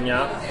att ringa.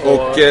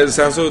 Och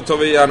sen så tar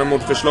vi gärna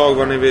mot förslag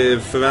vad ni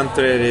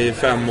förväntar er i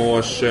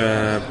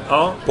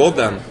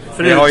 5-års-podden.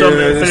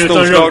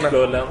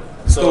 Förutom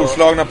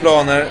storslagna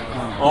planer.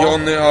 Ja.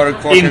 Johnny har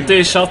kvar inte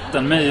i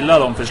chatten, mejla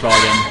de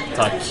förslagen,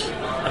 tack.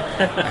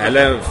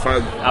 Eller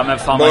men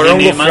fan,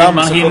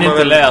 man hinner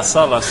inte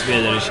läsa alla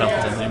grejer i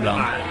chatten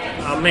ibland.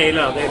 Ja,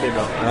 mejla, det blir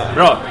bra. Ja.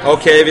 Bra.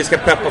 Okej, vi ska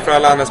peppa för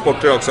alla andra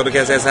sporter också. Då kan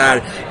jag säga så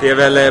här, det är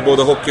väl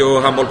både hockey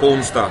och handboll på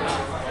onsdag.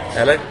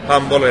 Eller?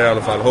 Handboll är det i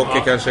alla fall. Hockey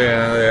kanske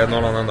är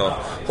någon annan dag.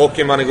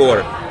 Hockeyman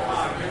igår.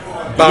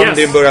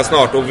 Bandyn börjar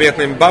snart. Och vet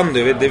ni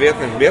bandy, vet ni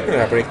det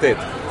här på riktigt?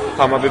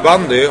 Hammarby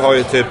bandy har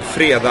ju typ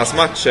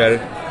fredagsmatcher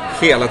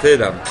hela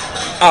tiden.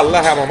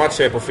 Alla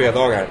hemmamatcher är på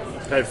fredagar.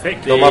 Perfekt.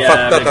 De har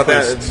fattat att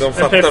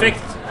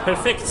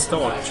perfekt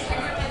start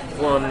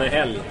på en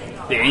helg.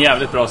 Det är en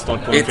jävligt bra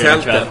start på en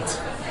fredagkväll.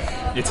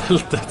 I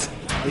tältet.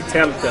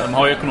 De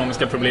har ju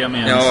ekonomiska problem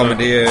igen. Ja, så. Men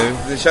det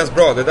känns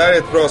bra. Det där är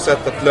ett bra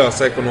sätt att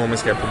lösa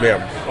ekonomiska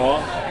problem. Ja.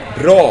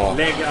 Bra.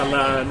 Lägg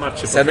alla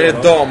matcher på sen är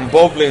det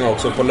dambowling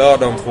också på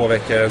lördag om 2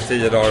 veckor,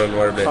 10 dagar eller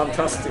vad det blir.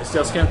 Fantastiskt.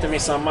 Jag ska inte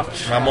missa en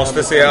match. Man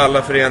måste se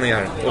alla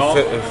föreningar och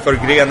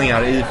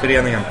förgreningar i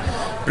föreningen.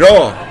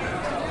 Bra.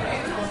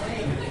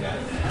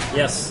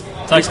 Yes.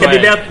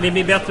 Vi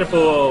blir bättre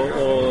på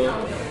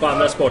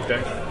andra sporter.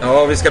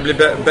 Ja, vi ska bli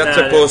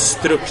bättre på att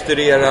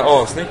strukturera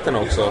avsnitten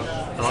också.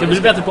 Ska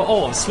bli bättre på att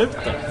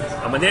avsluta?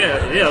 Ja, men det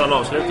är redan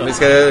avslutat. Vi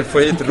ska få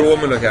hit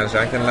Romulo kanske,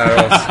 han kan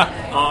lära oss.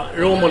 Ja,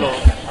 Romulo.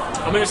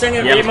 Ja, men sen,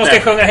 vi måste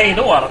sjunga hej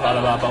då i alla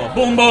fall. Bara,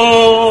 bom,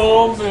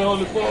 bom, vi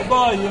håller på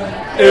Bayern.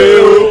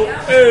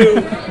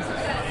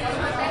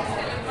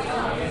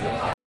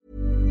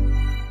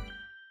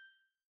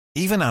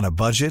 Even on a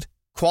budget,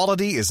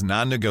 quality is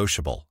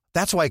non-negotiable.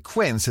 That's why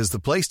Quince is the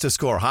place to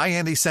score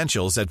high-end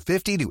essentials at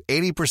 50 to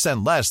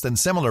 80% less than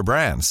similar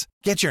brands.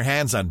 Get your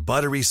hands on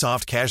buttery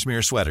soft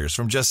cashmere sweaters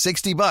from just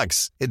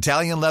 $60,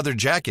 Italian leather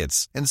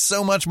jackets, and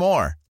so much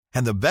more.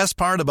 And the best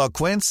part about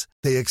Quince,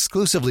 they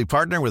exclusively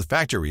partner with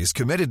factories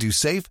committed to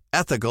safe,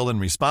 ethical,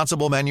 and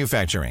responsible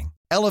manufacturing.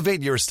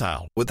 Elevate your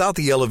style without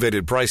the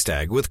elevated price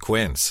tag with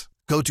Quince.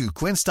 Go to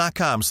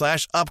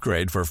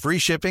quince.com/upgrade for free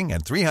shipping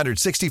and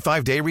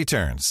 365-day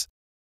returns.